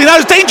on nicely. Now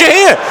there's danger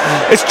here.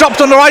 It's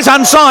dropped on the right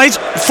hand side.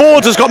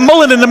 Ford has got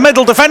Mullen in the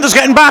middle. Defender's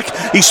getting back.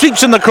 He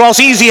sweeps in the cross.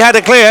 Easy header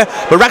clear.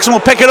 But Wrexham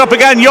will pick it up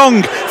again.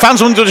 Young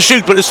fans wanted to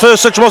shoot, but his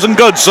first touch wasn't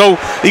good, so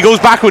he goes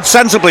backwards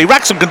sensibly.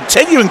 Wrexham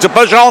continuing to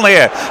push on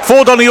here.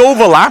 Ford on the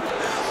overlap,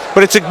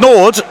 but it's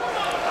ignored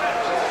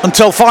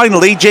until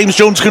finally James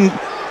Jones can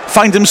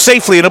find him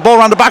safely, and a ball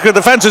around the back of the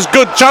defence is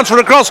good. Chance for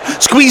a cross,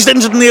 squeezed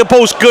into the near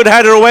post. Good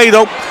header away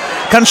though.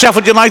 Can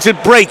Sheffield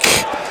United break?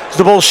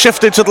 The ball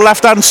shifted to the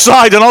left hand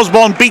side, and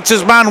Osborne beats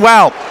his man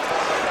well.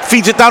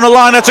 Feeds it down the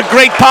line. That's a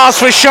great pass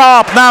for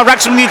Sharp. Now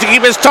Wrexham need to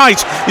keep this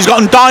tight. He's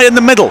got Ndiaye in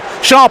the middle.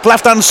 Sharp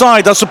left hand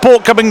side. There's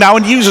support coming now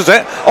and uses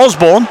it.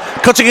 Osborne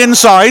cutting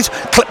inside,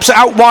 clips it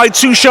out wide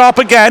to Sharp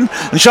again,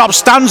 and Sharp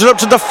stands it up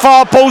to the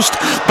far post.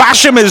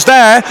 Basham is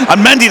there,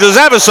 and Mendy does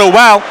ever so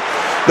well.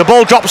 The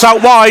ball drops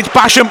out wide.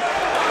 Basham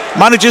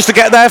manages to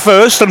get there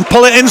first and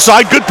pull it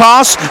inside. Good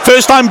pass,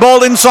 first time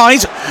ball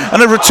inside,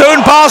 and a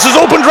return pass has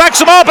opened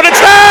Wrexham up, and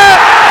it's there!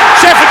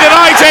 Sheffield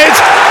United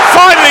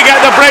finally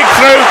get the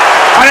breakthrough,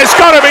 and it's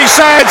got to be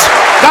said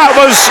that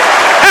was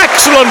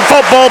excellent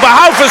football, but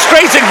how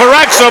frustrating for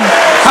Wrexham,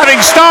 having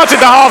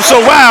started the half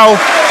so well,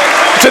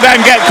 to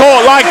then get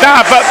caught like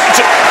that, but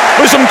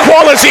with some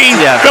quality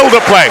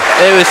build-up play.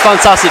 It was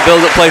fantastic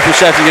build-up play from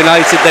Sheffield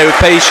United. They were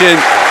patient.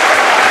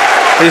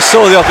 They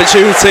saw the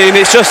opportunity, and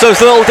it's just those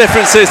little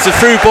differences. The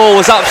through ball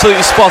was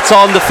absolutely spot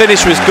on. The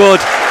finish was good.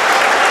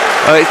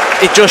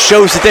 It just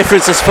shows the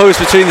difference, I suppose,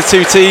 between the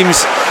two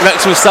teams.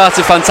 Wrexham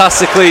started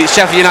fantastically.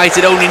 Sheffield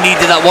United only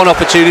needed that one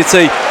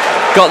opportunity.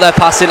 Got their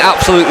passing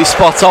absolutely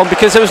spot on,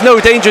 because there was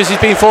no danger as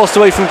he's being forced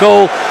away from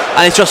goal,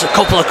 and it's just a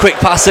couple of quick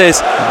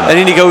passes, and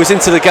then he goes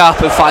into the gap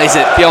and fires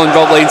it beyond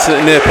Rob Lane to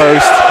the near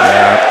post.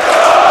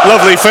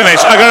 Lovely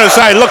finish. I gotta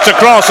say, I looked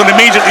across and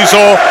immediately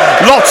saw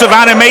lots of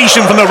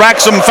animation from the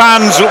Wrexham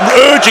fans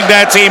urging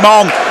their team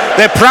on.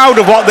 They're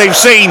proud of what they've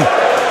seen,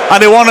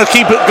 and they want to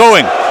keep it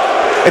going.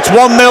 It's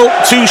 1-0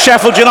 to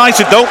Sheffield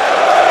United though,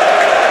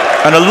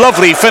 and a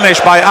lovely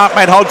finish by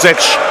Ahmed Hodzic.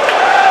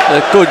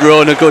 A good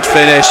run, a good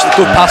finish, a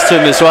good pass to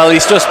him as well.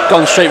 He's just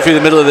gone straight through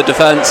the middle of the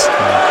defence,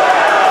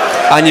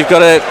 and you've got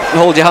to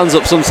hold your hands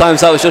up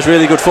sometimes. That was just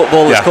really good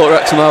football that's caught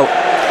Wrexham out.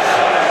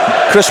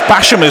 Chris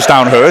Basham is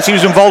down hurt. He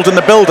was involved in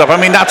the build-up. I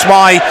mean, that's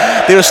why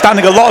they were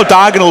standing a lot of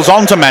diagonals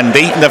onto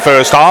Mendy in the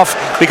first half,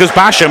 because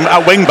Basham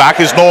at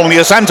wing-back is normally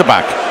a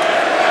centre-back.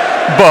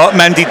 But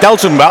Mendy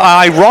dealt with him well.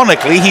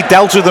 Ironically, he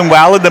dealt with him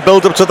well in the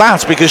build-up to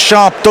that, because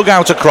Sharp dug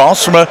out a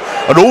cross from an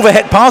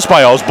overhit pass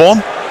by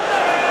Osborne.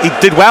 He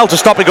did well to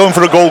stop it going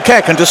for a goal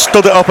kick and just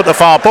stood it up at the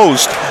far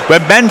post, where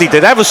Mendy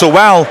did ever so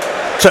well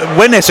to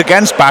win it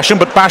against Basham,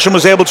 but Basham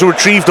was able to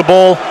retrieve the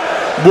ball,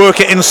 work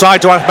it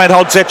inside to Ahmed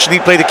Hodzic, and he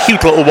played a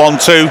cute little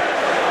 1-2,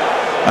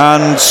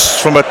 and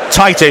from a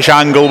tightish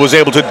angle was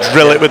able to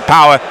drill it with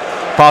power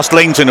past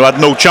Leighton, who had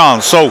no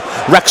chance. So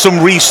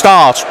Wrexham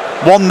restart,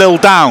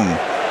 1-0 down,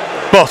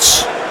 but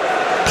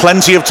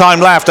plenty of time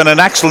left, and an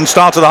excellent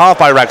start to the half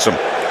by Wrexham.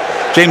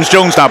 James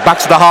Jones now back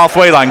to the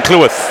halfway line.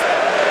 Cleworth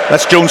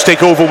lets Jones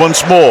take over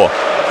once more.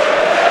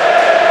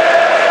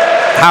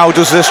 How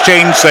does this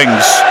change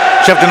things?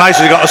 Sheffield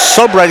United have got a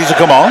sub ready to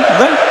come on.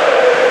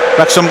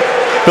 Wrexham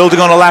building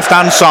on the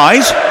left-hand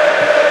side.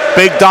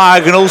 Big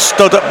diagonal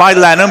stood up by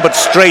Lennon, but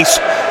straight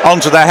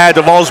onto the head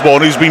of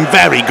Osborne, who's been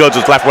very good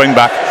as left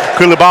wing-back.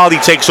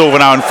 Koulibaly takes over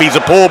now and feeds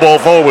a poor ball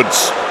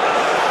forwards.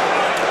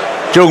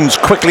 Jones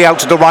quickly out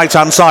to the right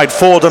hand side,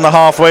 forward on the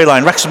halfway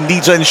line. Wrexham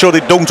needs to ensure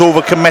they don't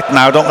overcommit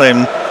now, don't they?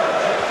 And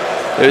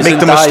it was make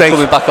the mistake.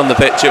 Coming back on the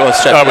pitch, it was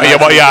Sheffield.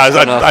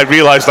 I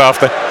realised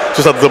after.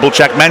 Just had to double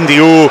check. Mendy,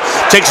 who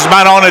takes his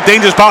man on a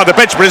dangerous part of the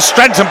pitch, but his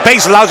strength and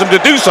pace allows him to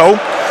do so,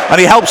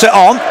 and he helps it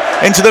on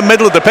into the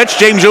middle of the pitch.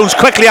 James Jones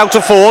quickly out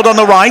to Ford on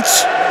the right.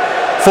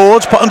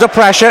 Ford's put under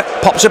pressure,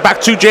 pops it back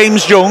to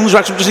James Jones.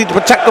 Wrexham just need to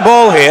protect the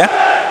ball here.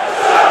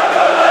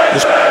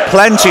 There's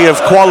plenty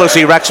of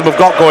quality Wrexham have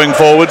got going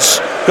forwards.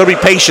 Got to be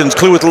patient.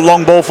 Cleworth with a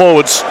long ball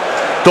forwards.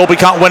 Dolby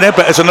can't win it,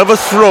 but it's another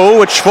throw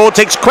which Ford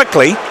takes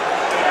quickly.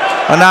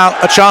 And now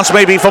a chance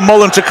maybe for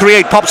Mullen to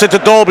create. Pops it to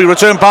Dolby.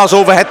 Return pass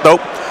overhead though,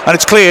 and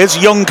it's cleared.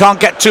 Young can't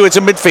get to it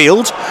in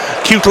midfield.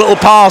 Cute little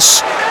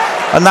pass.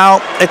 And now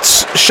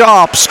it's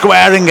Sharp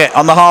squaring it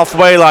on the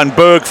halfway line.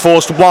 Berg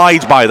forced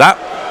wide by that,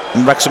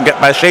 and Wrexham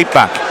get their shape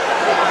back.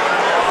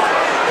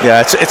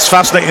 Yeah, it's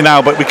fascinating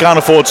now, but we can't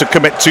afford to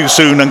commit too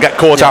soon and get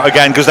caught out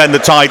again, because then the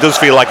tide does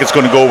feel like it's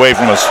going to go away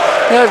from us.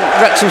 Yeah,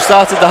 Wrexham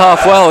started the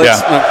half well.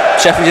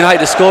 Sheffield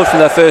United scored from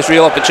their first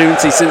real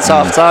opportunity since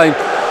half time,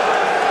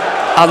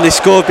 and they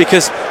scored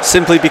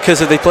simply because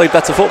they played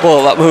better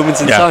football at that moment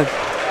in time.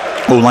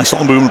 Oh, nice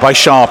little movement by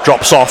Sharp,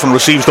 drops off and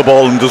receives the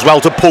ball and does well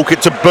to poke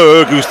it to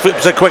Berg, who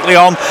flips it quickly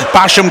on.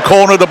 Basham,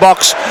 corner of the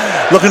box,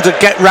 looking to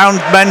get round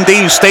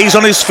Mendy, who stays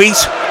on his feet.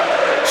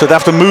 So they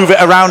have to move it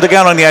around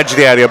again on the edge of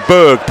the area.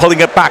 Berg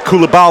pulling it back.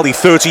 Koulibaly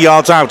 30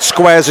 yards out,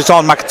 squares it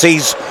on.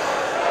 McAtee's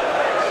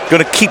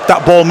going to keep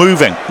that ball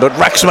moving, but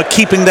Wrexham are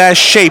keeping their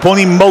shape.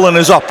 Only Mullen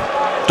is up.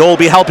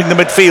 Dolby helping the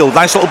midfield.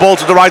 Nice little ball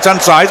to the right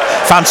hand side.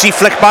 Fancy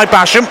flick by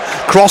Basham.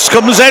 Cross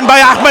comes in by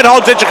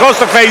Ahmedhodzic across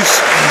the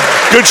face.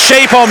 Good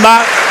shape on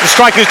that. The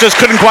strikers just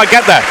couldn't quite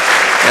get there.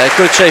 Yeah,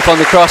 good shape on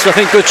the cross. I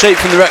think good shape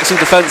from the Wrexham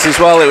defence as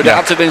well. It would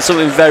have to have been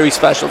something very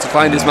special to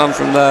find his man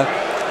from there.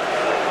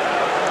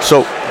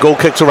 So, goal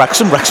kick to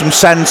Wrexham. Wrexham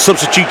sends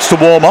substitutes to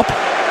warm up.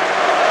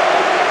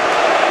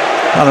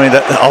 And I mean,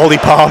 Ollie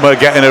Palmer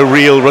getting a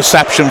real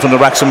reception from the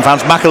Wrexham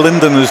fans.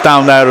 McAlinden is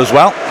down there as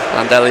well.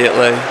 And Elliot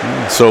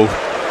Lee. So,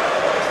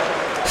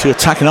 a few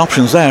attacking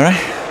options there, eh?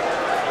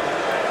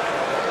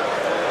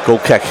 Goal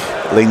kick.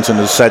 Leighton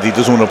has said he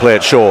doesn't want to play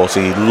it short.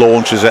 He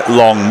launches it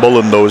long.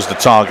 Mullen knows the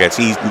target.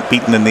 He's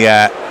beaten in the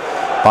air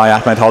by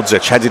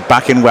Ahmedhodzic. Headed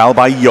back in well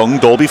by Young.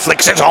 Dolby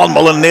flicks it on.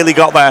 Mullen nearly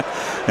got there.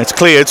 It's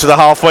cleared to the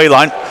halfway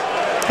line.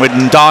 With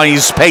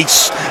Ndai's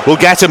pace will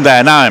get him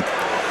there now.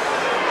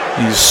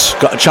 He's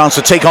got a chance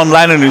to take on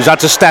Lennon, who's had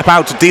to step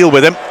out to deal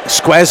with him.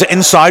 Squares it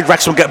inside.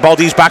 Wrexham get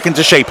bodies back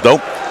into shape though,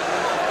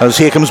 as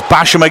here comes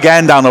Basham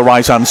again down the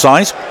right hand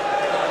side.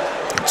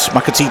 It's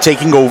McAtee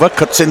taking over,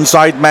 cuts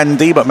inside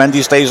Mendy, but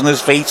Mendy stays on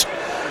his feet.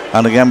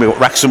 And again we've got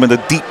Wrexham in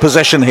a deep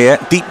position here,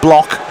 deep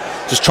block,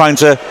 just trying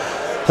to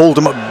hold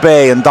him at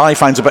bay. And Ndai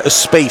finds a bit of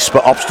space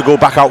but opts to go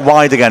back out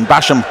wide again.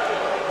 Basham,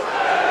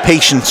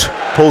 patient,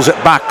 pulls it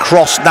back.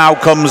 Cross now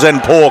comes in,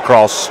 poor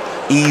cross,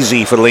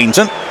 easy for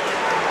Leighton.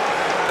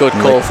 Good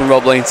call from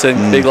Rob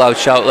Leighton. Big loud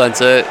shout then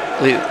to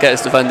get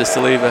his defenders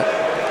to leave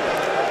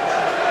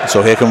it.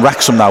 So here come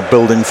Wrexham now,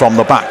 building from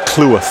the back.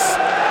 Cleworth,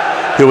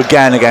 who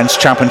again against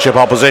championship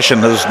opposition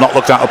has not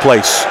looked out of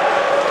place.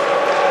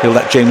 He'll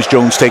let James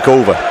Jones take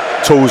over.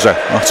 Tozer,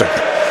 that's a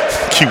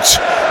cute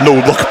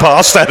no-look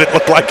pass there. It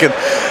looked like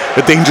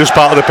a dangerous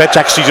part of the pitch.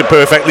 Executes it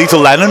perfectly to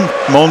Lennon.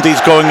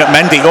 Mondy's going at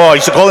Mendy. Oh, I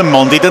used to call him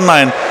Mondy, didn't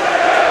I? And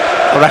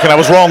I reckon I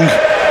was wrong.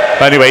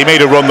 Anyway, he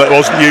made a run that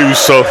wasn't used,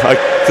 so I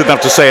didn't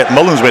have to say it.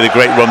 Mullen's made a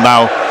great run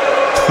now,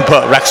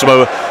 but Wrexham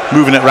are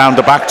moving it round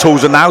the back.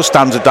 Tozer now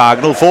stands at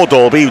diagonal for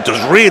Dolby, who does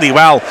really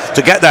well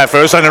to get there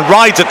first and then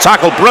rides a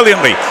tackle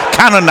brilliantly.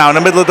 Cannon now in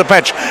the middle of the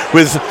pitch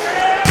with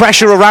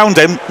pressure around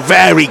him,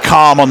 very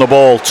calm on the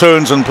ball,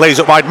 turns and plays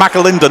it wide.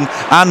 McAlinden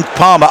and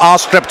Palmer are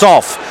stripped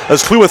off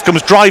as Cleworth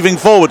comes driving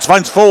forwards,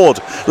 finds Ford,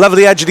 level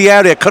the edge of the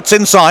area, cuts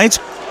inside.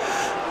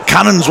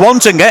 Cannon's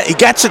wanting it, he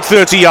gets it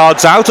 30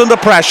 yards out under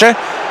pressure.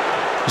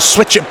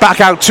 Switch it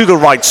back out to the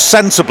right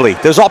sensibly.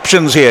 There's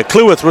options here.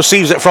 Cleworth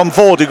receives it from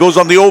Ford, who goes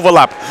on the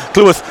overlap.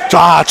 Cleworth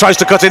tries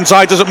to cut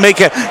inside, doesn't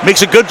make it.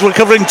 Makes a good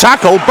recovering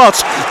tackle, but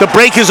the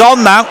break is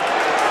on now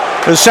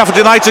as Sheffield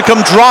United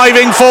come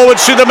driving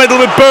forwards through the middle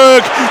with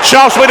Berg.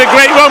 Sharp's made a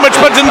great run, which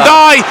puts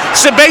Ndai.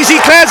 Sebasi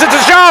clears it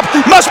to Sharp.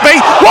 Must be.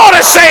 What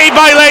a save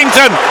by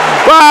Leighton.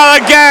 Well,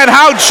 again,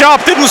 how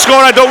Sharp didn't score,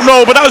 I don't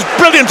know, but that was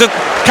brilliant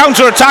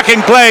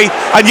counter-attacking play,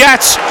 and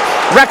yet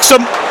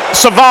Wrexham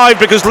survived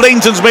because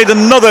Leighton's made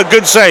another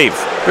good save.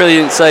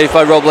 Brilliant save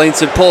by Rob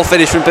Leighton. Poor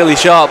finish from Billy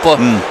Sharp,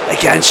 but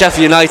again,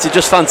 Sheffield United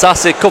just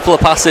fantastic. Couple of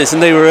passes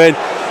and they were in,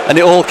 and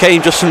it all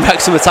came just from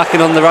Wrexham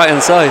attacking on the right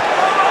hand side.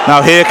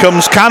 Now here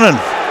comes Cannon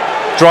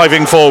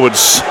driving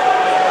forwards,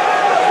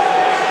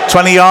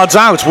 20 yards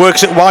out,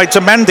 works it wide to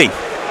Mendy.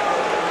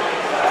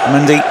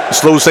 Mendy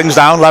slows things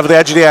down, level the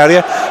edge of the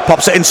area,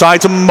 pops it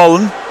inside to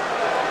Mullen.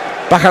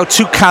 Back out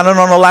to Cannon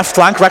on the left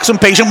flank. Wrexham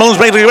patient.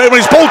 Mullen's made it when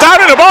he's pulled down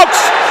in the box.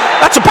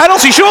 That's a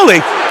penalty, surely.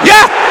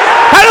 Yeah,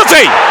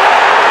 penalty.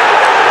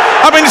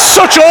 I mean,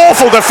 such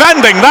awful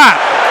defending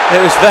that. It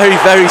was very,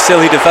 very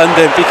silly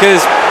defending because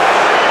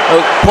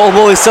Paul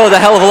Mullin still had a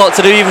hell of a lot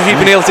to do, even if he'd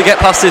been able to get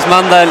past his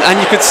man then, and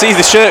you could see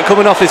the shirt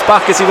coming off his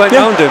back as he went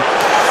round him.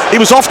 He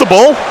was off the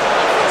ball,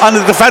 and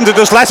the defender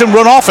just let him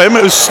run off him.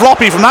 It was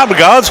sloppy from that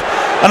regard,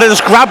 and they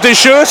just grabbed his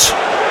shirt.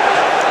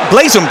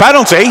 Blatant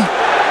penalty.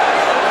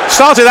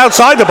 Started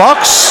outside the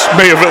box,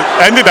 may have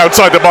ended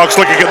outside the box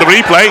looking at the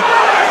replay,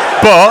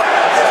 but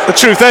the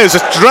truth is,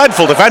 it's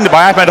dreadful defended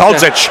by Ahmed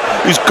Hodzic,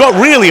 who's got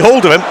really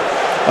hold of him,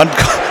 and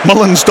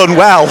Mullin's done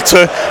well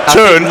to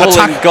turn, Mullin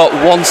attack. got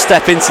one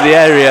step into the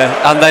area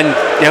and then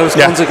was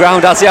gone to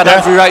ground, as he had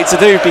every right to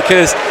do,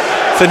 because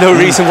for no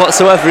reason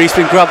whatsoever he's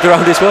been grabbed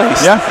around his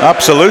waist. Yeah,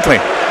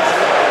 absolutely.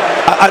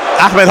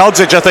 Ahmed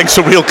Hodzic, I think, is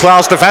a real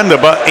class defender,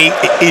 but he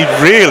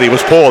really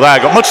was poor there.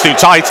 Got much too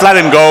tight, let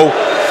him go.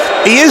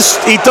 He is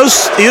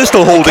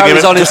still holding him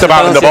just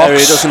about in the box,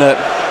 area, doesn't it?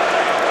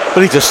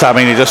 But he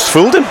just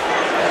fooled him.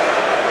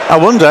 I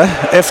wonder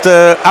if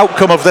the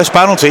outcome of this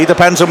penalty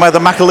depends on whether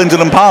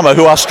McAlinden and Palmer,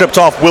 who are stripped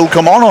off, will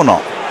come on or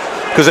not.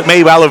 Because it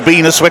may well have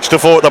been a switch to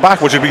 4 at the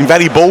back, which had been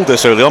very bold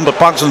this early on, but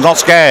Parkinson's not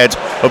scared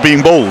of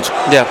being bold.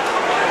 Yeah.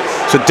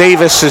 So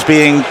Davis is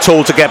being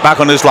told to get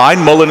back on his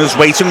line. Mullin is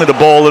waiting with the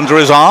ball under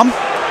his arm.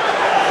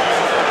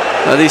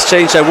 Now these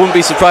changed. I wouldn't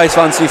be surprised if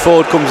Anthony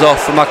Ford comes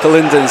off for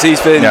McAlinden's.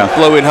 He's been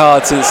blowing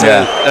hard since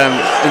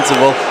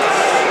interval.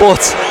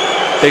 But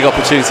big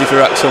opportunity for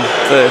Wrexham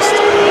first.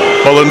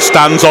 Mullin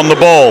stands on the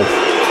ball.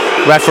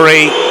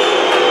 Referee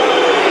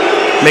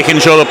making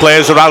sure the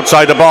players are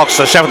outside the box.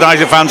 The Sheffield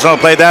United fans don't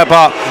play their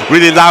part.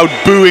 Really loud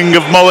booing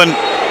of Mullin.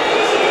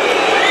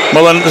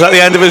 Mullin is at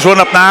the end of his run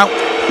up now.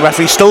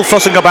 Referee still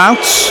fussing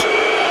about.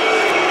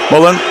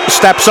 Mullin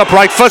steps up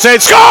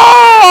right-footed. Scores!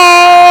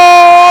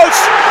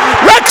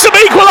 Wrexham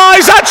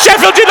equalise at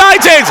Sheffield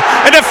United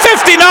in the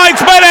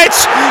 59th minute,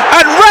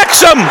 and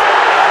Wrexham,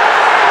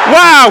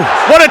 wow,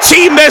 what a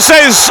team this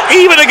is.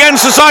 Even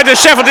against the side of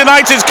Sheffield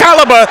United's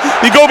calibre,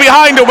 you go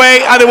behind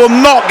away and they will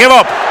not give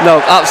up.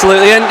 No,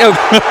 absolutely. And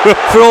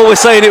for all we're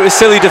saying, it was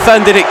silly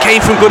defending. It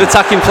came from good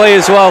attacking play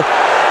as well.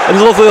 A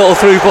lovely little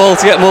through ball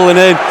to get Mullin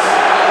in.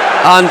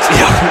 And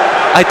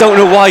I don't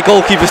know why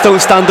goalkeepers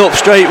don't stand up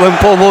straight when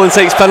Paul Mullin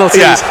takes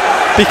penalties,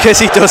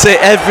 because he does it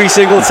every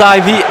single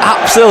time. He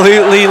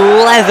absolutely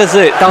leathers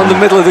it down the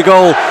middle of the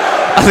goal,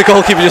 and the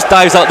goalkeeper just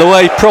dives out the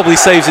way, probably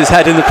saves his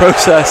head in the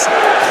process.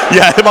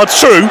 Yeah, that's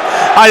true.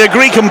 I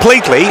agree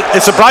completely.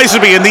 It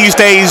surprises me in these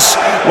days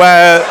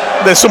where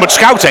there's so much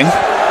scouting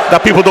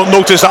that people don't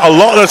notice that a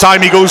lot of the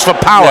time he goes for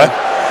power,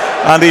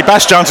 and the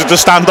best chance is to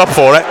stand up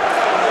for it.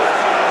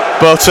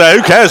 But who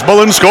cares?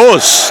 Mullin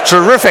scores.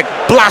 Terrific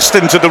blast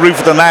into the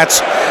roof of the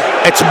net.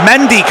 It's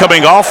Mendy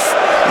coming off.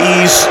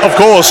 He's, of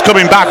course,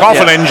 coming back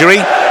off an injury.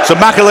 So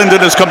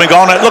McAlinden is coming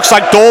on. It looks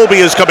like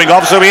Dalby is coming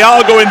off. So we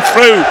are going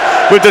through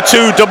with the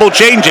 2 double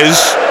changes.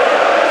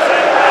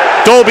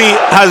 Dalby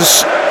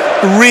has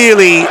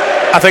really,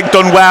 I think,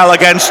 done well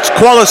against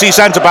quality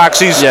centre-backs.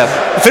 He's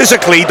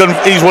physically done.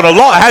 He's won a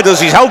lot of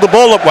headers. He's held the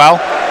ball up well.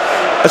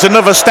 It's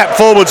another step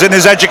forwards in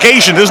his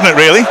education, isn't it,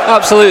 really?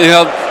 Absolutely.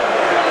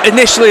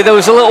 Initially there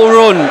was a little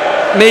run,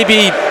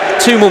 maybe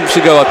 2 months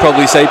ago I'd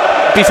probably say,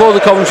 before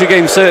the Coventry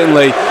game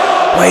certainly,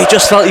 where he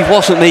just felt he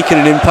wasn't making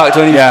an impact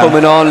when he was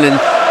coming on,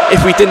 and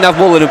if we didn't have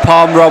Mullin and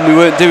Palmer on, we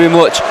weren't doing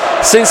much.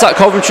 Since that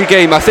Coventry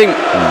game, I think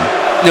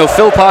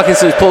Phil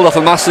Parkinson has pulled off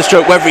a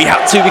masterstroke, whether he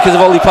had to because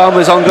of Ollie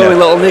Palmer's ongoing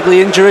little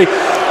niggly injury,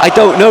 I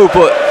don't know,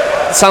 but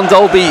Sam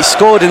Dalby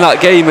scored in that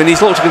game and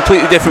he's looked a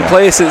completely different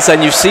player since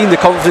then. You've seen the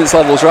confidence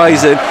levels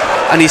rising,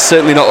 and he's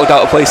certainly not looked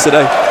out of place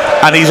today.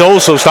 And he's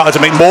also started to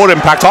make more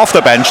impact off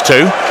the bench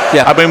too.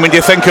 I mean, when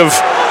you think of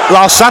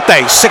last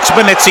Saturday, 6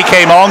 minutes he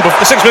came on,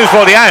 6 minutes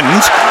before the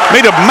end,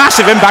 made a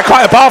massive impact,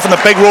 quite apart from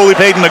the big role he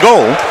played in the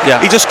goal.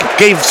 He just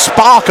gave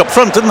spark up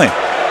front, didn't he?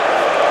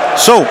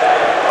 So,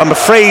 I'm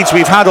afraid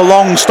we've had a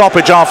long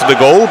stoppage after the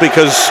goal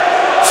because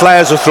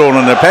flares are thrown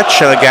on the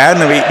pitch, and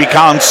again, we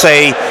can't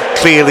say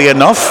clearly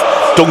enough,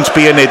 don't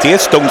be an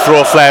idiot, don't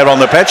throw a flare on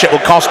the pitch, it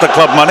will cost the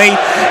club money.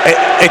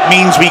 It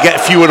means we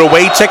get fewer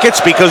away tickets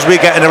because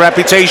we're getting a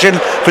reputation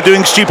for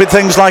doing stupid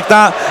things like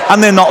that,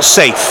 and they're not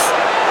safe.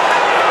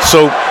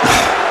 So,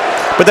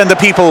 but then the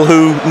people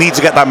who need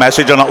to get that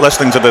message are not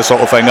listening to this sort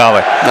of thing, are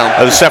they? No.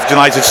 As Sheffield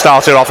United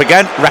started off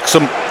again,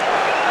 Wrexham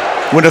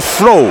with a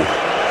throw.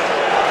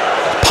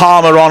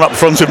 Palmer on up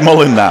front with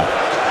Mullin now.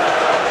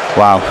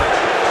 Wow.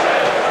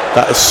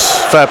 That is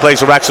fair play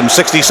to Wrexham.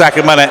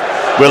 62nd minute,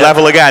 we're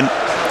level again.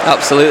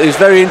 Absolutely. It was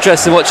very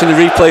interesting watching the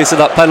replays of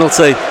that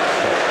penalty.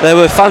 There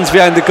were fans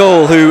behind the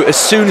goal who, as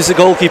soon as the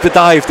goalkeeper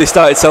dived, they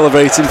started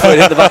celebrating before it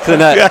hit the back of the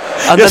net.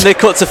 And then they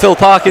cut to Phil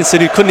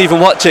Parkinson, who couldn't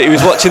even watch it. He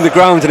was watching the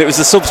ground, and it was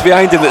the subs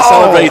behind him that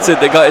celebrated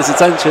that got his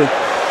attention.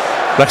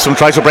 Wrexham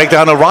tried to break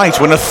down the right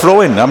when a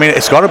throw-in. I mean,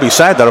 it's got to be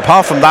said that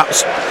apart from that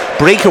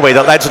breakaway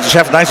that led to the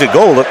Sheffield United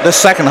goal, that this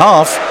second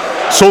half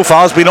so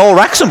far has been all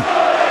Wrexham.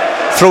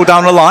 Throw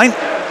down the line,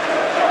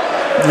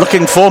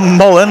 looking for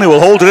Mullin, who will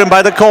hold it in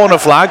by the corner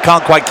flag.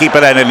 Can't quite keep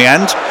it in the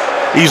end.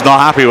 He's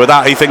not happy with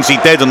that. He thinks he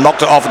did and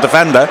knocked it off a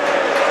defender.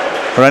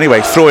 But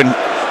anyway, throwing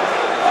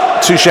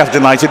to Sheffield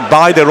United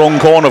by their own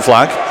corner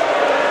flag.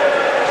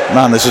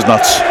 Man, this is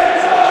nuts.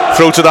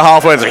 throw to the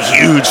halfway. It's a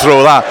huge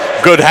throw, that.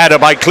 Good header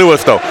by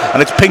Cleworth, though.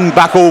 And it's pinged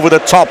back over the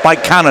top by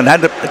Cannon.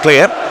 Header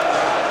clear.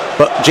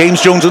 But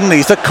James Jones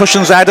underneath it,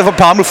 cushions the head of a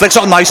Palmer, flicks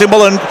it on nicely.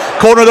 Mullen,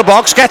 corner of the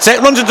box, gets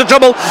it, runs into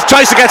trouble,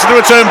 tries to get to the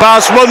return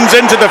pass, runs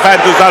into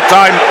defenders that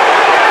time.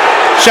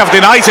 Sheffield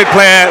United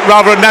player,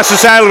 rather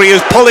unnecessarily, is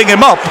pulling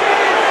him up.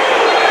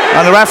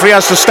 And the referee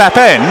has to step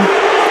in.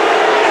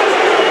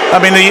 I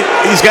mean,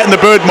 he's getting the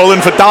bird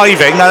Mullen for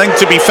diving. I think,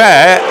 to be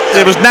fair,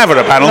 it was never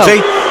a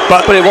penalty. No,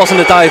 but it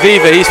wasn't a dive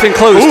either. He's been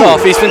closed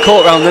off. He's been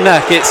caught around the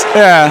neck.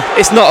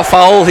 It's not a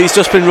foul. He's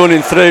just been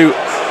running through.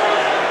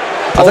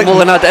 Paul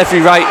Mullen had every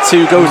right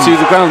to go to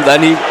the ground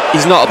then.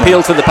 He's not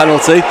appealed to the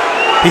penalty.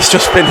 He's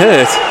just been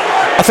hurt.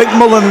 I think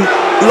Mullen,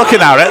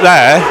 looking at it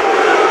there,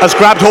 has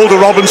grabbed hold of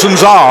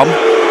Robinson's arm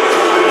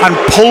and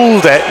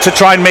pulled it to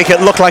try and make it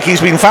look like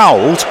he's been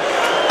fouled.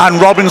 And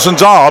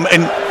Robinson's arm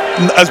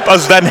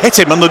has then hit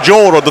him on the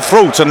jaw or the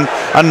throat and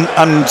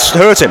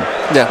hurt him.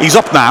 Yeah. He's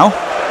up now.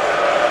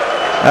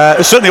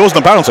 It certainly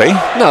wasn't a penalty.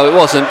 No, it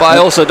wasn't, but I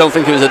also don't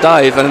think it was a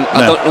dive, and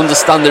I don't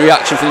understand the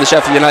reaction from the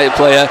Sheffield United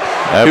player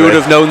who would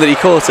have known that he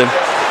caught him.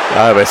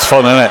 It's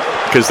fun, isn't it?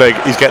 Because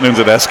he's getting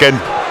under their skin.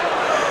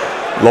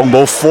 Long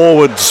ball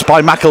forwards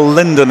by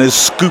McAlinden is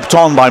scooped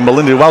on by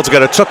Mullen, well to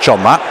get a touch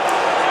on that.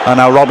 And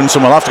now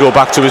Robinson will have to go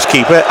back to his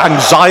keeper.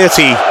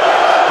 Anxiety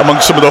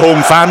amongst some of the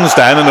home fans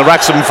then, and the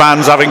Wrexham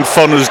fans having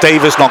fun as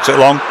Davis knocks it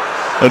long.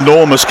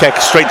 Enormous kick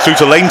straight through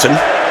to Leighton.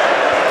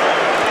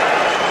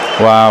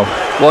 Wow.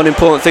 One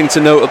important thing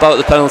to note about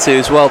the penalty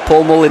as well,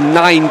 Paul Mullen,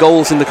 9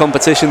 goals in the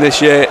competition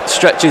this year,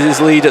 stretches his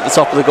lead at the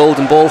top of the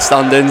Golden Ball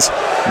standings,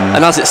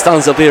 and as it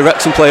stands there'll be a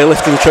Wrexham player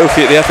lifting the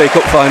trophy at the FA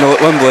Cup final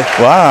at Wembley.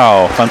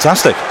 Wow,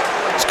 fantastic.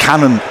 It's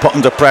Cannon put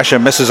under pressure,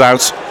 misses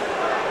out.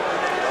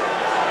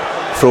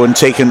 Throw and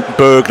taken,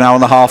 Berg now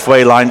on the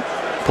halfway line,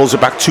 pulls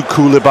it back to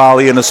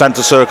Koulibaly in the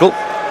centre circle,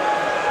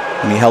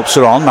 and he helps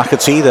her on.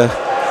 McAtee, the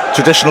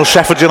traditional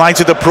Sheffield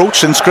United approach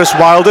since Chris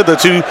Wilder. The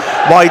two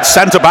wide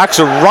centre-backs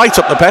are right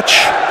up the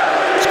pitch.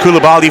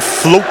 Koulibaly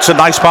floats a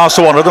nice pass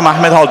to one of them,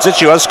 Ahmed Hodzic,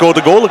 who has scored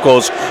a goal, of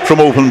course, from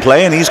open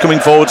play, and he's coming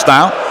forwards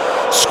now,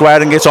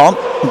 squaring it on.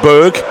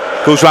 Berg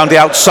goes round the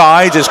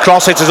outside, his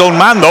cross hits his own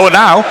man though, and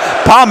now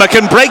Palmer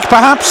can break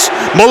perhaps.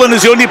 Mullen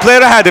is the only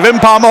player ahead of him.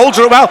 Palmer holds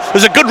it well.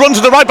 There's a good run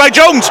to the right by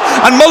Jones,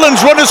 and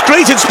Mullen's run has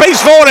created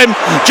space for him.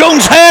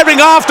 Jones herring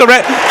after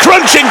it,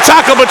 crunching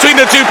tackle between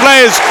the two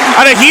players,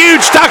 and a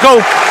huge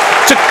tackle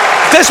to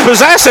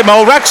dispossess him.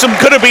 Wrexham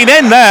could have been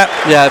in there.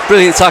 Yeah,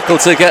 brilliant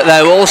tackle to get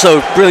there.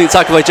 Also brilliant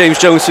tackle by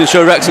James Jones to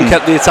ensure Wrexham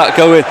kept the attack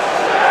going.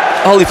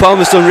 Ollie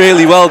Palmer's done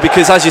really well,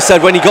 because as you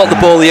said, when he got the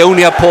ball he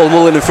only had Paul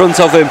Mullen in front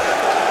of him.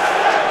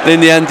 In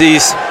the end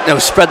he's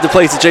spread the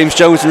play to James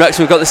Jones, and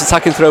Wrexham have got this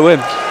attacking throw in.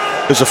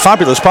 It was a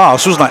fabulous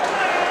pass, wasn't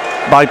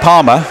it, by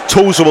Palmer.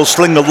 Tozer will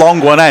sling the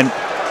long one in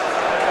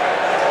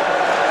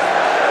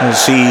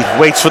as he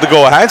waits for the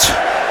go ahead.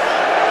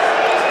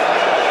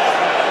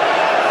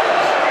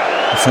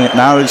 I think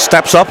now he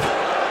steps up,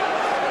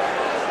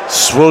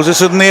 swirls it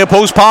to the near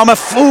post. Palmer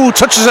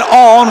touches it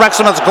on.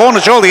 Wrexham has a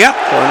corner, surely.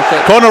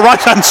 Corner right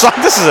hand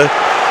side. This is a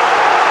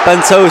Ben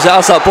Tozer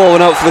has that ball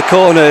went out for the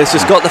corner. It's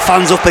just got the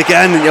fans up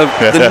again.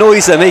 The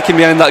noise they're making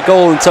behind that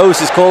goal, and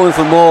Tozer's calling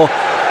for more.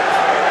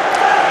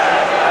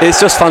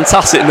 It's just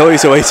fantastic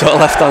noise away to the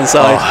left hand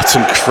side. It's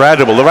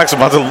incredible. The Wrexham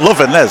fans are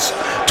loving this.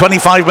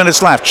 25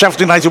 minutes left.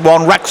 Sheffield United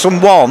 1, Wrexham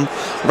 1.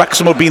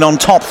 Wrexham have been on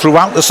top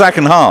throughout the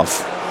second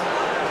half.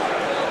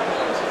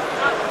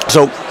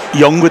 So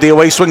Young with the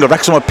away swinger.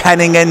 Wrexham are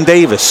penning in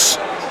Davis.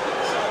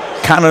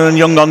 Cannon and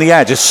Young on the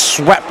edge. It's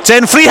swept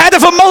in. Free header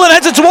for Mullen,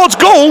 headed towards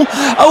goal.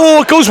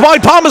 It goes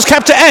wide. Palmer's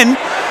kept it in.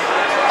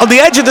 On the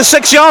edge of the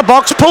 6-yard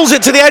box. Pulls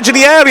it to the edge of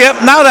the area.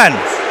 Now then,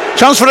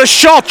 chance for a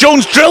shot.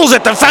 Jones drills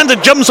it. Defender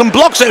jumps and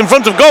blocks it in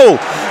front of goal.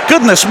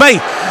 Goodness me.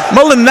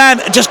 Mullen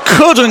then just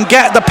couldn't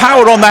get the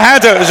power on the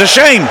header. It was a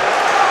shame.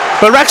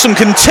 But Wrexham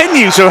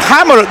continue to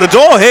hammer at the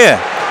door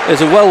here.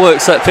 There's a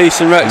well-worked set piece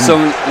from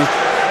Wrexham.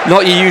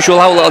 Not your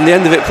usual outlet on the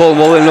end of it, Paul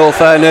Mullen, in all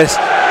fairness.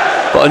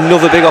 But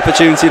another big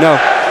opportunity now.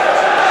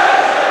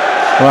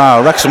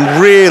 Wow,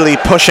 Wrexham really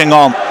pushing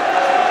on.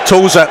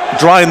 Tozer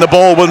drying the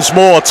ball once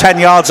more, 10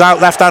 yards out,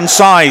 left-hand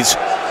side.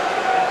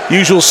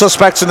 Usual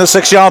suspects in the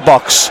 6-yard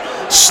box.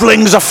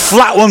 Slings a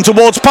flat one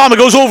towards Palmer,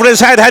 goes over his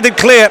head, headed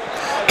clear.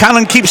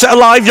 Cannon keeps it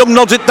alive, Young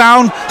nods it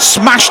down,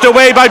 smashed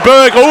away by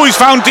Berg. He's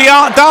found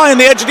Dye in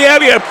the edge of the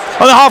area,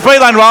 on the halfway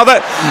line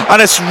rather,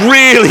 and it's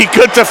really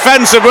good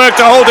defensive work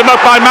to hold him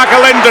up by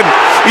McAlinden.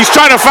 He's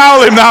trying to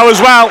foul him now as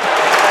well.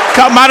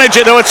 Can't manage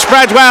it though, it's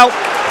spread well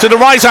to the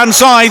right-hand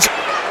side.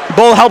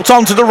 Ball helped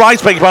on to the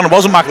right, beg your pardon, it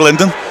wasn't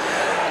McAlinden.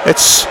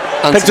 It's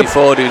Anthony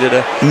Ford who did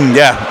it.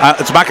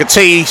 It's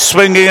McAtee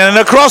swinging and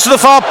across to the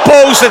far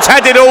post. It's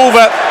headed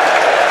over.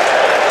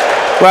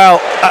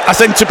 Well, I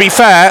think to be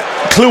fair,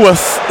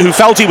 Cleworth, who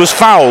felt he was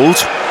fouled,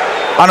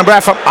 and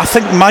I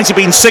think might have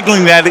been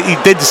signalling there that he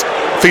did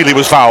feel he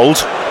was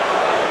fouled,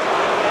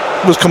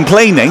 was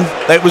complaining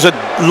that it was a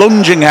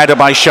lunging header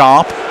by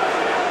Sharp,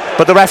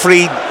 but the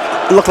referee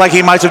looked like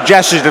he might have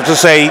gestured to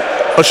say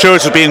of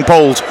shirts is being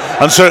pulled,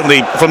 and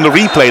certainly from the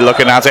replay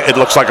looking at it, it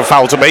looks like a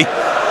foul to me.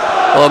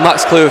 Well,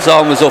 Max Clear's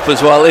arm was up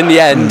as well. In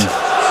the end,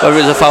 whether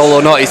it's a foul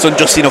or not, he's done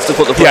just enough to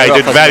put the player Yeah,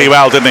 he did very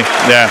well, didn't he?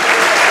 Yeah.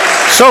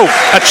 So,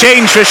 a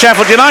change for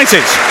Sheffield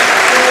United.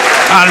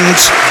 And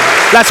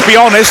let's be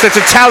honest, it's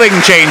a telling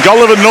change.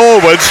 Oliver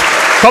Norwood,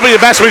 probably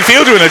the best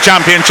midfielder in the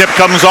Championship,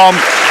 comes on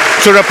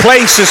to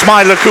replace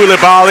Ismaila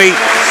Koulibaly,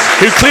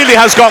 who clearly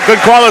has got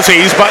good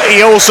qualities, but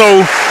he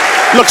also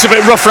looks a bit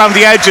rough around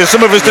the edges.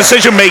 Some of his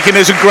decision making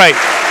isn't great.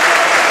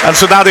 And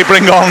so now they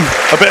bring on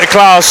a bit of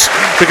class,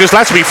 because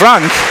let's be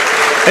frank,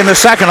 in the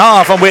second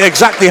half, and we're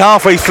exactly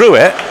halfway through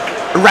it,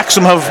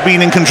 Wrexham have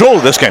been in control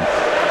of this game.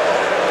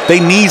 They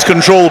need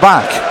control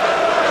back.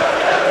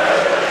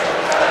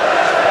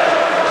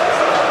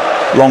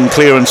 Long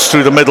clearance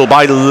through the middle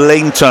by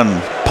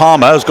Leighton.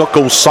 Palmer has got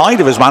goal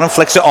side of his man and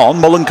flicks it on.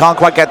 Mullen can't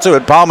quite get to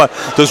it. Palmer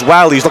does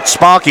well. He's looked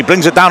sparky.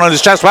 Brings it down on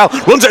his chest well.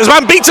 Runs at his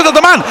man. Beats it at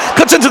the man.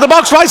 Cuts into the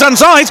box right hand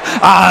side.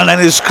 And then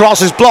his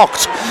cross is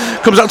blocked.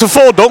 Comes out to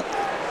Ford though.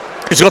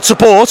 He's got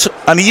support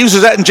and he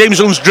uses it, and James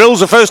Jones drills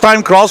the first time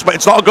cross, but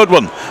it's not a good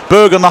one.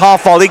 Berg on the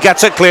half volley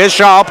gets it clear.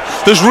 Sharp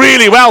does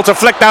really well to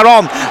flick that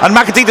on, and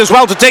McAtee does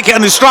well to take it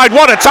in his stride.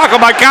 What a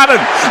tackle by Cannon.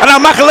 And now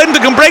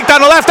McAlinden can break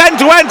down the left end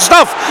to end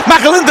stuff.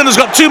 McAlinden has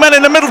got two men in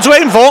the middle to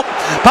aim for.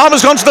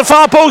 Palmer's gone to the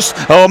far post.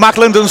 Oh,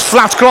 McAlinden's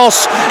flat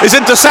cross is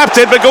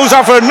intercepted, but goes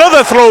out for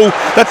another throw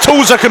that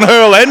Tozer can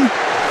hurl in.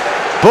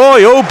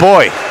 Boy, oh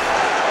boy.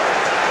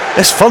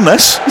 It's fun,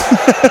 this.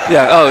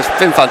 Yeah, it's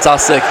been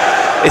fantastic.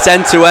 It's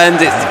end to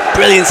end. It's a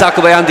brilliant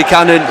tackle by Andy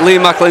Cannon.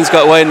 Liam McAlin's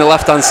got away on the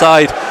left hand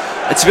side.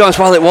 And to be honest,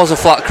 while it was a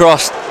flat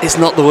cross, it's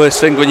not the worst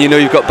thing when you know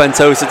you've got Ben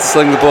Tozer to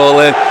sling the ball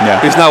in,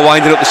 who's now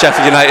winding up the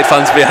Sheffield United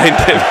fans behind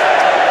him.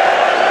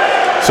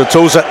 So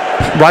Tozer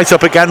right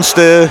up against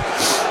the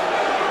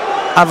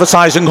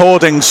advertising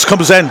hoardings,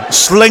 comes in,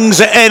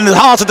 slings it in,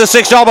 heart of the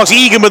 6-yard box.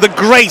 Egan with a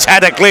great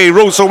header, clear, he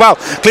rolls so well.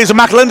 Clears to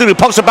McAlinden, who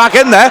pops it back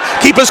in there.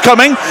 Keeper's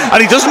coming, and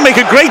he doesn't make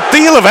a great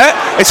deal of it.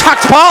 It's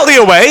hacked partly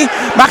away.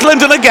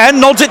 McAlinden again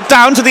nods it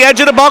down to the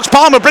edge of the box.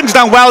 Palmer brings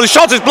down well, his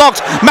shot is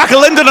blocked.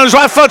 McAlinden on his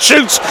right foot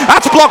shoots,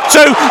 that's blocked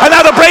too, and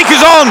now the break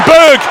is on.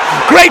 Berg,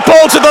 great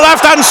ball to the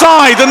left hand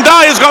side, and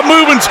Dyer's got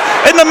movement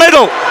in the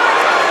middle.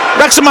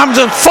 Wrexham have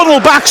to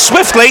funnel back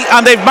swiftly,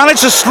 and they've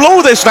managed to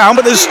slow this down,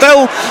 but there's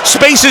still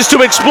spaces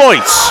to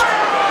exploit.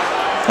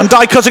 And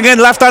Dye cutting in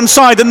left hand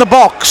side in the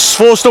box,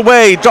 forced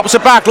away, drops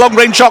it back, long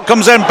range shot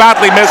comes in,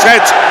 badly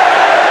mishit.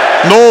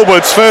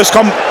 Norwood's first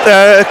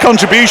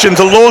contribution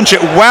to launch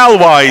it well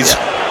wide.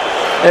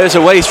 It was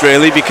a waste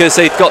really, because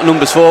they'd got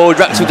numbers forward.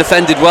 Wrexham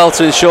defended well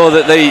to ensure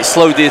that they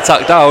slowed the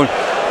attack down,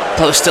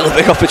 but it was still a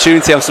big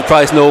opportunity. I'm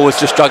surprised Norwood's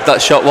just dragged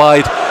that shot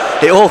wide.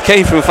 It all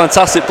came from a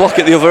fantastic block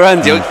at the other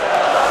end.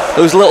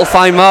 Those little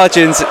fine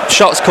margins,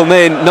 shots come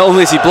in, not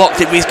only has he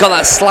blocked it, but he's got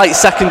that slight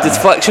second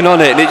deflection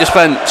on it, and it just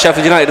went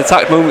Sheffield United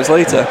attacked moments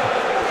later.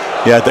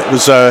 Yeah, that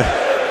was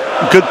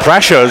good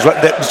pressure.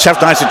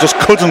 Sheffield United just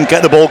couldn't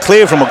get the ball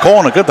clear from a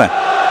corner, could they?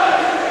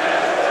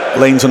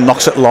 Leighton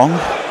knocks it long.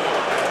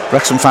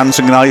 Wrexham fans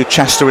singing "Are You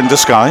Chester" in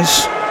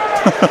disguise.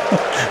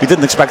 We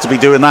didn't expect to be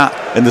doing that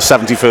in the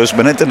 71st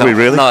minute, did we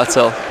really? Not at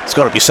all. It's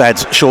got to be said,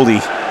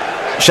 surely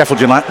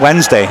Sheffield United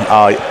Wednesday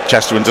are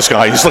Chester in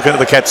disguise, looking at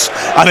the kits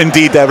and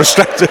indeed their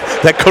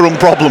current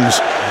problems.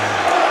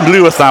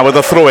 Lewis now with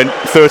a throw in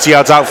 30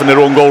 yards out from their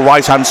own goal,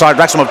 right hand side.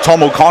 Wrexham have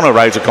Tom O'Connor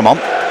ready to come on.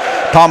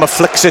 Palmer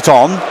flicks it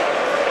on,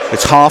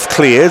 it's half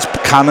cleared.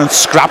 Cannon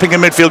scrapping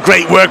in midfield,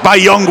 great work by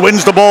Young,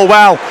 wins the ball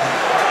well,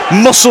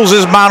 muscles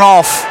his man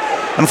off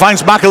and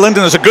finds McAlinden.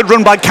 There's a good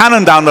run by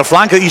Cannon down the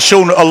flank. He's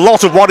shown a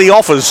lot of what he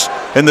offers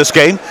in this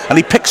game, and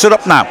he picks it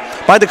up now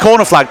by the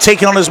corner flag,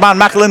 taking on his man.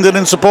 McAlinden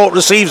in support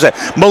receives it.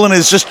 Mullen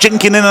is just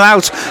jinking in and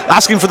out,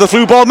 asking for the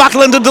through ball.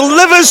 McAlinden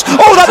delivers.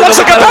 Oh, that looks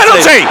like a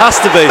penalty. Has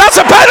to be. That's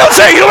a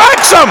penalty.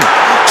 Wrexham,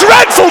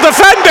 dreadful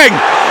defending.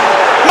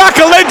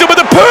 McAlinden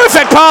with a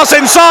perfect pass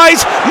inside.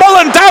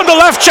 Mullen down the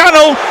left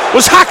channel,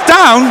 was hacked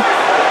down.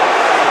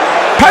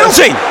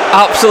 Penalty.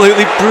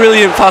 Absolutely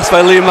brilliant pass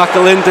by Liam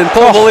McAlinden.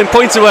 Paul Mullen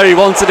pointed where he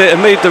wanted it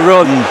and made the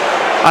run.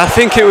 I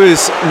think it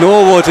was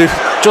Norwood who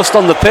just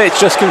on the pitch,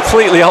 just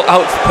completely out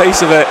the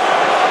pace of it.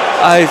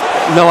 I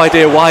have no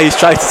idea why he's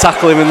tried to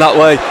tackle him in that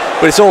way,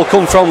 but it's all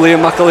come from Liam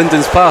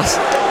McAlinden's pass.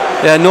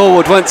 Yeah,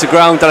 Norwood went to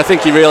ground, and I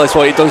think he realised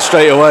what he'd done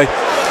straight away.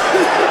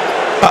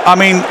 I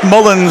mean,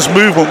 Mullen's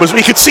movement was,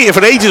 we could see it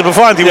for ages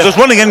beforehand. He was just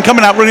running in,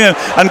 coming out, running in,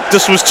 and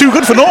this was too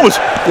good for Norwood.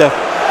 Yeah.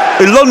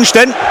 He lunged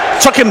in,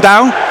 took him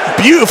down.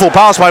 Beautiful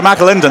pass by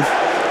McAlinden.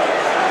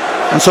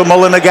 And so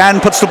Mullen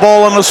again puts the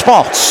ball on the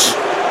spot.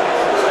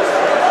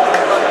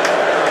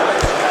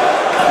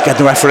 Again,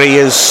 the referee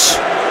is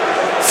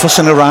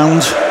fussing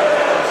around.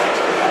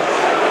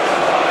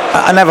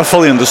 I never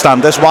fully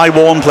understand this. Why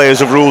warn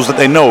players of rules that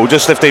they know,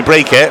 just if they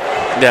break it,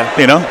 then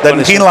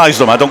penalise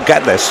them. I don't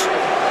get this.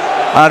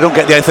 I don't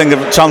get the thing of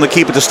telling the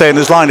keeper to stay in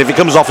his line. If he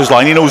comes off his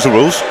line, he knows the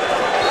rules.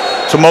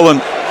 So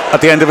Mullen, at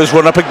the end of his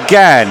run up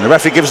again, the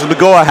referee gives him the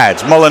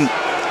go-ahead. Mullen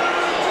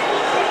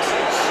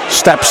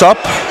steps up.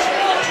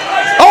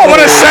 Oh,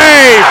 what a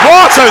save!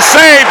 What a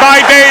save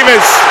by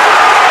Davis!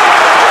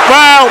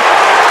 Now,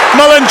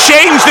 Mullen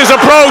changed his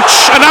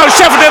approach, and now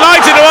Sheffield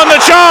United are on the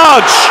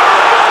charge.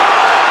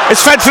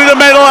 It's fed through the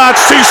middle,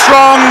 that's too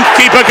strong.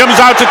 Keeper comes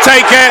out to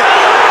take it.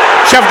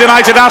 Sheffield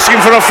United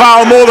asking for a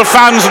foul, more the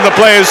fans than the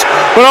players.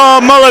 But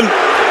Mullen,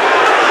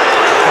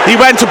 he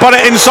went to put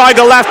it inside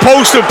the left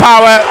post with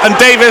power, and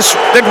Davis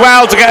did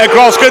well to get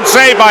across. Good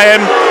save by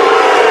him.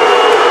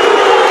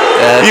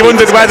 Yeah, you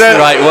wondered whether... the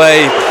right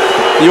way.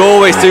 You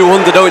always do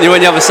wonder, don't you,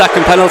 when you have a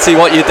second penalty,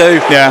 what you do.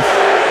 Yeah.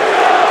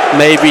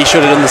 Maybe he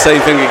should have done the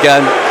same thing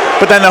again.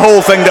 But then the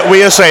whole thing that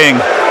we are saying,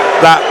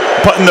 that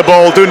putting the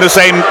ball, doing the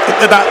same,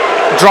 that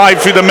drive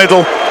through the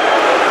middle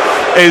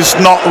is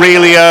not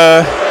really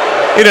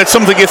it's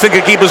something you think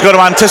a keeper's got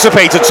to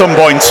anticipate at some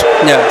point.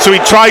 Yeah. So he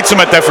tried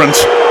something different.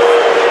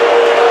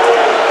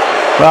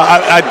 Well,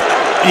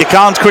 you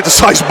can't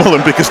criticise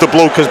Mullen because the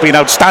bloke has been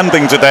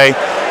outstanding today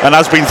and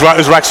has been throughout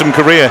his Wrexham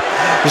career.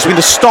 There's been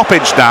a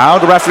stoppage now.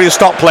 The referee has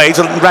stopped play,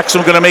 so Wrexham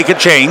are going to make a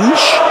change.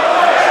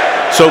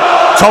 So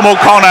Tom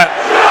O'Connor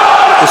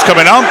is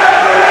coming on.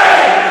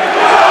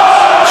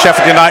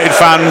 Sheffield United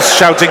fans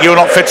shouting, "You're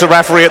not fit to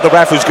referee," at the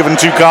ref who's given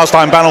 2 cast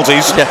time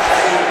penalties. Yeah.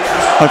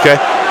 Okay.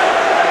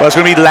 Well, it's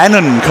going to be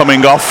Lennon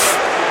coming off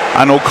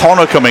and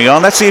O'Connor coming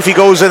on. Let's see if he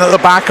goes in at the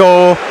back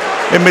or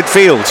in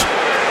midfield.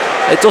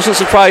 It doesn't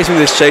surprise me,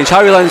 this change.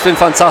 Harry Lennon's been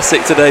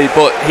fantastic today,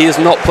 but he has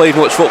not played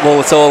much football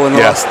at all in the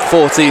last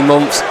 14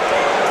 months.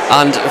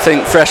 And I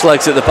think fresh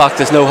legs at the back,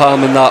 there's no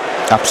harm in that.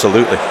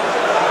 Absolutely.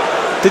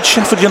 Did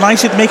Sheffield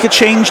United make a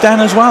change then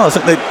as well?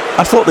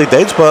 I thought they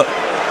did, but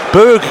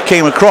Berg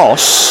came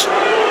across.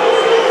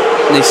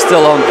 And he's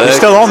still on, Berg. He's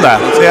still on there,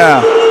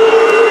 yeah.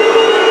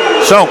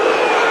 So,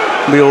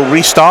 we'll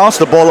restart.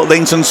 The ball at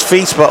Leighton's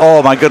feet, but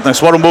oh my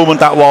goodness, what a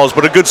moment that was.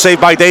 But a good save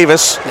by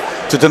Davis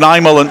to deny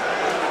Mullen.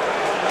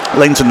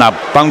 Leighton now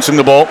bouncing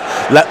the ball.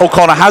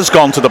 O'Connor has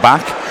gone to the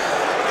back.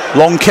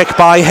 Long kick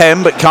by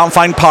him, but can't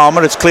find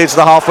Palmer. It's cleared to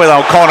the halfway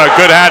line. O'Connor,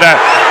 good header,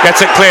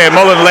 gets it clear.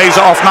 Mullen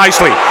lays it off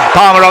nicely.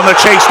 Palmer on the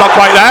chase, not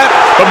quite there,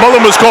 but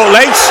Mullen was caught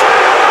late.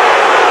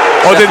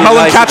 Or did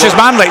Mullen catch his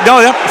man late? No,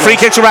 yeah. Free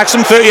kick to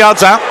Wrexham, 30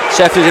 yards out.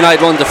 Sheffield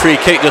United wanted a free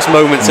kick just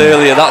moments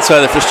earlier. That's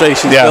where the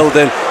frustration's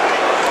building.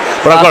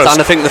 But and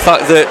I think the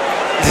fact that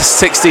there's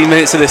 16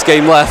 minutes of this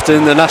game left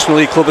and the National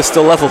League club is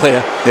still level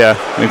here. Yeah,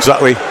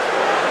 exactly.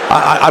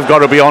 I've got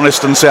to be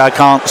honest and say I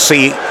can't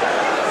see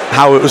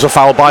how it was a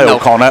foul by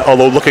O'Connor,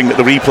 although looking at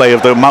the replay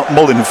of the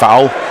Mullen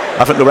foul,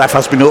 I think the ref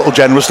has been a little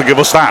generous to give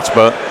us that,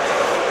 but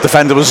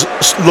defender was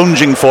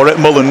lunging for it,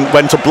 Mullen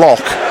went to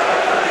block.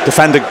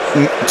 Defender,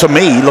 to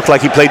me, looked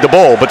like he played the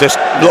ball, but just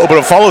a little bit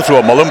of follow through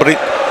on Mullen, but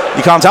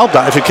you can't help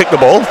that. If you kick the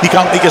ball, you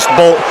can't make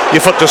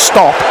your foot to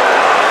stop.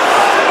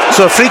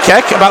 So a free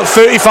kick, about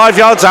 35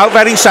 yards out,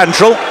 very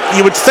central.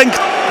 You would think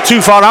too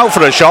far out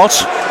for a shot.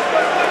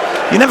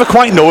 You never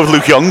quite know with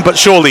Luke Young, but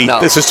surely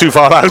this is too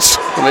far out.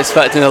 I'm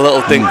expecting a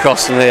little dink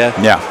cross from here.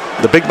 Yeah,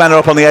 the big men are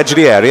up on the edge of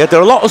the area. There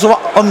are a lot of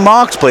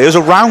unmarked players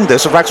around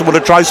this if Wrexham would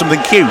have tried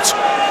something cute.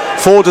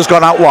 Ford has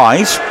gone out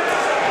wide.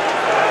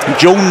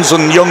 Jones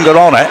and Young are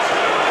on it.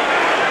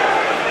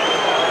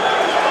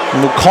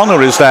 And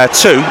O'Connor is there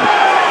too.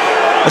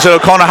 So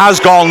O'Connor has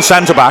gone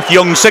centre-back.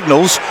 Young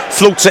signals,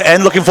 floats it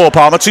in, looking for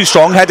Palmer. Too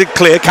strong, headed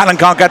clear. Cannon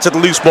can't get to the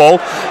loose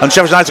ball. And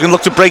Sheffield United can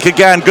look to break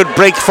again. Good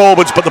break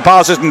forwards, but the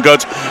pass isn't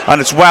good.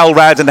 And it's well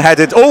read and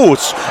headed.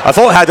 I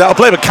thought headed out of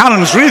play, but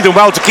Cannon's really done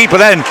well to keep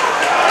it in.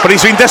 But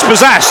he's been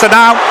dispossessed. And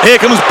now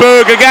here comes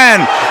Berg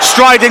again,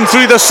 striding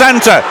through the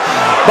centre.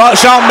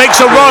 Bartchamp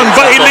makes a run,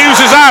 but he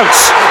loses out.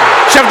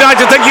 Sheffield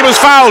United think he was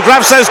fouled.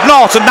 Ref says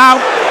not. And now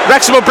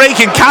Wrexham are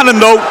breaking.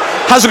 Cannon, though,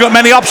 hasn't got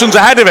many options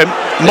ahead of him.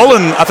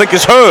 Mullen, I think,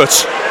 is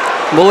hurt.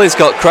 Mullen's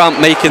got cramp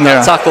making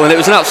that tackle, and it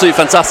was an absolutely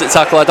fantastic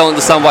tackle. I don't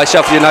understand why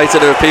Sheffield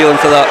United are appealing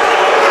for that.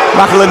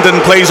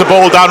 McAlinden plays the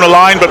ball down the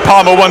line, but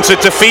Palmer wants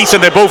it to feet,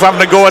 and they're both having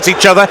to go at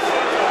each other.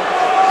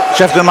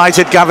 Sheffield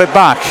United gave it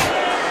back.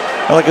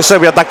 And like I said,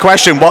 we had that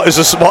question: what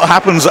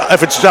happens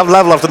if it's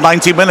level after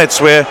 90 minutes?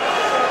 We're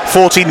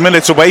 14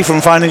 minutes away from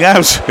finding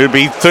out. It would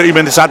be 30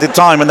 minutes added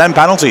time and then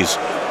penalties.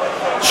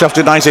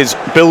 Sheffield United's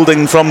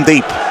building from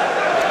deep.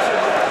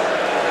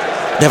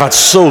 They've had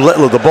so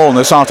little of the ball in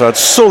this half. They've had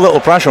so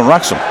little pressure on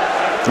Wrexham.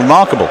 It's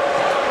remarkable.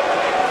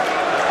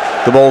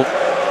 The ball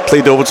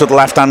played over to the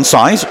left-hand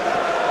side.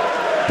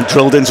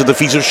 Drilled into the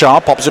feet of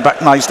Sharp. Pops it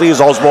back nicely as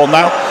Osborne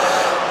now.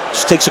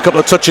 Just takes a couple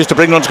of touches to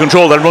bring it under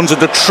control, then runs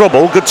into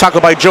trouble. Good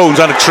tackle by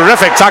Jones and a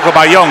terrific tackle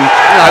by Young.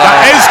 And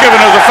that is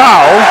given as a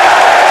foul.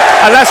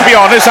 And let's be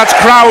honest, that's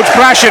crowd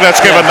pressure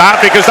that's given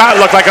that, because that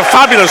looked like a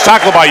fabulous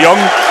tackle by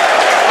Young.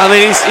 I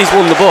mean, he's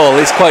won the ball.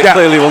 He's quite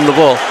clearly won the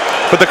ball.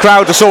 But the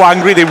crowd are so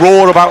angry, they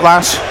roar about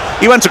that.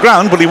 He went to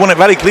ground, but he won it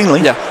very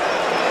cleanly. Yeah.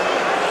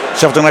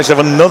 Sheffield United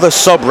have another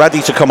sub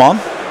ready to come on.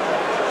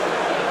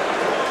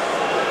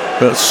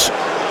 But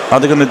are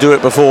they going to do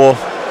it before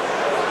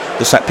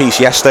the set piece?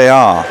 Yes, they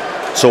are.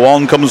 So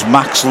on comes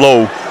Max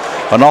Lowe,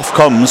 and off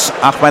comes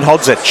Ahmed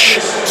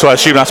Hodzic. So I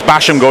assume that's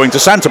Basham going to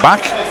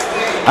centre-back.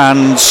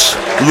 And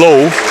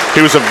Lowe,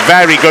 who was a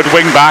very good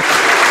wing-back,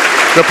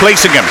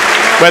 replacing him.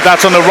 Whether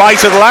that's on the right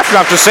or the left,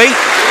 we'll have to see.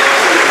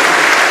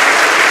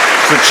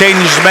 The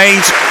change is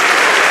made.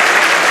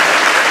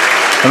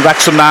 And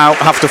Wrexham now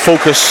have to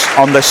focus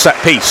on this set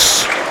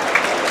piece.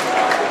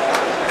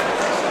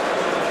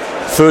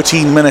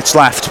 13 minutes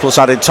left plus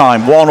added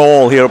time.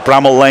 1-1 here at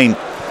Bramall Lane.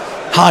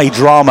 High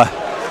drama.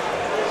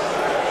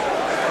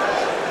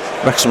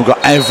 Wrexham got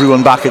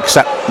everyone back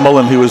except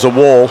Mullen, who is a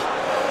wall.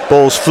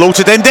 Ball's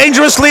floated in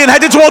dangerously and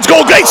headed towards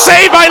goal. Great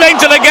save by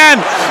Leighton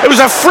again. It was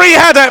a free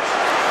header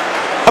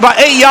about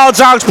 8 yards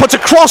out, put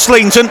across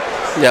Leighton.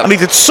 Yep. And he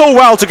did so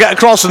well to get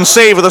across and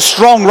save with a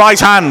strong right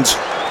hand.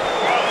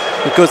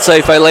 A good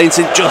save by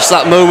Leighton. Just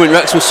that moment,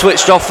 Wrexham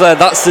switched off there.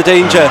 That's the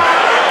danger.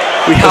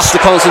 We have to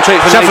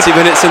concentrate for 90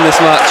 minutes in this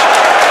match.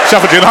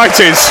 Sheffield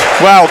United,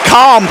 well,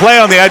 calm play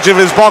on the edge of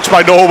his box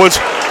by Norwood.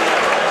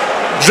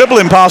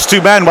 Dribbling past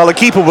two men while the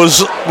keeper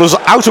was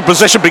out of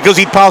position because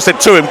he'd passed it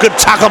to him. Good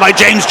tackle by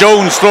James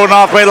Jones, thrown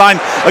halfway line.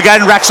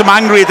 Again, Wrexham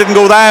angry, it didn't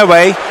go their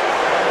way.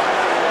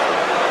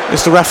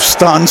 Is the ref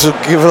starting to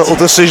give little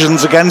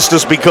decisions against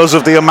us because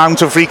of the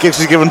amount of free kicks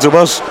he's given to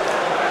us?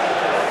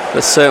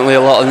 There's certainly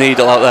a lot of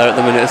needle out there at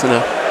the minute, isn't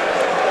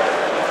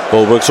there?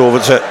 Ball works over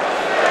to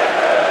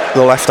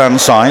the left-hand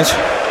side.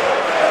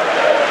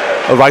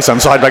 The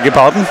right-hand side, beg your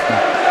pardon.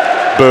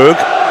 Berg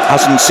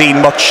hasn't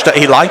seen much that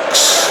he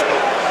likes.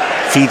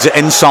 Feeds it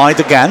inside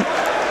again.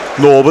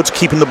 Norwood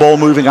keeping the ball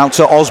moving out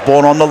to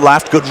Osborne on the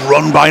left. Good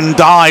run by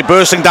Ndai,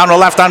 bursting down the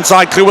left-hand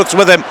side. Cleworth's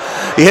with him.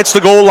 He hits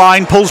the goal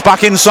line, pulls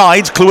back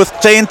inside. Cleworth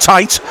staying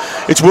tight.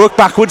 It's worked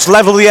backwards,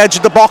 level the edge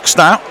of the box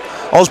now.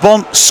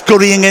 Osborne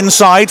scurrying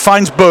inside,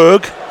 finds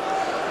Berg.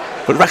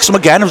 But Wrexham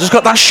again have just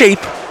got that shape.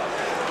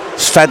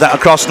 It's fed that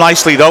across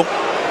nicely though.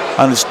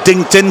 And it's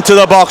dinked into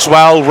the box,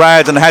 well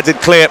read and headed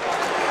clear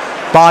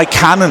by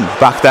Cannon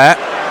back there.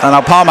 And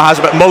now Palmer has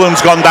it, but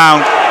Mullen's gone down.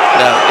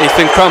 Yeah, he's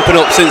been cramping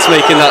up since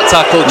making that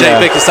tackle. Jake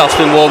Bickerstaff's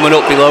been warming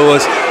up below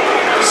us.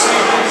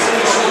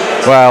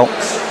 Well,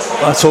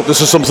 let's hope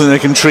this is something they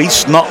can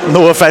treat.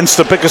 No offence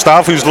to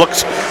Bickerstaff, who's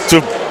looked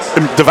to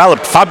have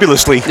developed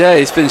fabulously. Yeah,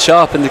 he's been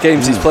sharp in the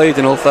games he's played,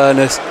 in all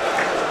fairness.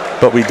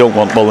 But we don't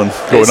want Mullen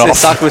going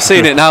off. We're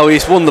seeing it now.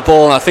 He's won the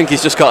ball, and I think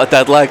he's just got a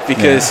dead leg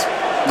because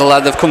the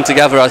lad have come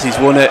together as he's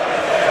won it.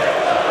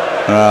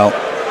 Well,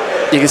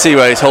 you can see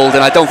where he's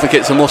holding. I don't think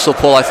it's a muscle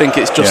pull. I think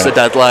it's just a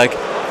dead leg.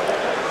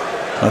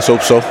 Let's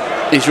hope so.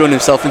 He's run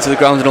himself into the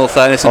ground, in all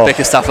fairness, and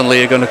Bickerstaff and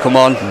Lee are going to come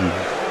on.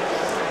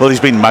 Well, he's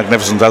been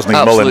magnificent, hasn't he,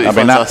 Absolutely Mullen?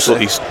 I mean, fantastic.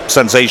 absolutely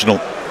sensational.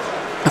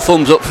 A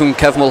thumbs up from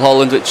Kev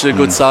Mulholland, which is a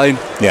good sign.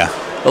 Yeah.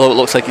 Although it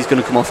looks like he's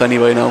going to come off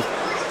anyway now.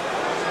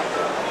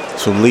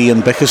 So Lee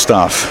and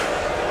Bickerstaff.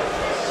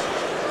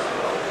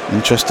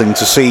 Interesting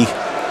to see,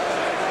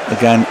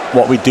 again,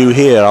 what we do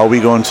here. Are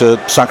we going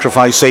to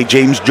sacrifice, say,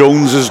 James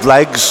Jones's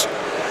legs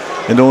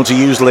in order to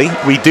use Lee?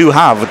 We do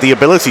have the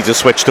ability to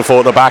switch to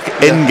quarterback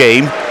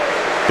in-game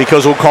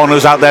because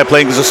O'Connor's out there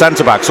playing as a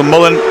centre-back. So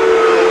Mullen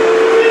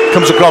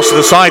comes across to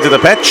the side of the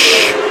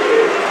pitch.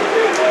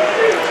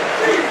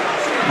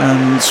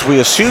 And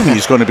we assume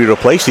he's going to be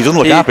replaced. He doesn't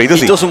look happy, does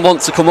he? He doesn't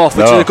want to come off,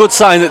 which is a good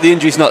sign that the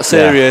injury's not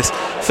serious.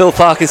 Phil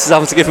Parkinson's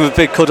having to give him a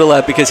big cuddle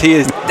there because he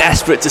is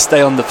desperate to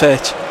stay on the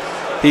pitch.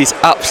 He's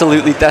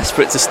absolutely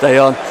desperate to stay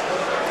on.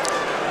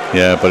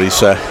 Yeah, but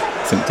he's, I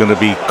think, going to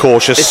be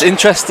cautious. It's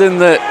interesting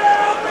that,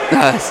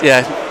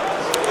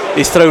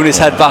 he's thrown his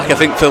head back. I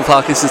think Phil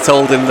Parkinson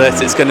told him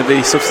that it's going to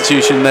be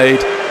substitution made.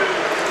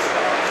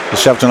 The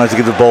Sheffield United to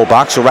give the ball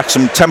back, so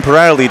Wrexham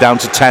temporarily down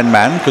to 10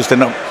 men because they're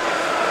not.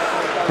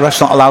 The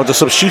ref's not allowed the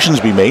substitutions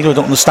to be made. I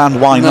don't understand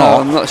why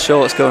not. I'm not sure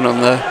what's going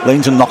on there.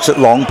 Leighton knocks it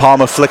long.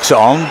 Palmer flicks it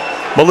on.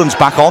 Mullen's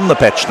back on the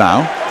pitch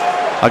now.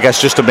 I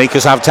guess just to make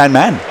us have 10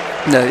 men.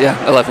 No,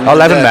 11 men.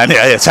 11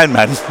 men, 10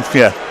 men.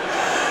 Yeah.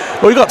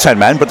 Well, we've got 10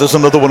 men, but there's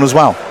another one as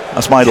well.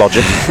 That's my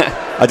logic.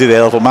 I did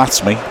A-level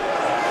maths, me.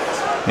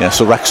 Yeah,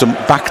 so Wrexham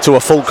back to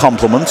a full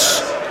complement.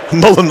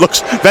 Mullen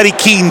looks very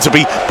keen to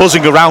be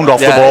buzzing around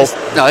off the ball.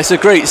 It's a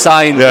great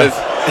sign of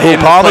him.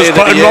 Palmer's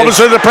putting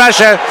Robinson under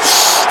pressure.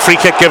 Free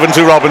kick given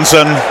to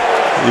Robinson.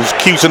 He was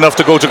cute enough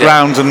to go to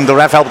ground and the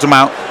ref helped him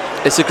out.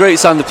 It's a great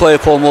sign the player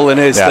Paul Mullen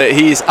is that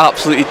he is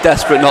absolutely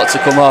desperate not to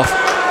come off.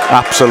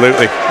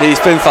 Absolutely. He's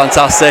been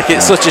fantastic.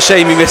 It's such a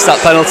shame he missed that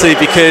penalty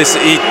because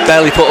he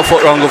barely put a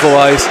foot wrong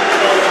otherwise.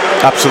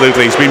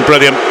 Absolutely, he's been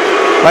brilliant.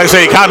 Like I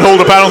say, you can't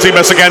hold a penalty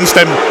miss against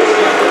him.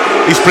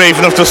 He's brave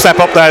enough to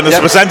step up there and the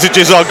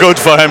percentages are good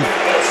for him.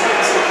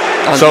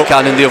 And he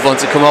can in the other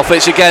one to come off,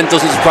 which again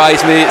doesn't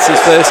surprise me. It's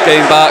his first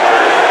game back.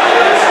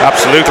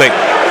 Absolutely.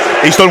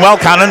 He's done well,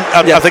 Cannon.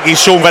 I think he's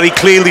shown very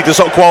clearly the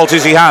sort of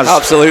qualities he has.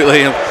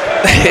 Absolutely.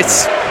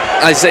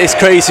 It's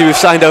crazy we've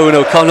signed Owen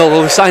O'Connell.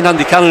 Well, we signed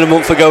Andy Cannon a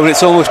month ago and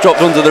it's almost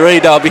dropped under the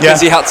radar because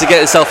he had to get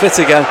himself fit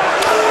again.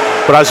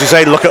 But as you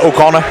say, look at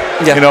O'Connor.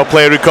 A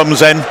player who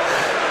comes in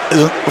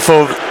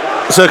for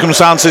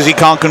circumstances he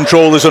can't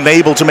control, is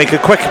unable to make a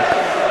quick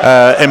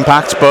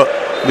impact, but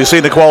we've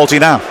seen the quality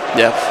now.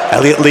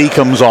 Elliot Lee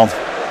comes on.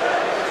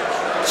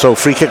 So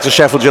free kick to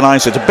Sheffield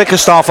United.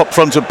 Bickerstaff up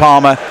front of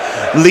Palmer.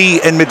 Lee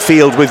in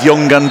midfield with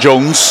Young and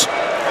Jones.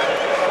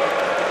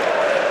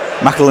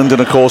 McAlinden,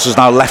 of course, is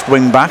now left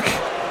wing back.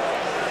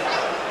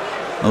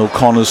 And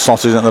O'Connor's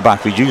slotted in the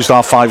back. We used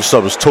our 5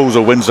 subs.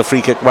 Tozer wins the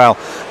free kick well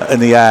in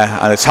the air,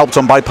 and it's helped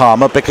on by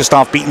Palmer.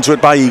 Bickerstaff beaten to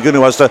it by Egan,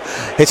 who has to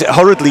hit it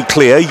hurriedly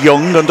clear.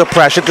 Young under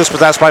pressure,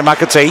 dispossessed by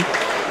McAtee.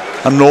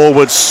 And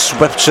Norwood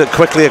sweeps it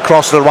quickly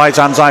across to the right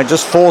hand side,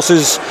 just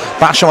forces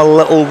Basham a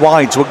little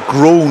wide to a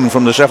groan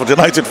from the Sheffield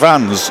United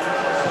fans.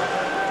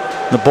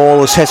 The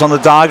ball is hit on the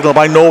diagonal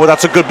by Norwood.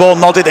 That's a good ball,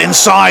 nodded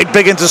inside.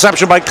 Big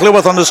interception by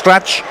Cleworth on the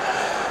stretch.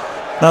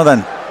 Now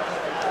then,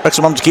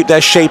 Wrexham want to keep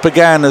their shape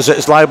again as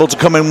it's liable to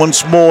come in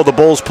once more. The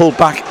ball's pulled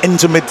back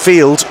into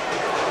midfield.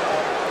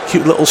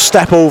 Cute little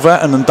step over,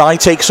 and then Dye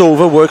takes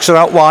over, works it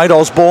out wide.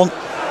 Osborne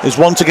is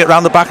one to get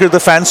round the back of the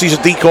defence. He's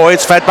a decoy.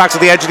 It's fed back to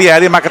the edge of the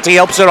area. McAtee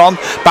helps it on.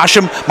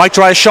 Basham might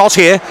try a shot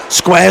here.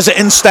 Squares it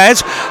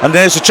instead. And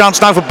there's a chance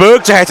now for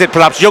Berg to hit it,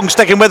 perhaps. Young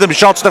sticking with him.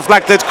 Shots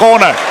deflected.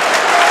 Corner.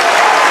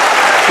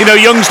 You know,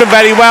 Young's done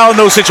very well in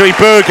those situations.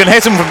 Berg can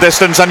hit him from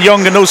distance, and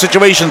Young in those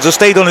situations has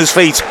stayed on his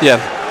feet. Yeah.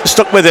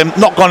 Stuck with him,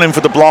 not gone in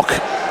for the block,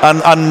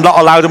 and not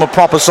allowed him a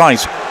proper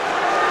sight.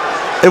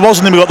 It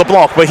wasn't him who got the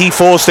block, but he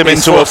forced him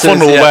into a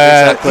funnel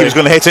where he was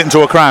going to hit it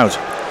into a crowd.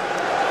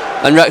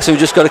 And Wrexham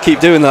just got to keep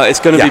doing that. It's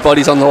going to be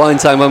bodies on the line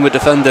time when we're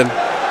defending.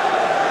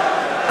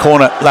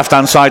 Corner left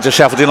hand side to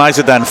Sheffield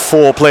United then.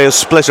 4 players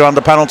split around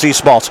the penalty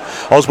spot.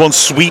 Osborne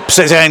sweeps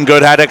it in.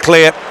 Good header,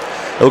 clear.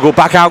 It'll go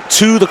back out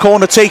to the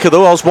corner taker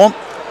though, Osborne.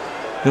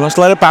 He wants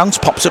to let it bounce,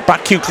 pops it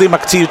back cutely.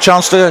 McAtee a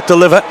chance to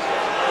deliver.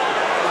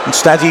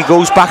 Instead he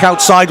goes back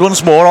outside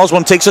once more.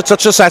 Osborne takes a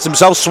touch to set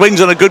himself, swings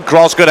on a good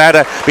cross, good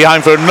header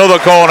behind for another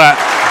corner.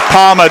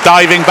 Palmer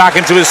diving back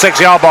into his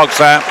 6-yard box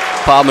there.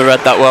 Palmer read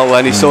that well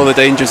when he saw the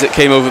dangers that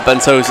came over Ben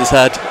Tozer's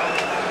head.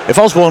 If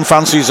Osborne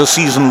fancies a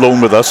season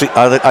loan with us,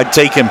 I'd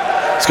take him.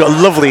 He's got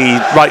a lovely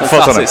right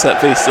foot on it. Fantastic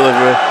set piece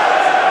delivery.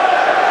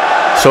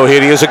 So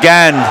here he is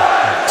again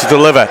to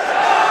deliver.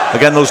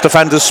 Again, those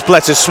defenders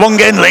split. It's swung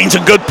in.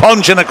 Leighton, good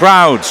punch in the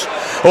crowd.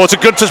 Oh, it's a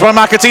good touch by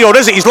McAtee. Or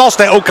is it? He's lost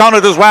it. O'Connor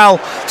does well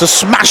to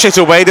smash it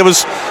away. There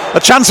was a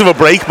chance of a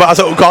break, but I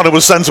thought O'Connor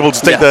was sensible to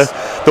take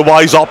the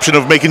wise option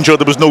of making sure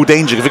there was no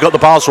danger. If he got the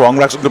pass wrong,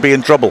 Wrexham could be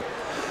in trouble.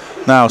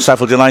 Now,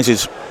 Sheffield United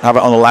have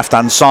it on the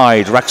left-hand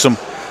side. Wrexham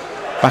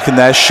back in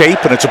their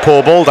shape, and it's a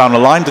poor ball down the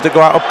line. Did it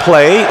go out of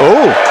play?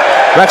 Oh,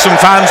 Wrexham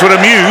fans were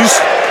amused,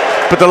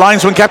 but the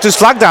linesman kept his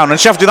flag down, and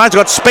Sheffield United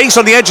got space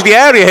on the edge of the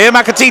area here.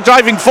 McAtee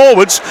driving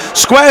forwards,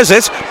 squares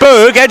it.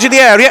 Berg, edge of the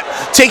area,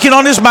 taking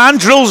on his man,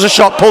 drills a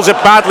shot, pulls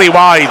it badly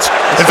wide.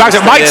 In fact,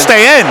 it might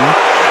stay in.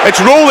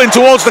 It's rolling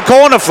towards the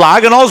corner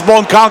flag, and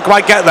Osborne can't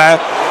quite get there.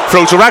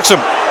 Throw to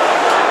Wrexham.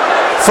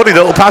 Funny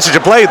little passage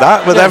of play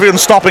that, with everyone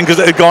stopping because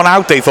it had gone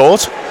out, they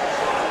thought.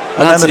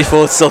 And Anthony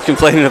Ford's still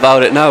complaining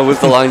about it now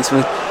with the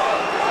linesman.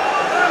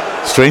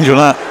 Strange one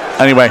that.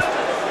 Anyway,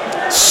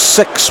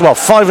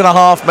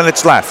 5.5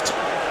 minutes left.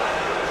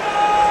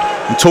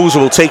 And Tozer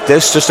will take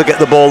this just to get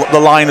the ball up the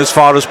line as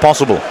far as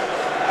possible.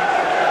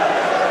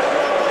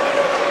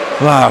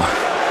 Wow.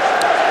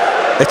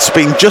 It's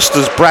been just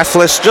as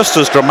breathless, just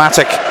as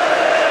dramatic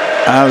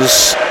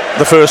as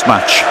the first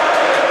match.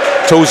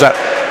 Tozer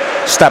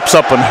steps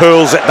up and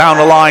hurls it down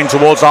the line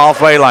towards the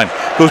halfway line.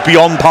 Goes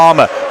beyond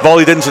Palmer,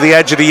 volleyed into the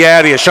edge of the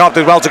area. Sharp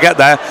did well to get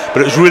there,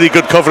 but it was really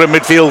good cover in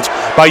midfield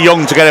by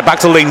Young to get it back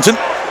to Leighton.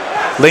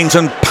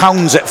 Leighton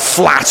pounds it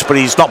flat, but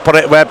he's not put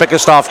it where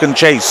Bickerstaff can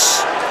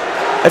chase.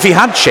 If he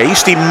had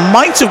chased, he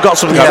might have got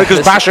something out of it,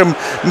 because Basham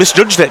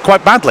misjudged it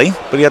quite badly,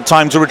 but he had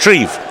time to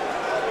retrieve.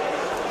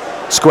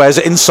 Squares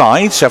it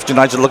inside. Sheffield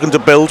United looking to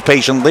build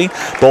patiently.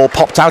 Ball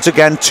popped out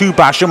again to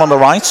Basham on the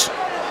right.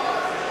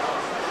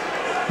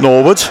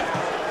 Norwood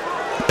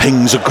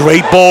pings a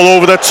great ball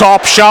over the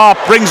top. Sharp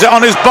brings it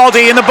on his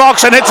body in the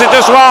box and hits it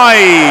just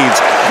wide,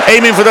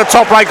 aiming for the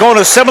top right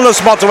corner. Similar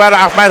spot to where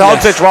Ahmed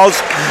Hodzic was,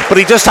 but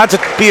he just had to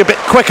be a bit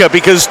quicker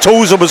because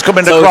Tozer was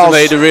coming across. Tozer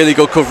made a really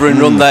good covering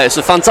run there. It's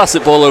a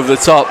fantastic ball over the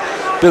top.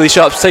 Billy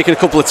Sharp's taken a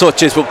couple of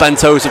touches, but Ben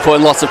Tozer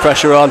putting lots of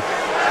pressure on.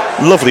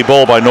 Lovely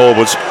ball by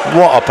Norwood.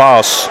 What a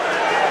pass.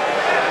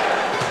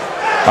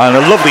 And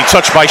a lovely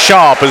touch by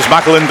Sharp as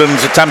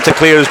McAlinden's attempt to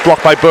clear is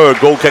blocked by Berg.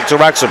 Goal kick to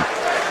Wrexham.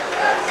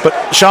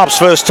 But Sharp's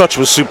first touch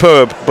was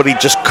superb, but he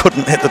just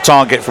couldn't hit the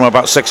target from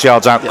about 6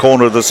 yards out,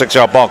 corner of the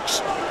 6-yard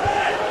box.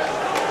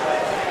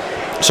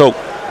 So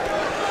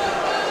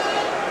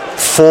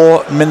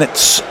 4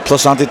 minutes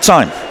plus added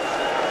time.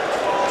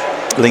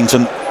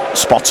 Leighton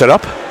spots it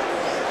up.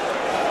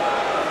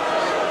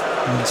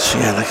 And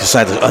yeah, like I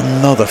said,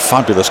 another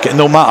fabulous game.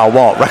 No matter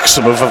what,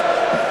 Wrexham have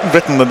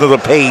written another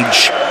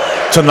page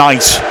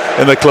tonight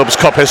in the club's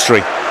cup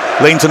history.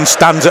 Leighton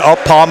stands it up,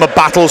 Palmer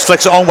battles,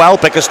 flicks it on well.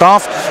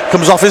 Bickerstaff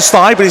comes off his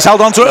thigh, but he's held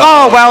on to it.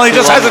 Oh well, he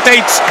just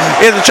hesitates.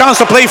 He has a chance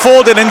to play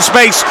forward in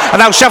space, and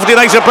now Sheffield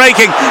United are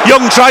breaking.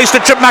 Young tries to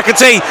trip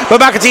McAtee,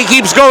 but McAtee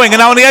keeps going, and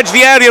now on the edge of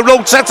the area,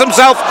 Road sets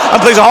himself and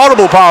plays a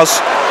horrible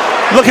pass,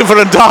 looking for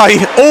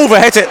Ndiaye,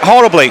 overhit it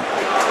horribly,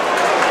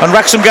 and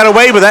Wrexham get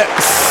away with it,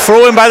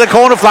 thrown by the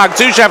corner flag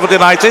to Sheffield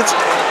United.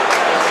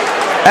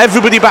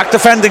 Everybody back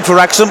defending for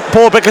Wrexham.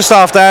 Poor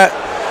Bickerstaff there.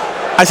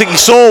 I think he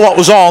saw what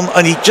was on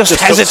and he just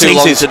hesitated.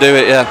 Took too long to do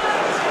it, yeah.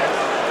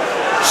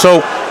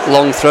 So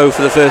long throw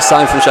for the first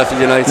time from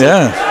Sheffield United.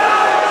 Yeah.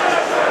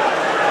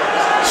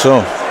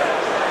 So,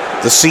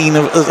 the scene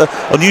of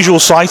unusual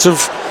sight of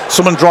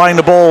someone drying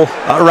the ball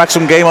at a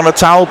Wrexham game on a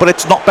towel, but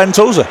it's not Ben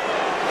Tozer.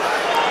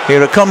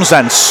 Here it comes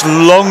then,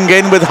 slung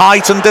in with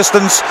height and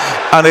distance,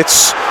 and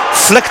it's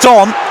flicked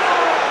on,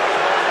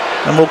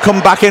 and we'll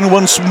come back in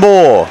once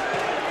more.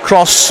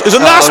 Cross is a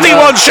nasty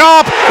one.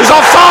 Sharp is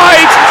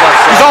offside.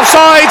 He's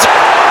offside.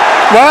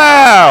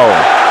 Wow.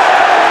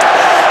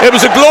 It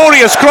was a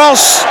glorious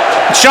cross.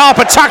 Sharp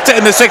attacked it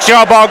in the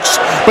 6-yard box,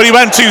 but he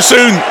went too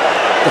soon.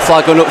 The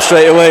flag went up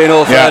straight away, in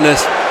all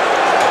fairness.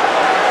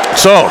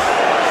 So,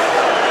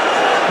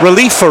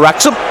 relief for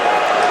Wrexham.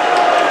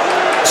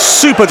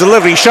 Super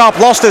delivery. Sharp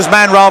lost his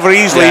man rather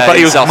easily, but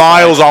he was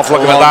miles off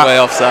looking at that. Way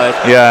offside.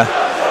 Yeah.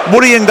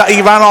 Worrying that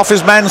he ran off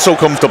his men so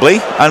comfortably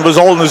and was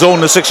all on his own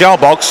in the 6-yard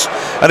box.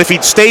 And if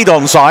he'd stayed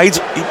onside,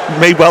 he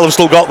may well have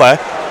still got there.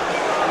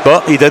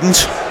 But he didn't,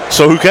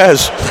 so who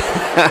cares?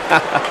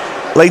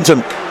 Leighton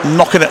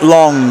knocking it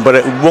long, but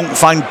it won't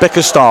find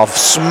Bickerstaff.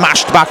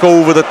 Smashed back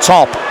over the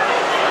top.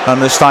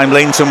 And this time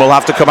Leighton will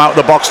have to come out of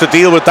the box to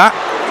deal with that.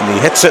 And he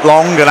hits it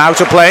long and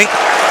out of play.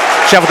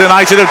 Sheffield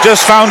United have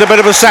just found a bit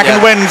of a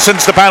second wind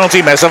since the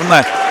penalty miss, haven't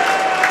they?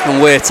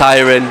 And we're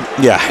tiring.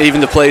 Yeah.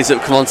 Even the players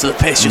that come onto the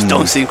pitch just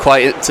don't seem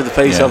quite to the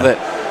pace of it.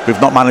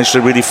 We've not managed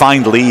to really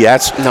find Lee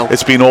yet. No.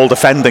 It's been all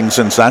defending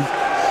since then.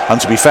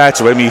 And to be fair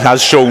to him, he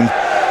has shown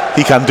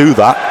he can do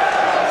that.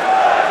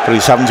 But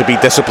he's having to be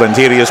disciplined.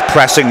 Here he is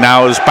pressing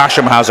now as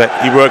Basham has it.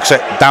 He works it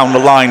down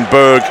the line.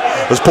 Berg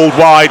has pulled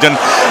wide, and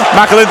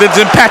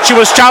McAlinden's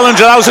impetuous challenge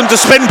allows him to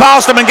spin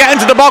past him and get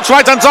into the box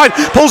right hand side.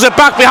 Pulls it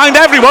back behind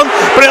everyone,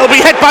 but it'll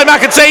be hit by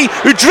McAtee,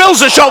 who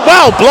drills the shot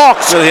well.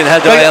 Blocked. Brilliant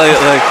header by Elliott.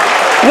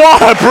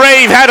 What a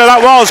brave header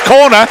that was.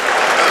 Corner.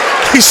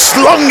 He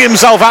slung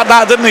himself at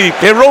that, didn't he?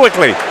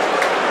 Heroically.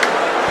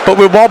 But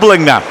we're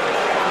wobbling now.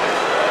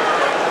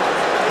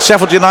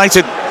 Sheffield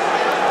United,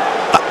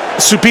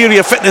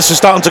 superior fitness is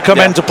starting to come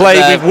into play.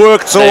 We've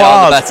worked so hard. They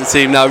are the better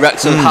team now.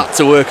 Wrexham had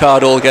to work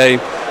hard all game.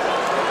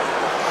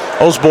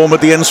 Osborne with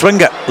the in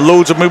swinger.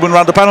 Loads of movement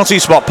around the penalty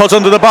spot. Put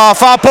under the bar.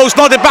 Far post,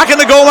 nodded back in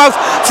the goal mouth.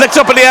 Flicked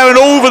up in the air and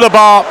over the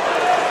bar.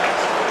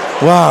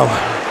 Wow.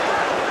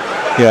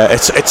 Yeah,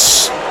 it's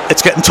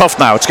getting tough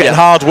now. It's getting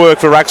hard work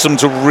for Wrexham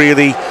to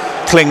really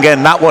cling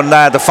in. That one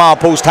there, the far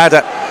post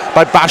header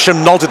by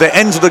Basham, nodded it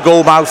into the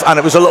goal mouth, and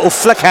it was a little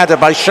flick header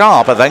by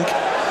Sharp, I think.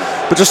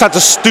 But just had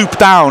to stoop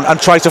down and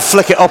try to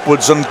flick it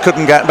upwards and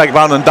couldn't get back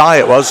down and die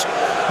it was.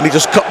 And he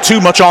just cut too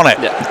much on it.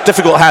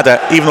 Difficult header,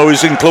 even though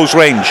he's in close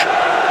range.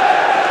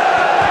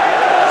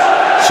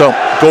 So,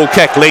 goal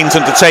kick,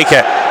 Leighton to take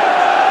it.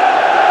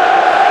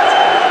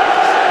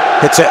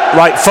 Hits it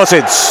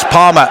right-footed.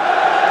 Palmer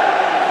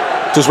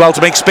does well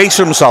to make space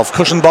for himself.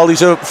 Cushion volley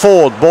to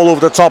forward. Ball over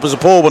the top is a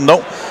poor one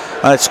though.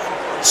 And it's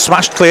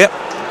smashed clear.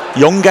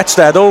 Young gets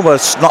there though, but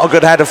it's not a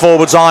good header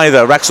forwards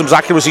either. Wrexham's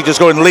accuracy just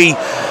going. Lee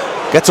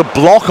gets a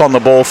block on the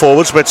ball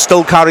forwards, but it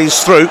still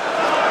carries through.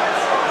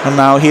 And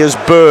now here's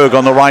Berg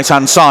on the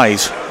right-hand side.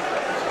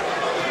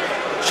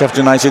 Sheffield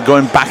United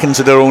going back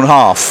into their own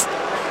half.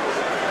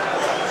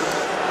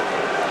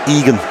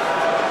 Egan.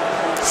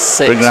 6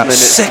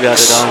 minutes to be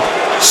added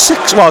on.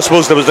 6. Well, I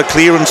suppose there was the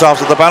clearance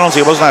after the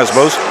penalty, wasn't there, I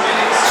suppose?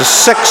 So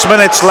 6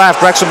 minutes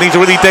left. Wrexham need to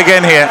really dig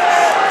in here.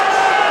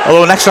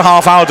 Although an extra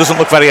half hour doesn't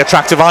look very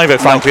attractive either,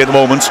 frankly, at the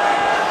moment.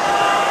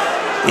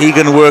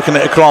 Egan working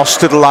it across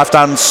to the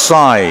left-hand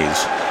side.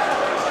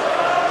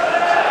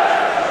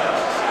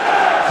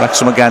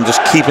 Wrexham again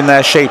just keeping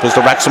their shape as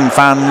the Wrexham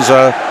fans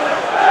are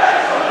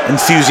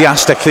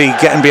enthusiastically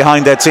getting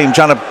behind their team,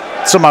 trying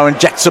to somehow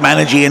inject some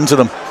energy into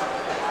them.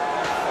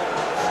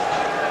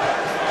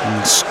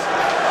 And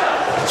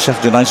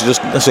Sheffield United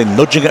just, I say,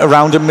 nudging it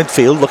around in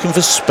midfield, looking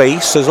for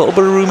space. There's a little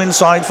bit of room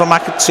inside for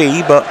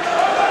McAtee, but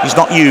he's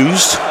not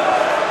used.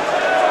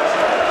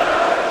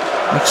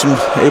 Wrexham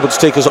able to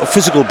take a sort of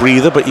physical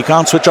breather, but you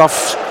can't switch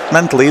off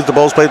mentally if the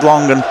ball's played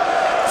long and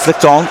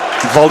flicked on,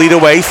 volleyed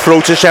away, throw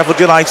to Sheffield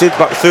United,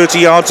 about 30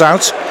 yards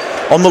out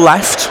on the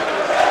left.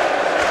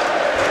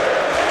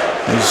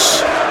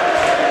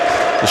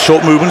 The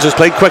short movement is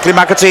played quickly.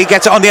 McAtee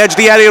gets it on the edge of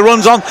the area,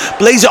 runs on,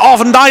 lays it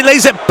off and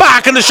lays it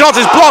back, and the shot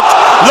is blocked.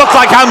 Looked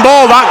like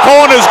handball. That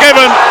corner's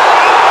given.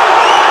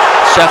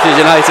 Sheffield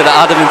United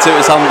are adamant it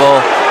was handball.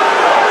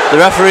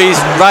 The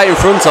referee's right in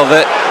front of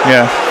it.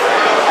 Yeah.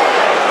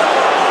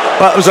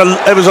 But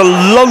it was a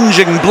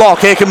lunging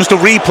block. Here comes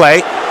the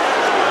replay.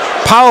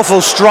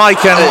 Powerful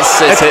strike, and it's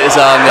hit his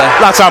arm there.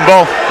 That's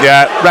handball.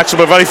 Yeah,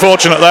 Wrexham were very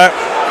fortunate there.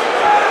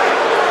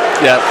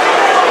 Yeah,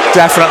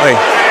 definitely.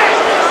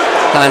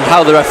 And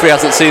how the referee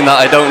hasn't seen that,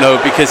 I don't know,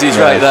 because he's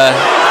right there.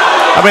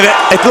 I mean,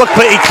 it looked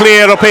pretty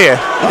clear up here,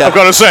 I've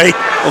got to say.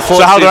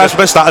 So how the rest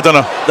missed that, I don't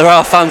know. There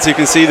are fans who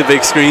can see the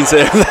big screens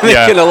here.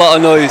 They're making a lot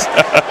of noise.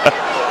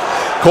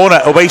 Corner,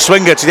 away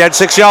swinger to the edge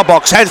 6-yard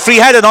box. Free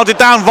header, nodded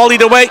down,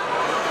 volleyed away.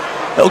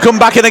 It'll come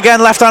back in again,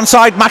 left-hand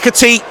side.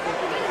 McAtee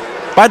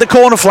by the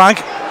corner flag.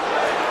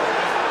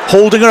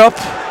 Holding her up.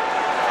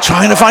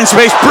 Trying to find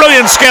space,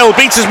 brilliant skill,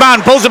 beats his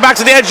man, pulls it back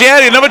to the edge of the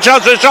area, another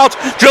chance for a shot,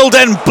 drilled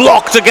in,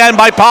 blocked again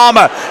by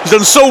Palmer. He's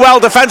done so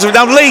well defensively.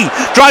 Now Lee,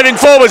 driving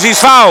forwards,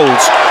 he's fouled.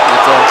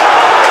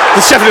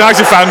 The Sheffield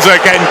United fans are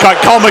getting quite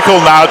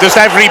comical now, just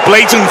every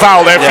blatant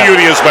foul they're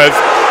furious with.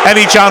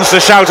 Any chance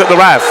to shout at the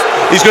ref,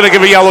 he's going to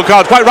give a yellow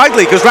card, quite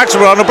rightly, because Wrexham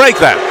were on a break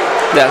there.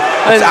 Yeah,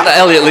 and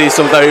Elliot Lee's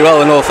done very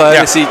well in all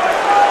fairness. He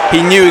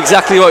knew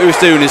exactly what he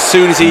was doing as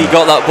soon as he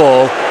got that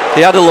ball. He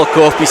had a look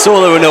up, he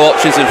saw there were no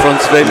options in front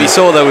of him, he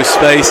saw there was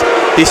space,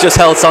 he's just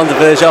held Sander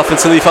Berge off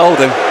until he fouled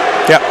him.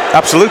 Yeah,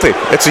 absolutely.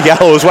 It's a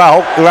yellow as well,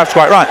 the ref's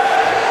quite right.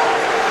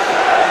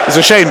 It's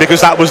a shame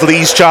because that was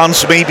Lee's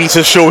chance maybe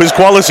to show his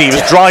quality. He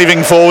was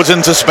driving forwards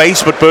into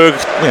space, but Berg,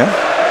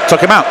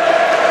 took him out.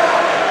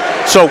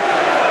 So,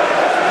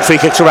 free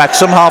kick to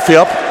Wrexham, halfway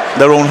up,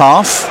 their own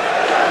half.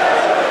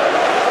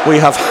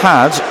 We have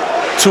had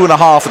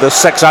 2.5 of the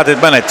 6 added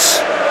minutes.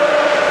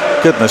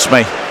 Goodness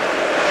me.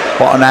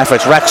 What an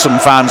effort. Wrexham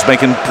fans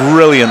making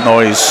brilliant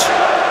noise.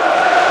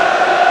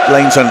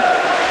 Lainton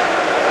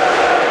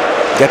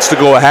gets to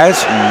go ahead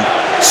and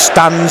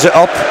stands it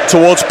up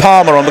towards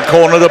Palmer on the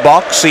corner of the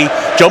box. He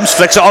jumps,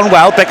 flicks it on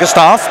well.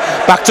 Bickerstaff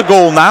back to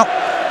goal now.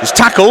 He's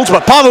tackled,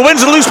 but Palmer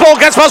wins the loose ball,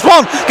 gets past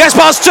 1, gets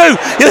past 2.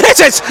 He'll hit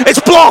it.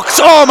 It's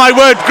blocked. Oh my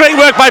word. Great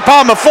work by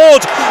Palmer.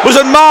 Ford was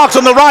unmarked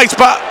on the right,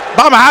 but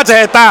Palmer had to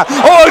hit that.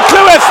 Oh,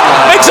 Cleworth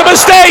makes a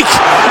mistake.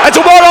 It's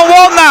a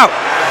 1-on-1 now.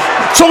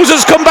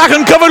 Tozer's come back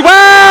and covered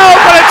well,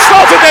 but it's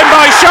slotted in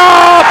by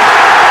Sharp.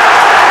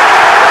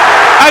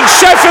 And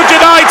Sheffield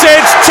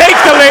United take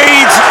the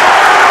lead.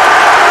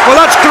 Well,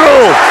 that's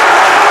cruel.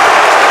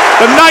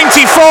 The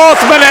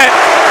 94th minute.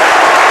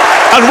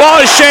 And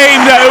what a shame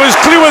that it was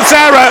Cleworth's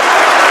error.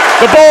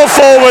 The ball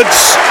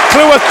forwards.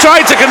 Cleworth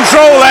tried to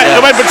control it.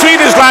 It went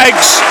between his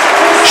legs.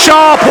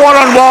 Sharp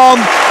 1-on-1.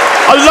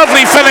 A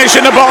lovely finish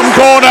in the bottom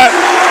corner.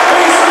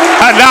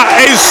 And that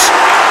is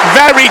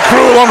very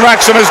cruel on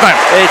Wrexham, isn't it?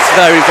 It's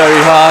very,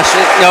 very harsh.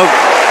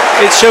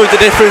 It showed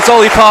the difference.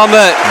 Ollie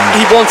Palmer,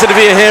 he wanted to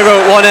be a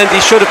hero at one end. He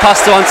should have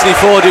passed to Anthony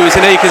Ford, who was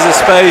in acres of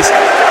space.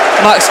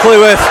 Max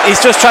Cleworth, he's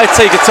just tried to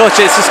take a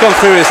touch. It's just gone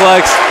through his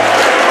legs.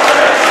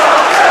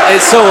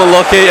 It's so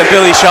unlucky. And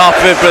Billy Sharp,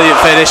 a brilliant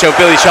finish.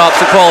 Billy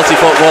Sharp's a quality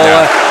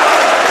footballer.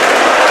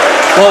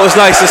 What was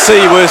nice to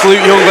see was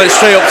Luke Young went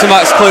straight up to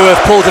Max Cleworth,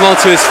 pulled him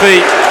onto his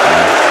feet.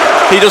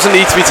 He doesn't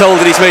need to be told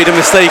that he's made a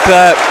mistake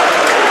there.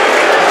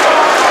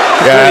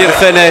 Brilliant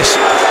finish,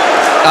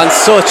 and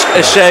such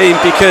a shame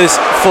because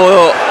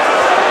for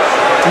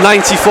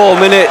 94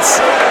 minutes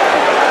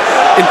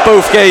in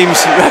both games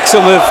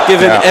Wrexham have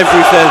given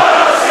everything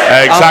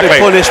and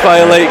been punished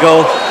by a late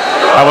goal.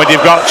 And when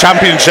you've got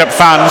Championship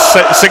fans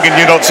singing,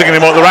 you're not singing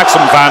about the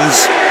Wrexham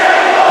fans,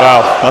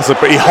 well, that's a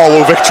pretty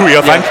hollow victory,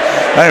 I think.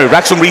 Anyway,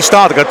 Wrexham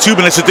restart. They've got 2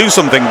 minutes to do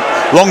something.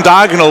 Long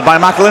diagonal by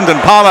McAlinden.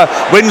 Palmer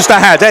wins the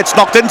head. It's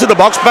knocked into the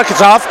box.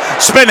 Bickerstaff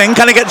spinning.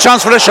 Can he get a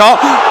chance for a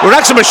shot?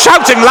 Wrexham is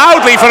shouting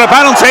loudly for a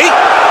penalty,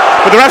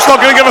 but the ref's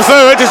not going to give a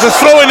third. It's a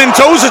throw in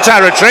Tozer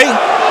territory.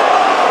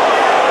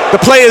 The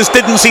players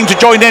didn't seem to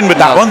join in with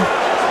that one.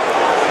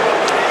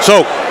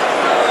 So,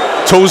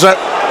 Tozer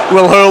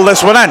will hurl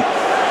this one in.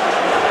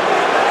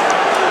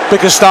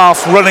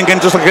 Bickerstaff running in,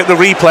 just looking at the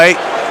replay.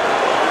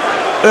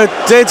 It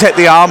did hit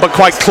the arm, but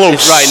quite close.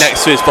 It's right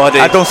next to his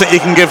body. I don't think you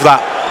can give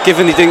that.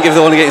 Given he didn't give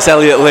the one against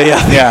Elliot Lee, I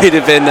think he'd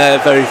have been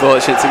very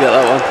fortunate to get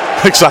that one.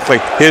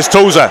 Exactly. Here's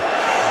Tozer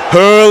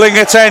hurling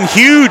it in.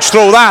 Huge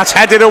throw that.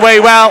 Headed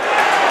away well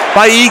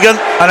by Egan,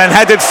 and then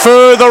headed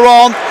further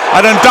on.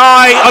 And then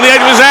Dye on the edge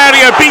of his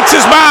area beats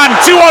his man.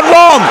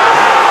 2-on-1.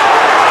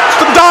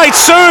 Dye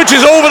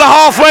surges over the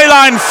halfway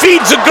line,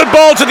 feeds a good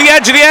ball to the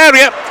edge of the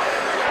area.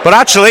 But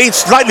actually,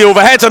 it's slightly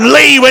overhead, and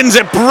Lee wins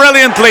it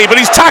brilliantly.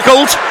 But he's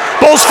tackled.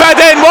 Ball's fed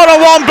in.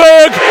 1-on-1.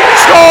 Berg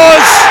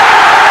scores.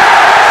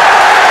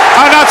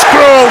 And that's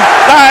cruel.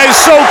 That is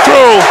so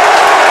cruel.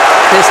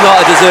 It's not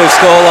a deserved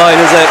scoreline,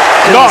 is it?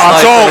 Not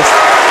at all.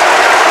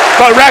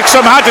 But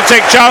Wrexham had to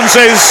take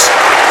chances.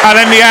 And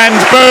in the end,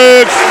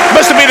 Berg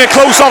must have been a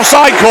close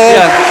offside call.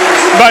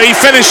 But he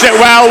finished it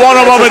well.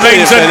 1-on-1 with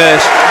Lainton.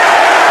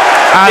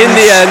 In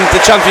the end, the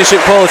Championship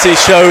quality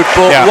showed,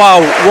 but wow,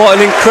 what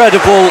an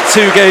incredible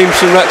 2 games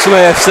from Wrexham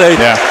AFC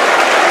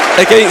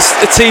against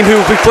a team who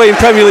will be playing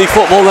Premier League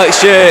football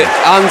next year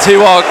and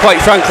who are, quite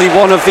frankly,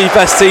 one of the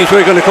best teams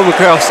we're going to come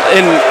across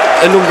in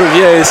a number of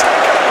years.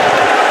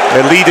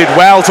 They leaded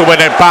well to win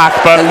it back,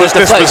 but was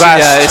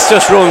dispossessed. It's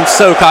just run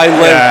so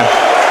kindly.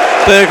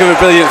 Berger, a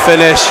brilliant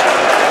finish.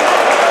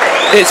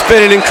 It's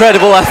been an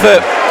incredible effort.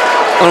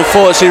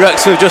 Unfortunately,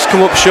 Wrexham have just come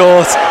up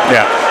short.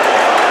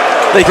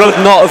 They could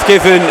not have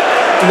given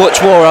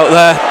much more out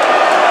there.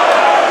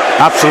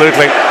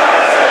 Absolutely.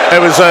 It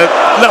was a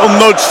little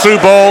nudge through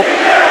ball.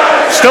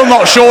 Still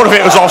not sure if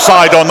it was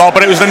offside or not,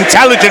 but it was an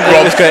intelligent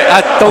run. It was great.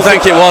 I don't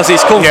think it was.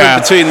 He's come through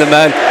between the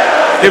men.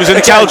 It was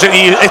intelligent.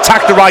 He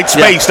attacked the right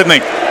space,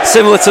 didn't he?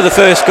 Similar to the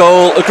first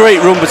goal, a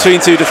great run between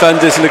 2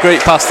 defenders and a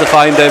great pass to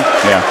find him.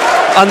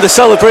 And the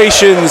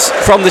celebrations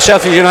from the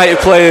Sheffield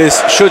United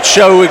players should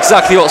show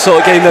exactly what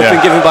sort of game they've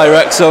been given by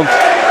Wrexham.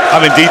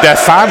 and indeed their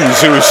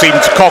fans who seem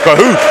to cock a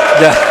hoop.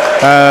 Yeah.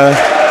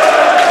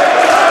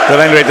 But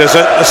anyway, there's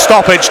a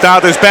stoppage now.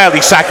 There's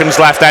barely seconds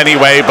left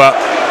anyway, but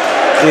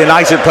the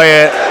United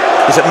player,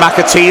 is it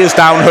McAtee, is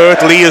down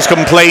hurt. Lee is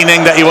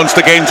complaining that he wants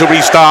the game to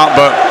restart,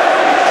 but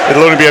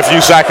it'll only be a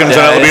few seconds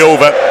and it'll be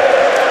over.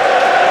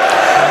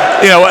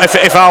 You know,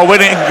 if our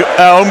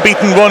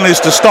unbeaten run is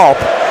to stop,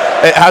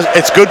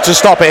 it's good to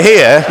stop it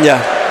here.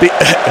 Yeah.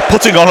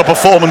 Putting on a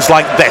performance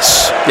like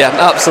this. Yeah,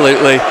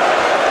 absolutely.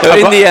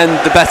 In the end,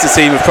 the better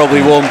team have probably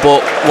won,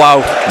 but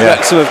wow,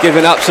 Wrexham have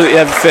given absolutely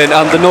everything,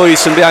 and the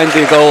noise from behind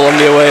the goal on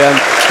the away end.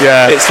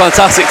 Yeah, it's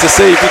fantastic to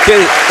see,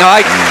 because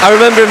I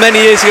remember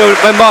many years ago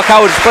when Mark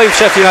Howard was playing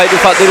for Sheffield United.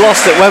 In fact, they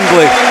lost at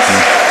Wembley,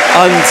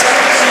 and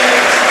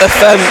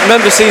I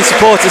remember seeing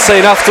supporters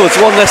saying afterwards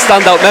one of their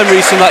standout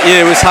memories from that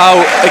year was how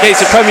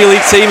against a Premier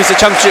League team, as a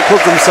Championship club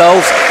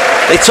themselves,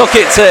 they took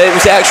it to,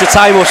 was it extra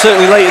time or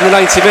certainly late in the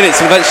 90 minutes,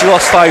 and eventually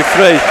lost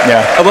 5-3.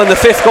 Yeah. And when the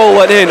fifth goal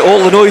went in,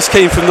 all the noise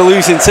came from the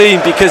losing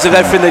team because of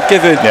everything they'd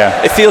given. Yeah.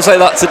 It feels like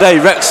that today.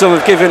 Wrexham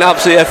have given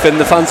absolutely everything.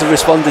 The fans have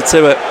responded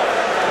to it.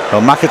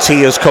 Well,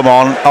 McAtee has come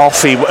on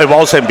off. It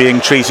was him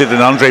being treated,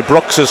 and Andre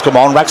Brooks has come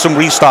on. Wrexham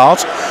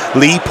restart.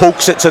 Lee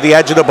pokes it to the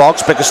edge of the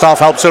box. Bickerstaff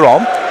helps her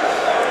on.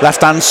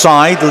 Left hand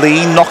side,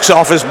 Lee knocks it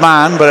off his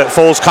man, but it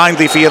falls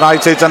kindly for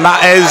United, and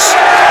that is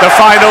the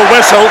final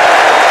whistle.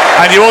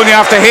 And you only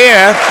have to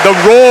hear the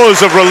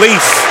roars of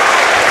relief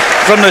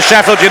from the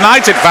Sheffield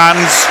United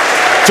fans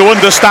to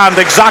understand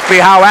exactly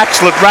how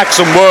excellent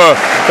Wrexham were.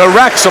 The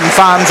Wrexham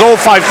fans, all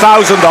 5,000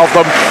 of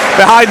them,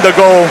 behind the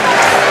goal,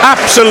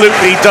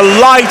 absolutely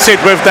delighted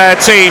with their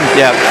team.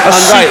 Yeah, a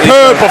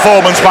superb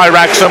performance by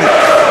Wrexham.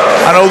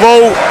 And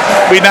although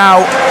we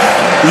now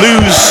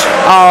lose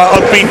our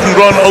unbeaten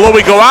run, although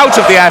we go out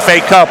of the FA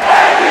Cup,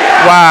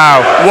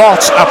 wow,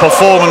 what a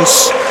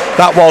performance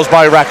that was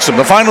by Wrexham.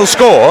 The final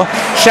score,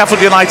 Sheffield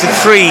United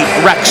 3,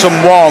 Wrexham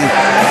 1,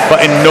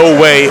 but in no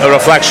way a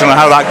reflection on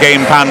how that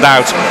game panned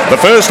out. The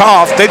first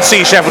half did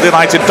see Sheffield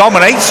United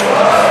dominate,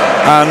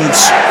 and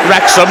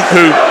Wrexham,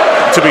 who,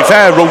 to be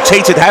fair,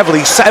 rotated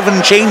heavily,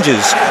 7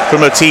 changes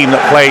from a team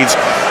that played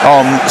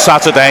on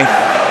Saturday,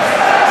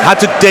 had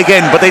to dig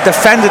in, but they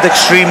defended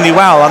extremely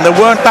well, and there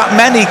weren't that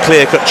many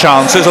clear-cut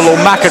chances, although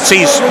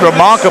McAtee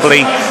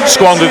remarkably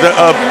squandered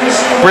a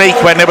break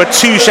when there were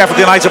 2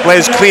 Sheffield United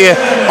players clear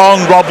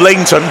on Rob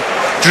Lainton,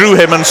 drew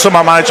him and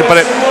somehow managed to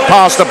put it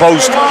past the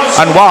post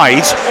and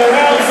wide.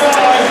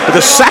 But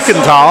the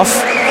second half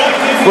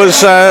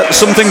was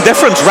something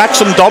different.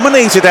 Wrexham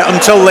dominated it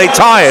until they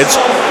tired.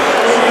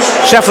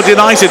 Sheffield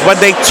United, when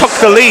they took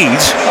the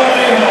lead,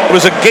 it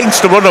was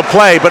against the run of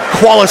play, but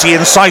quality,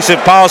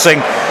 incisive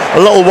passing. A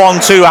little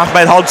 1-2,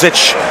 Ahmed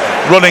Hodzic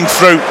running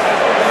through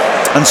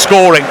and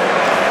scoring.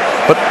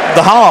 But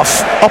the half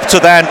up to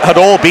then had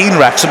all been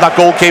Wrexham. That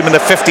goal came in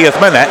the 50th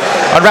minute,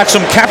 and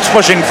Wrexham kept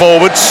pushing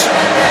forwards.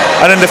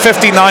 And in the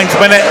 59th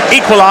minute,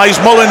 equalised.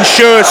 Mullen's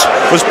shirt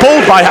was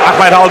pulled by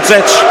Ahmed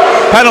Hodzic.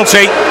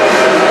 Penalty.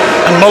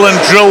 And Mullen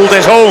drilled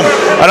it home.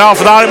 And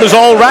after that, it was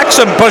all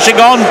Wrexham pushing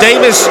on.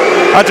 Davis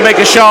had to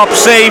make a sharp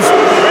save.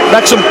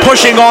 Wrexham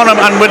pushing on him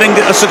and winning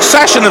a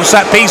succession of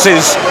set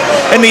pieces.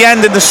 In the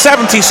end, in the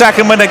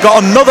 72nd minute,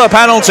 got another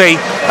penalty,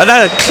 and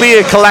then a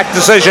clear collect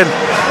decision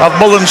of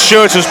Mullen's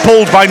shirt was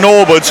pulled by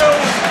Norwood.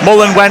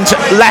 Mullen went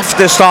left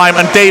this time,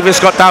 and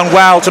Davis got down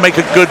well to make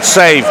a good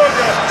save.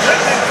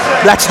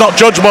 Let's not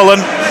judge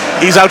Mullen.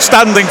 He's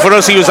outstanding for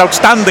us. He was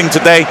outstanding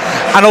today.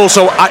 And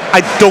also,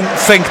 I don't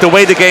think the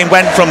way the game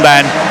went from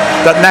then,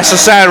 that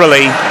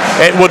necessarily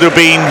it would have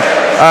been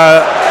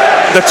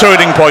the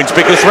turning point,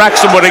 because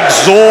Wrexham were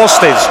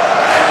exhausted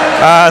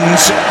and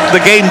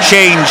the game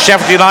changed.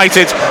 Sheffield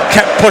United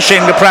kept pushing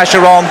the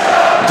pressure on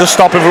to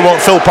stop everyone.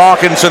 Phil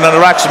Parkinson and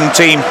the Wrexham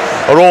team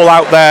are all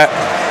out there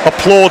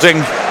applauding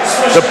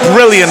the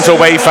brilliant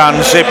away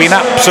fans. They've been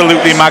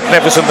absolutely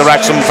magnificent, the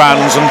Wrexham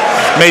fans, and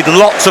made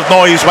lots of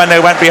noise when they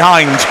went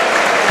behind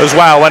as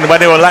well, when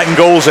they were letting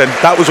goals in.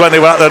 That was when they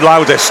were at their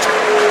loudest.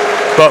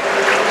 But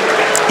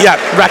yeah,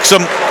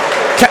 Wrexham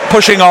kept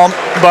pushing on,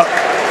 but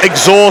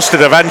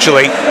exhausted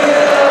eventually.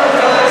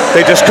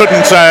 They just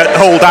couldn't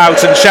hold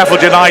out, and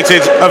Sheffield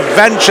United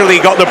eventually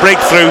got the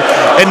breakthrough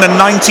in the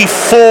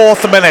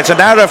 94th minute.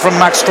 An error from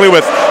Max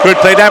Cleworth, who had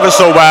played ever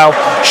so well.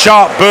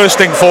 Sharp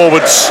bursting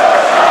forwards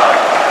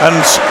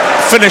and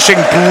finishing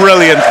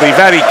brilliantly,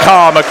 very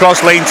calm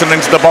across Lainton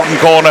into the bottom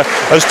corner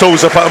as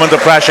Tozer put him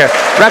under pressure.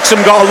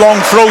 Wrexham got a long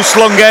throw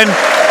slung in,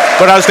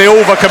 but as they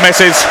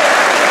overcommitted,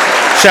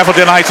 Sheffield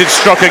United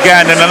struck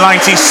again in the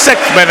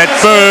 96th minute.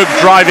 Berg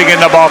driving in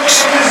the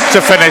box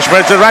to finish,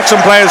 but the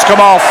Wrexham players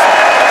come off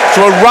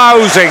to a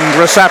rousing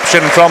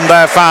reception from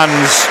their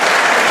fans.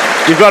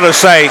 You've got to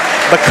say,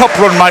 the cup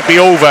run might be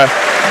over,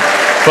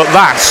 but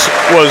that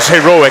was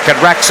heroic, and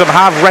Wrexham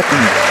have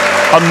written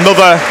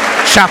another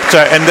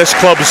chapter in this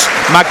club's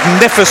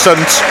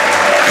magnificent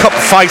cup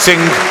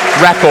fighting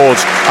record.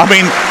 I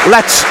mean,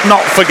 let's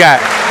not forget,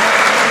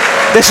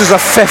 this is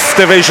a 5th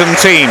division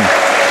team.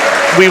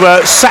 We were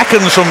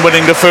seconds from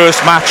winning the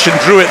first match and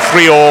drew it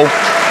 3-3.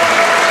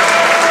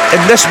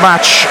 in this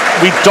match,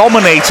 we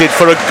dominated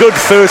for a good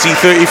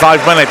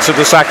 30-35 minutes of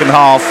the second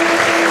half,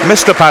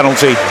 missed a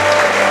penalty,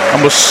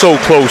 and was so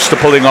close to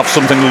pulling off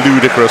something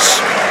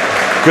ludicrous.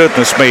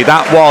 Goodness me,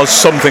 that was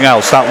something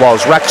else, that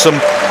was. Wrexham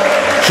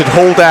should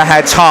hold their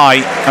heads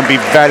high and be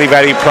very,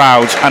 very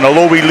proud. And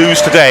although we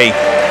lose today,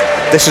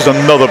 this is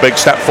another big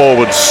step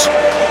forwards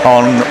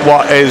on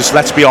what is,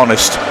 let's be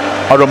honest,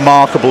 a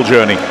remarkable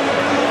journey.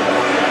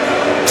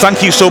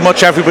 Thank you so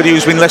much, everybody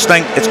who's been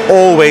listening. It's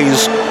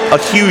always a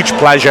huge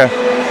pleasure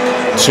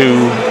to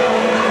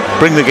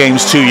bring the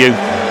games to you,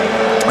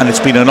 and it's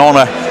been an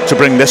honour to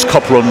bring this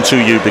cup run to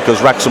you,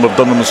 because Wrexham have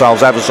done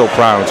themselves ever so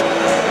proud.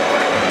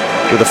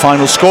 With the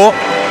final score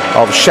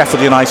of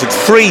Sheffield United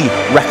 3,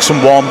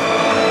 Wrexham 1,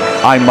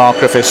 I'm Mark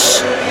Griffiths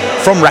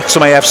from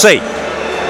Wrexham AFC.